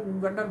মানুষদের এবং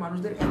উগান্ডার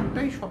মানুষদের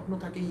একটাই স্বপ্ন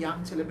থাকে, ইয়াং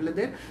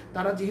ছেলেপেলেদের।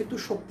 তারা যেহেতু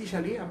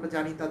শক্তিশালী, আমরা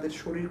জানি তাদের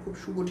শরীর খুব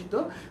সুগঠিত,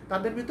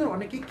 তাদের ভিতর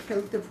অনেকেই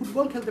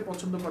ফুটবল খেলতে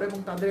পছন্দ করে, এবং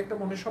তাদের একটা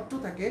মনের স্বপ্ন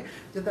থাকে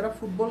যে তারা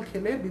ফুটবল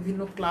খেলে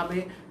বিভিন্ন ক্লাবে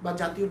বা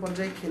জাতীয়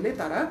পর্যায়ে খেলে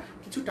তারা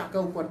কিছু টাকা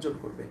উপার্জন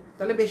করবে।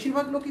 তাহলে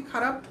বেশিরভাগ লোকই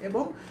খারাপ,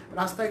 এবং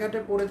রাস্তায় ঘাটে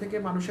পড়ে থেকে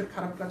মানুষের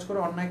খারাপ কাজ করে,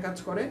 অন্যায় কাজ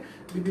করে,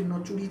 বিভিন্ন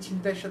চুরি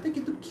ছিনতাইয়ের সাথে।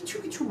 কিন্তু কিছু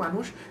কিছু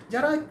মানুষ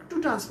যারা একটু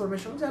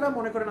ট্রান্সফরমেশন, যারা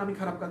মনে করেন আমি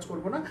খারাপ কাজ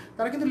করব না,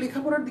 তারা কিন্তু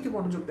লেখাপড়ার দিকে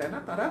মনোযোগ দেয় না,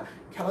 তারা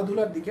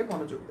খেলাধুলার দিকে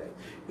মনোযোগ দেয়।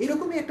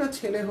 এরকমই একটা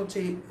ছেলে হচ্ছে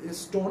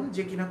স্টোন,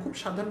 যে কিনা খুব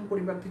সাধারণ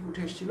পরিবার থেকে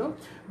উঠে এসেছিল,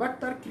 বাট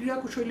তার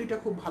ক্রীড়াশৈলীটা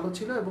খুব ভালো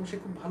ছিল এবং সে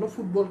খুব ভালো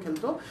ফুটবল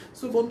খেলতো।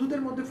 সো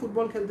বন্ধুদের মধ্যে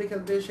ফুটবল খেলতে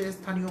খেলতে সে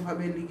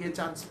স্থানীয়ভাবে লিগে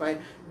চান্স পায়,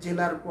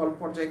 জেলার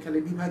পর্যায়ে খেলে,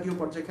 বিভাগীয়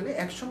পর্যায়ে খেলে।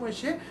 একসময়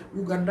সে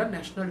উগান্ডার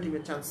ন্যাশনাল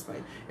টিমে চান্স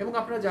পায়। এবং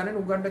আপনারা জানেন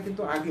উগান্ডা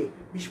কিন্তু আগে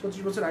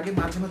 20-25 বছর আগে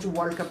মাঝে মাঝে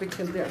ওয়ার্ল্ড কাপে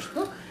খেলতে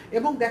আসতো,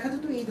 এবং দেখা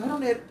যেত এই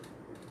ধরনের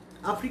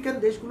আফ্রিকান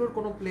দেশগুলোর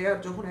কোনো প্লেয়ার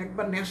যখন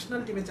একবার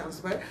ন্যাশনাল টিমে চান্স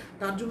পায়,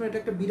 তার জন্য এটা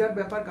একটা বিরাট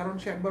ব্যাপার, কারণ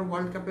সে একবার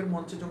ওয়ার্ল্ড কাপের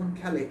মঞ্চে যখন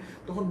খেলে,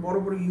 তখন বড়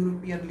বড়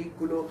ইউরোপিয়ান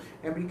লিগগুলো,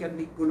 আমেরিকান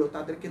লিগগুলো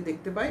তাদেরকে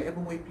দেখতে পায়,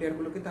 এবং ওই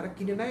প্লেয়ারগুলোকে তারা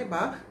কিনে নেয়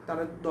বা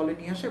তারা দলে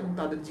নিয়ে আসে, এবং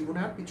তাদের জীবনে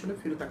আর পিছনে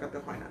ফিরে তাকাতে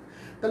হয় না।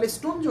 তাহলে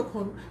স্টোন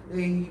যখন,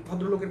 এই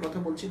ভদ্রলোকের কথা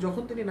বলছি,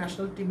 যখন তিনি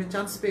ন্যাশনাল টিমে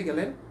চান্স পেয়ে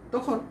গেলেন,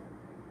 তখন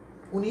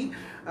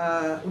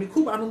উনি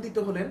খুব আনন্দিত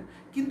হলেন।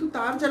 কিন্তু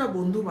তার যারা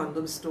বন্ধু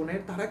বান্ধব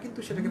স্টোনের, তারা কিন্তু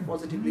সেটাকে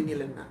পজিটিভলি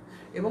নিলেন না,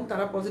 এবং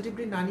তারা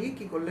পজিটিভলি না নিয়ে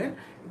কী করলেন,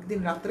 একদিন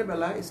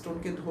রাত্রেবেলা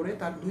স্টোনকে ধরে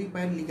তার 2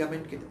 পায়ের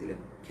লিগামেন্ট কেটে দিলেন।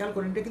 খেয়াল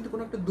করেন, এটা কিন্তু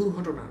কোনো একটা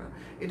দুর্ঘটনা না,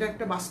 এটা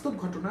একটা বাস্তব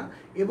ঘটনা।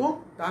 এবং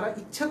তারা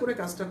ইচ্ছা করে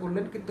কাজটা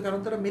করলেন, কিন্তু কারণ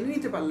তারা মেনে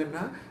নিতে পারলেন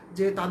না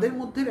যে তাদের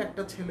মধ্যে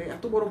একটা ছেলে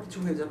এত বড় কিছু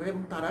হয়ে যাবে,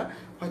 এবং তারা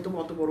হয়তো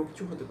অত বড়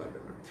কিছু হতে পারবে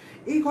না।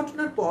 এই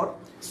ঘটনার পর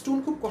স্টোন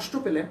খুব কষ্ট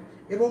পেলেন,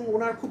 এবং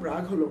ওনার খুব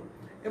রাগ হলো।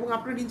 এবং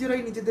আপনারা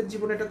নিজেরাই নিজেদের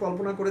জীবনে এটা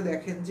কল্পনা করে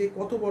দেখেন যে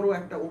কত বড়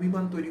একটা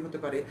অভিমান তৈরি হতে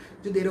পারে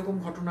যদি এরকম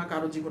ঘটনা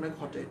কারো জীবনে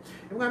ঘটে।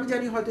 এবং আমি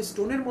জানি হয়তো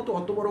স্টোনের মতো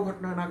অত বড়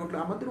ঘটনা না ঘটলে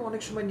আমাদেরও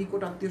অনেক সময়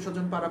নিকট আত্মীয়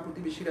স্বজন, পাড়া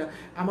প্রতিবেশীরা,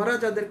 আমরা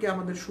যাদেরকে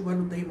আমাদের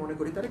শুভানুধ্যায়ী মনে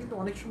করি, তারা কিন্তু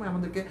অনেক সময়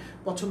আমাদেরকে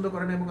পছন্দ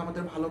করে না, এবং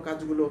আমাদের ভালো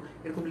কাজগুলো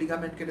এরকম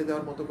লিগামেন্ট কেটে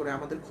দেওয়ার মতো করে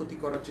আমাদের ক্ষতি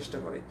করার চেষ্টা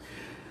করে।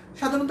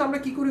 সাধারণত আমরা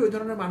কি করি, ওই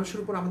ধরনের মানুষের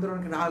উপর আমাদের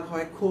অনেক রাগ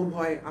হয়, ক্ষোভ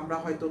হয়, আমরা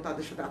হয়তো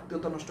তাদের সাথে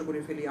আত্মীয়তা নষ্ট করে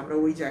ফেলি, আমরা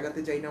ওই জায়গাতে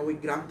যাই না, ওই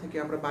গ্রাম থেকে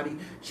আমরা বাড়ি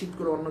শিফট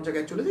করে অন্য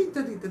জায়গায় চলে যাই,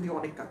 ইত্যাদি ইত্যাদি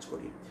অনেক কাজ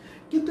করি।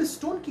 কিন্তু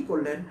স্টোন কি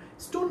করলেন,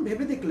 স্টোন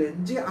ভেবে দেখলেন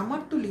যে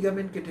আমার তো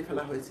লিগামেন্ট কেটে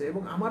ফেলা হয়েছে,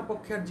 এবং আমার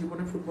পক্ষে আর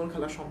জীবনে ফুটবল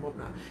খেলা সম্ভব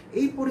না।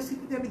 এই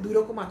পরিস্থিতিতে আমি 2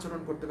 রকম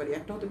আচরণ করতে পারি।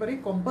 একটা হতে পারে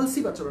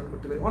কম্পালসিভ আচরণ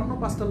করতে পারি, অন্য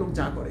 5টা লোক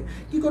যা করে,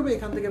 কি করবে,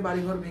 এখান থেকে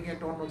বাড়িঘর ভেঙে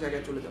একটা অন্য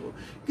জায়গায় চলে যাব।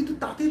 কিন্তু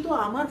তাতে তো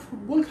আমার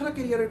ফুটবল খেলা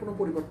ক্যারিয়ারের কোনো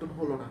পরিবর্তন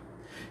হলো না।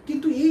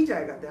 কিন্তু এই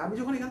জায়গাতে আমি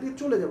যখন এখান থেকে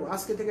চলে যাব,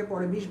 আজকে থেকে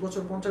পরে 20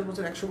 বছর, 50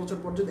 বছর, 100 বছর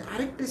পর যদি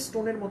আরেকটা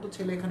স্টোনের মতো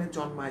ছেলে এখানে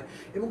জন্মায়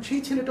এবং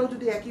সেই ছেলেটাও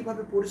যদি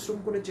একইভাবে পরিশ্রম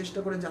করে চেষ্টা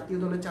করে জাতীয়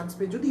দলে চান্স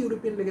পেয়ে যদি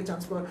ইউরোপিয়ান লিগে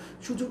চান্স পাওয়ার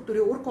সুযোগ তৈরি,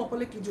 ওর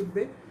কপালে কি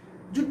জুটবে?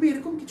 জুটবে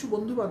এরকম কিছু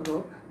বন্ধু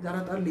বান্ধব যারা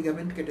তার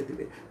লিগামেন্ট কেটে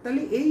দিবে।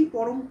 তাহলে এই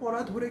পরম্পরা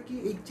ধরে কি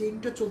এই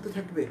চেইনটা চলতে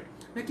থাকবে,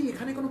 নাকি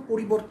এখানে কোনো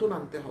পরিবর্তন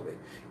আনতে হবে?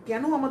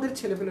 কেন আমাদের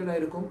ছেলেপেলেরা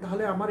এরকম?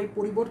 তাহলে আমার এই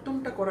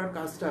পরিবর্তনটা করার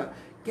কাজটা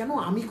কেন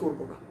আমি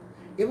করব না?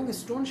 এবং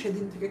স্টোন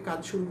সেদিন থেকে কাজ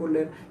শুরু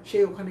করলেন। সে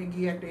ওখানে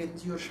গিয়ে একটা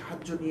এনজিওর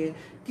সাহায্য নিয়ে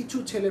কিছু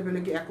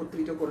ছেলেপেলেকে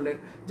একত্রিত করলেন,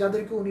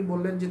 যাদেরকে উনি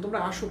বললেন যে তোমরা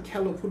আসো,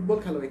 খেলো, ফুটবল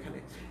খেলো এখানে।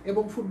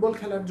 এবং ফুটবল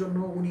খেলার জন্য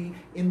উনি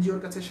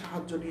এনজিওর কাছে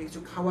সাহায্য নিয়ে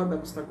কিছু খাওয়ার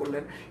ব্যবস্থা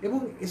করলেন। এবং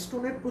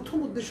স্টোনের প্রথম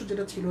উদ্দেশ্য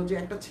যেটা ছিল যে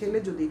একটা ছেলে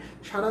যদি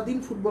সারাদিন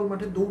ফুটবল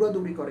মাঠে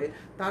দৌড়াদৌড়ি করে,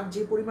 তার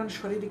যে পরিমাণ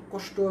শারীরিক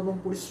কষ্ট এবং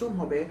পরিশ্রম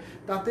হবে,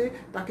 তাতে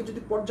তাকে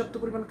যদি পর্যাপ্ত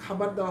পরিমাণ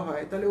খাবার দেওয়া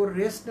হয়, তাহলে ওর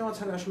রেস্ট নেওয়া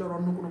ছাড়া আসলে ওর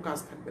অন্য কোনো কাজ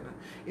থাকবে না।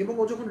 এবং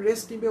ও যখন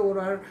রেস্ট নিবে, ওর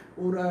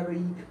আর ওই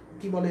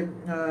কি বলে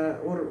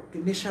ওর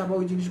নেশা বা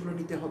ওই জিনিসগুলো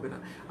নিতে হবে না।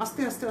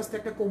 আস্তে আস্তে আস্তে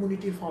একটা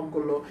কমিউনিটি ফর্ম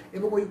করলো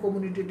এবং ওই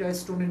কমিউনিটিটা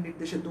স্টোনের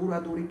নির্দেশে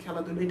দৌড়াদৌড়ি,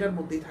 খেলাধুলা এটার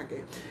মধ্যেই থাকে।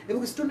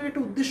 এবং স্টোনের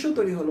একটা উদ্দেশ্য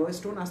তৈরি হলো।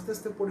 স্টোন আস্তে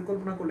আস্তে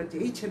পরিকল্পনা করলেন যে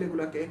এই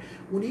ছেলেগুলোকে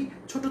উনি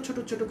ছোট ছোট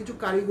ছোট কিছু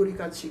কারিগরি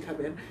কাজ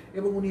শিখাবেন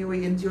এবং উনি ওই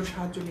এনজিওর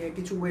সাহায্য নিয়ে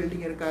কিছু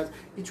ওয়েল্ডিংয়ের কাজ,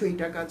 কিছু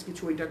এইটা কাজ,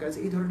 কিছু ওইটা কাজ,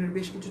 এই ধরনের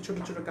বেশ কিছু ছোট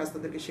ছোট কাজ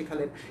তাদেরকে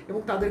শেখালেন। এবং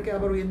তাদেরকে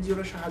আবার ওই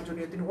এনজিওর সাহায্য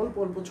নিয়ে তিনি অল্প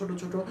অল্প ছোট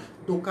ছোট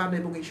দোকান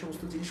এবং এই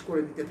সমস্ত জিনিস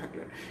করে দিতে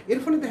থাকলেন। এর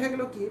ফলে দেখা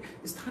গেল কি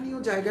স্থানীয়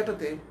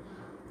জায়গাটাতে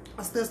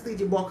আস্তে আস্তে এই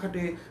যে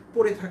বখাটে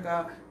পড়ে থাকা,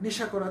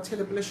 নেশা করা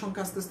ছেলেপেলের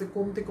সংখ্যা আস্তে আস্তে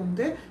কমতে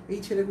কমতে এই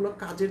ছেলেগুলো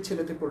কাজের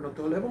ছেলেতে পরিণত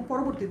হলো। এবং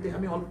পরবর্তীতে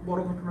আমি অল্প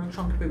বড় ঘটনা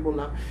সংক্ষেপে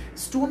বললাম,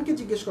 স্টোনকে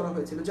জিজ্ঞেস করা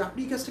হয়েছিল যে আপনি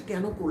এই কাজটা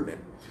কেন করলেন।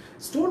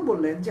 স্টোন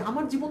বললেন যে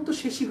আমার জীবন তো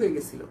শেষই হয়ে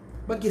গেছিল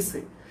বা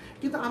গেছে,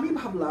 কিন্তু আমি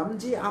ভাবলাম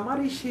যে আমার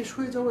এই শেষ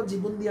হয়ে যাওয়া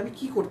জীবন দিয়ে আমি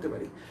কি করতে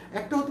পারি।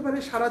 একটা হতে পারে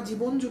সারা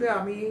জীবন জুড়ে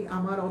আমি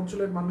আমার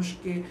অঞ্চলের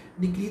মানুষকে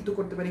নিগৃহীত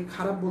করতে পারি,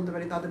 খারাপ বলতে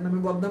পারি, তাদের নামে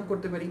বদনাম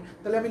করতে পারি,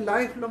 তাহলে আমি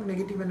লাইফ লং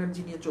নেগেটিভ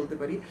এনার্জি নিয়ে চলতে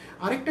পারি।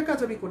 আরেকটা কাজ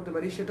আমি করতে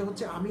পারি, সেটা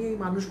হচ্ছে আমি এই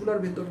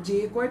মানুষগুলোর ভেতর যে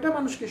কয়টা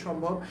মানুষকে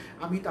সম্ভব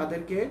আমি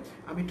তাদেরকে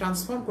আমি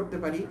ট্রান্সফর্ম করতে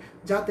পারি,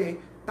 যাতে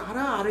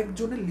তারা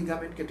আরেকজনের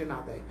লিগামেন্ট কেটে না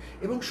দেয়।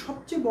 এবং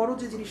সবচেয়ে বড়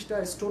যে জিনিসটা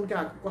স্টোনকে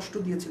কষ্ট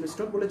দিয়েছিল,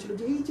 স্টোন বলেছিল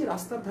যে এই যে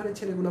রাস্তার ধারে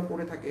ছেলেগুলো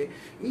পড়ে থাকে,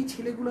 এই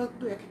ছেলেগুলো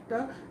তো এক একটা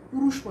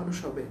পুরুষ মানুষ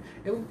হবে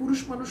এবং পুরুষ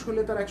মানুষ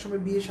হলে তারা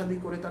একসময় বিয়ে শাদী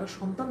করে তারা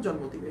সন্তান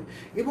জন্ম দিবে।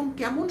 এবং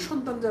কেমন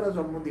সন্তান যারা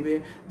জন্ম দিবে,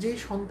 যে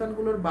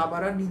সন্তানগুলোর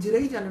বাবারা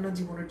নিজেরাই জানে না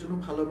জীবনের জন্য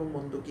ভালো এবং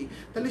মন্দ কি,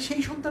 তাহলে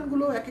সেই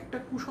সন্তানগুলো এক একটা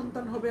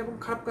কুসন্তান হবে এবং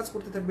খারাপ কাজ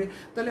করতে থাকবে।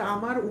 তাহলে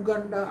আমার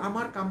উগান্ডা,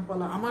 আমার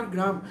কাম্পালা, আমার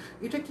গ্রাম,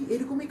 এটা কি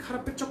এরকমই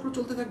খারাপের চক্র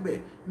চলতে থাকবে?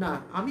 না,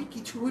 আমি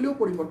কিছু হলেও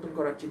পরিবর্তন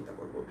করার চিন্তা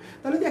করব।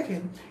 তাহলে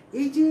দেখেন,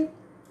 এই যে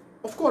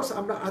অফকোর্স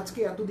আমরা আজকে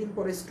এতদিন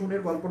পরে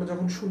স্টোনের গল্পটা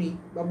যখন শুনি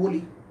বা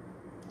বলি,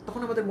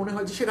 তখন আমাদের মনে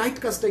হয় যে সে রাইট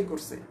কাজটাই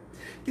করছে।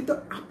 কিন্তু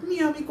আপনি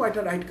আমি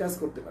কয়টা রাইট কাজ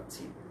করতে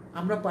পারছি?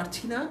 আমরা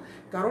পারছি না,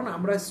 কারণ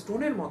আমরা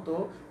স্টোনের মতো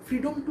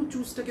ফ্রিডম টু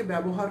চুজটাকে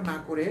ব্যবহার না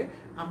করে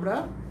আমরা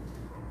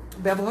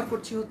ব্যবহার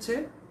করছি হচ্ছে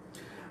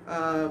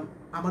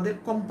আমাদের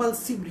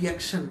কম্পালসিভ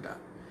রিয়াকশনটা।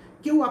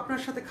 কেউ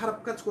আপনার সাথে খারাপ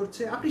কাজ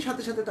করছে, আপনি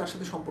সাথে সাথে তার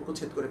সাথে সম্পর্ক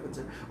ছেদ করে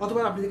ফেলছেন, অথবা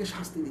আপনি তাকে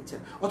শাস্তি দিচ্ছেন,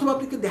 অথবা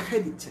আপনাকে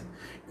দেখাই দিচ্ছেন।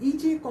 এই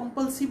যে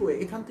কম্পালসিভ ওয়ে,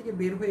 এখান থেকে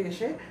বের হয়ে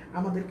এসে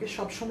আমাদেরকে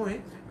সবসময়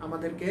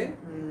আমাদেরকে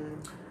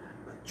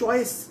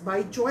চয়েস বাই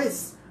চয়েস,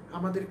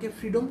 আমাদেরকে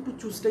ফ্রিডম টু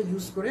চুজটা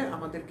ইউজ করে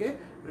আমাদেরকে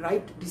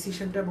রাইট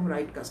ডিসিশনটা এবং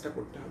রাইট কাজটা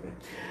করতে হবে।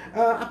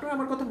 আপনারা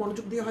আমার কথা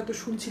মনোযোগ দিয়ে হয়তো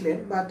শুনছিলেন,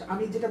 বাট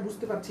আমি যেটা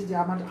বুঝতে পারছি যে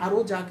আমার আরও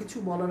যা কিছু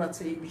বলার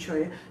আছে এই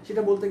বিষয়ে,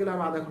 সেটা বলতে গেলে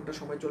আরও আধা ঘন্টা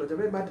সময় চলে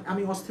যাবে। বাট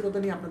আমি অস্থিরতা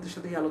নিয়ে আপনাদের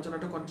সাথে এই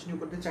আলোচনাটা কন্টিনিউ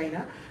করতে চাই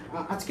না।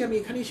 আজকে আমি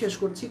এখানেই শেষ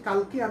করছি।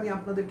 কালকে আমি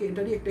আপনাদেরকে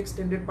এটারই একটা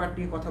এক্সটেন্ডেড পার্ট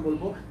নিয়ে কথা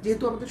বলবো,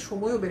 যেহেতু আমাদের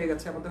সময়ও বেড়ে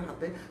গেছে আমাদের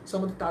হাতে। সো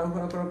আমাদের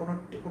তাড়াহুড়া করার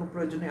কোনো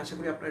প্রয়োজন নেই। আশা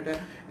করি আপনারা এটা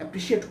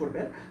অ্যাপ্রিসিয়েট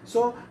করবেন। সো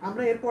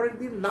আমরা এর পরের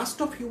দিন লাস্ট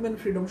অফ হিউম্যান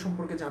ফ্রিডম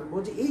সম্পর্কে জানবো,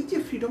 যে এই যে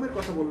ফ্রিডমের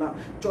কথা বললাম,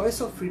 চয়েস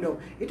অফ ফ্রিডম,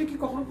 এটা কি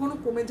কখনো কখনো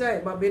কমে যায়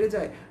বা বেড়ে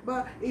যায়, বা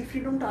এই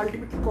ফ্রিডমটা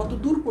আলটিমেটলি কত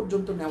দূর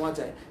পর্যন্ত নেওয়া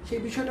যায়, সেই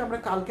বিষয়টা আমরা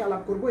কালকে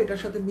আলাপ করবো।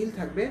 এটার সাথে মিল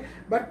থাকবে।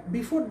 বাট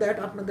বিফোর দ্যাট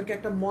আপনাদেরকে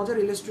একটা মজার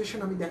ইলাস্ট্রেশন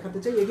আমি দেখাতে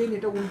চাই। এগেইন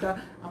এটা উল্টা,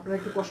 আপনারা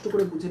একটু কষ্ট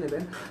করে বুঝে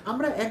নেবেন।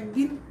 আমরা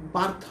একদিন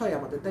বার্থ হয়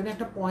আমাদের, তাই না,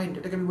 একটা পয়েন্ট,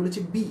 এটাকে আমি বলেছি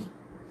বি,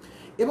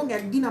 এবং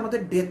একদিন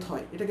আমাদের ডেথ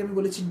হয়, এটাকে আমি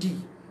বলেছি ডি।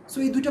 সো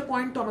এই দুইটা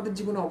পয়েন্ট তো আমাদের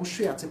জীবনে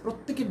অবশ্যই আছে,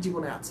 প্রত্যেকের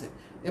জীবনে আছে,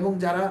 এবং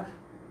যারা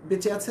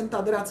বেঁচে আছেন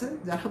তাদের আছে,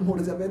 যারা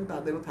মরে যাবেন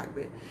তাদেরও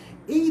থাকবে।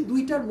 এই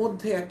দুইটার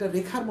মধ্যে একটা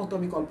রেখার মতো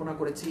আমি কল্পনা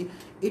করেছি,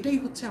 এটাই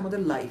হচ্ছে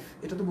আমাদের লাইফ,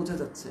 এটা তো বোঝা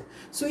যাচ্ছে।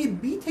 সো এই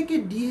বি থেকে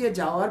ডি এ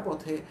যাওয়ার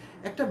পথে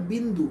একটা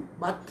বিন্দু,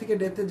 বার্থ থেকে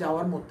ডেথে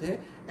যাওয়ার মধ্যে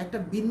একটা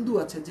বিন্দু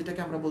আছে,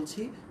 যেটাকে আমরা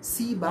বলছি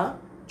সি বা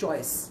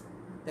চয়েস।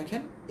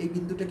 দেখেন, এই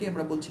বিন্দুটাকে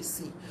আমরা বলছি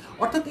সি।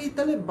 অর্থাৎ এই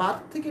তাহলে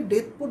বার্থ থেকে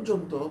ডেথ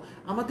পর্যন্ত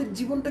আমাদের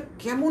জীবনটা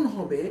কেমন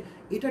হবে,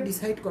 এটা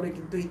ডিসাইড করে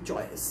কিন্তু এই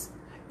চয়েস।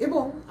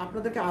 এবং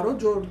আপনাদেরকে আরও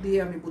জোর দিয়ে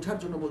আমি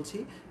বোঝার জন্য বলছি,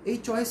 এই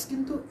চয়েস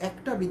কিন্তু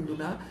একটা বিন্দু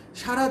না,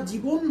 সারা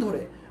জীবন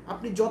ধরে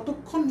আপনি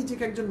যতক্ষণ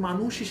নিজেকে একজন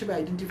মানুষ হিসেবে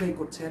আইডেন্টিফাই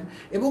করছেন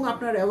এবং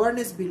আপনার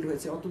অ্যাওয়ারনেস বিল্ড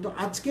হয়েছে, অন্তত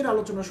আজকের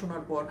আলোচনা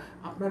শোনার পর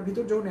আপনার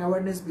ভিতর যখন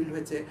অ্যাওয়ারনেস বিল্ড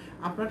হয়েছে,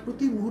 আপনার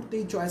প্রতি মুহূর্তে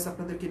এই চয়েস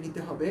আপনাদেরকে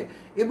নিতে হবে।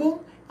 এবং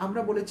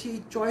আমরা বলেছি এই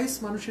চয়েস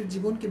মানুষের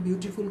জীবনকে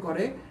বিউটিফুল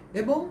করে,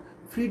 এবং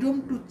ফ্রিডম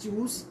টু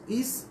চুজ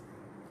ইজ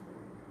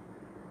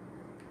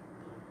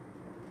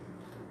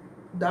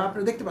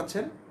আপনারা দেখতে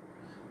পাচ্ছেন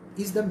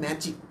ইজ দ্য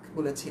ম্যাজিক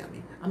বলেছি।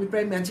 আমি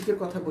প্রায় ম্যাজিকের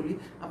কথা বলি,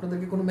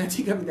 আপনাদেরকে কোনো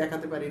ম্যাজিক আমি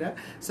দেখাতে পারি না।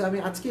 সো আমি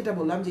আজকে এটা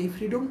বললাম যে এই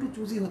ফ্রিডম টু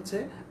চুজই হচ্ছে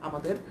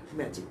আমাদের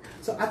ম্যাজিক।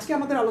 সো আজকে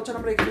আমাদের আলোচনা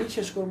আমরা এখানেই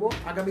শেষ করব।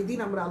 আগামী দিন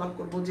আমরা আলাপ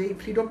করব যে এই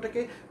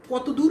ফ্রিডমটাকে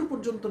কত দূর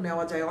পর্যন্ত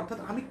নেওয়া যায়, অর্থাৎ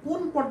আমি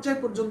কোন পর্যায়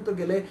পর্যন্ত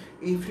গেলে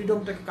এই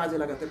ফ্রিডমটাকে কাজে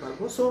লাগাতে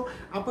পারবো। সো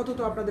আপাতত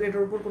আপনাদের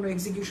এটার উপর কোনো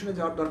এক্সিকিউশনে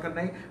যাওয়ার দরকার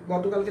নাই।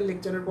 গতকালকে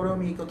লেকচারের পরেও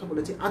আমি এই কথা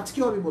বলেছি,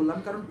 আজকেও আমি বললাম,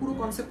 কারণ পুরো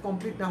কনসেপ্ট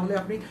কমপ্লিট না হলে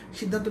আপনি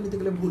সিদ্ধান্ত নিতে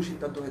গেলে ভুল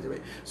সিদ্ধান্ত হয়ে যাবে।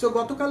 সো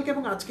গতকালকে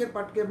এবং আজকের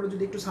পার্টকে আমরা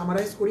যদি একটু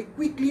সামারাইজ করি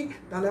কুইকলি,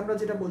 তাহলে আমরা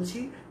যেটা বলছি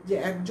যে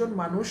একজন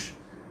মানুষ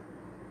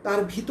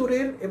তার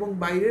ভিতরের এবং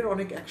বাইরের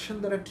অনেক অ্যাকশন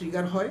দ্বারা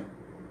ট্রিগার হয়।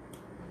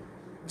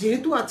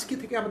 যেহেতু আজকে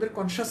থেকে আমাদের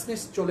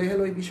কনসাসনেস চলে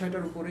এলো এই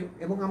বিষয়টার উপরে,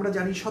 এবং আমরা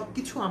জানি সব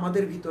কিছু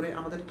আমাদের ভিতরে,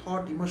 আমাদের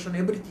থট, ইমোশন,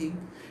 এভরিথিং,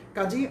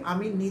 কাজেই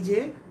আমি নিজে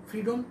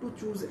ফ্রিডম টু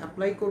চুজ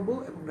অ্যাপ্লাই করব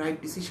এবং রাইট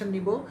ডিসিশন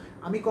নিব।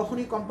 আমি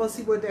কখনই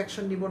কম্পালসিভ ওয়েতে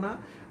অ্যাকশন নিব না।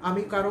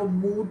 আমি কারো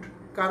মুড,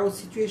 কারো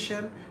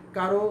সিচুয়েশন,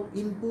 কারো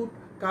ইনপুট,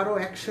 কারো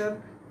অ্যাকশন,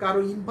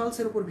 কারো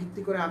ইম্পালসের উপর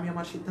ভিত্তি করে আমি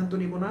আমার সিদ্ধান্ত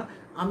নিব না।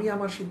 আমি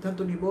আমার সিদ্ধান্ত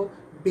নিব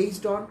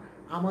বেসড অন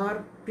আমার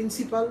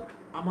প্রিন্সিপাল,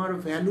 আমার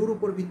ভ্যালুর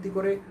উপর ভিত্তি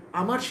করে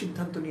আমার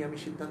সিদ্ধান্ত নিয়ে আমি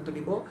সিদ্ধান্ত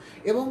নিব।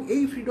 এবং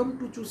এই ফ্রিডম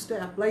টু চুজটা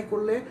অ্যাপ্লাই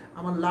করলে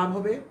আমার লাভ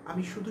হবে,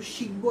 আমি শুধু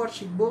শিখবো আর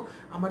শিখবো।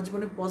 আমার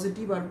জীবনে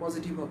পজিটিভ আর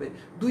পজিটিভ হবে,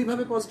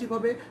 দুইভাবে পজিটিভ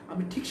হবে।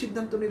 আমি ঠিক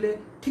সিদ্ধান্ত নিলে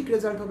ঠিক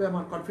রেজাল্ট হবে,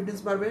 আমার কনফিডেন্স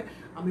বাড়বে।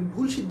 আমি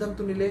ভুল সিদ্ধান্ত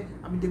নিলে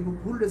আমি দেখব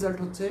ভুল রেজাল্ট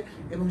হচ্ছে,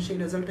 এবং সেই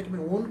রেজাল্টটাকে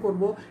আমি ওন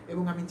করব,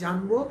 এবং আমি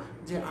জানবো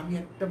যে আমি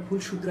একটা ভুল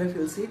শুধরাই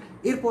ফেলছি,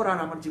 এরপর আর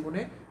আমার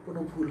জীবনে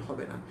কোনো ভুল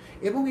হবে না।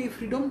 এবং এই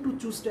ফ্রিডম টু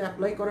চুজটা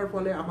অ্যাপ্লাই করার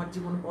ফলে আমার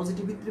জীবন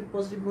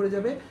পজিটিভ ভরে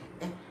যাবে।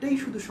 একটাই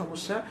শুধু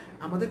সমস্যা,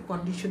 আমাদের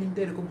কন্ডিশনিংটা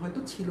এরকম হয়তো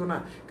ছিল না,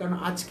 কারণ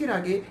আজকের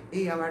আগে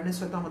এই অ্যাওয়ারনেস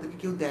হয়তো আমাদেরকে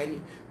কেউ দেয়নি।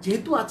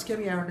 যেহেতু আজকে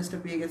আমি অ্যাওয়ারনেসটা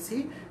পেয়ে গেছি,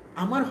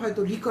 আমার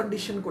হয়তো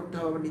রিকন্ডিশন করতে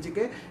হবে আমার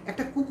নিজেকে।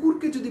 একটা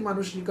কুকুরকে যদি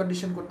মানুষ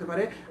রিকন্ডিশন করতে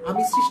পারে,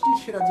 আমি সৃষ্টির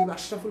সেরা জীব,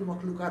 আশরাফুল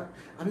মখলুকাত,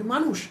 আমি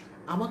মানুষ,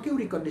 আমাকেও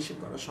রিকন্ডিশন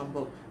করা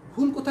সম্ভব।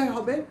 ভুল কোথায়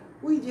হবে?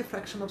 ওই যে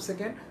ফ্র্যাকশন অফ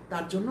সেকেন্ড,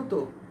 তার জন্য তো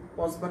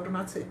পজ বাটন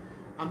আছে।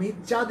 আমি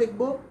যা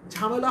দেখব,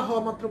 ঝামেলা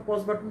হওয়া মাত্র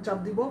পজ বাটন চাপ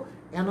দিব,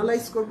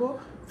 অ্যানালাইজ করব,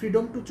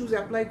 ফ্রিডম টু চুজ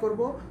অ্যাপ্লাই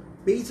করব,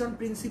 বেসড অন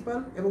প্রিন্সিপাল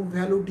এবং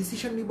ভ্যালু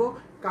ডিসিশন নিব।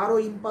 কারো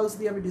ইম্পালস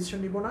দিয়ে আমি ডিসিশন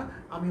নিব না,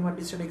 আমি আমার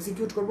ডিসিশন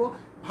এক্সিকিউট করব।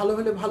 ভালো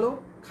হলে ভালো,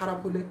 খারাপ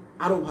হলে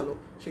আরও ভালো,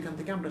 সেখান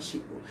থেকে আমরা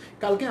শিখব।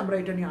 কালকে আমরা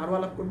এটা নিয়ে আরও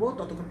আলাপ করব।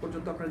 ততক্ষণ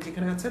পর্যন্ত আপনারা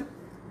যেখানে আছেন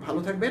ভালো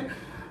থাকবেন,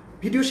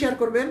 ভিডিও শেয়ার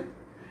করবেন,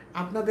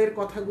 আপনাদের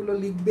কথাগুলো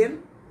লিখবেন,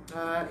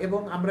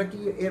 এবং আমরা কি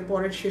এর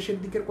পরের শেষের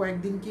দিকের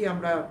কয়েকদিন কি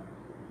আমরা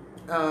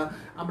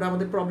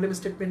আমাদের প্রবলেম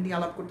স্টেটমেন্ট নিয়ে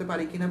আলাপ করতে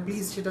পারি কিনা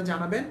প্লিজ সেটা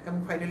জানাবেন, এবং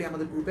ফাইনালি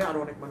আমাদের গ্রুপে আরও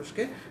অনেক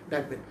মানুষকে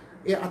ডাকবেন।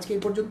 আজকে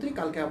এই পর্যন্তই,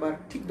 কালকে আবার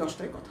ঠিক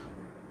 10টায় কথা।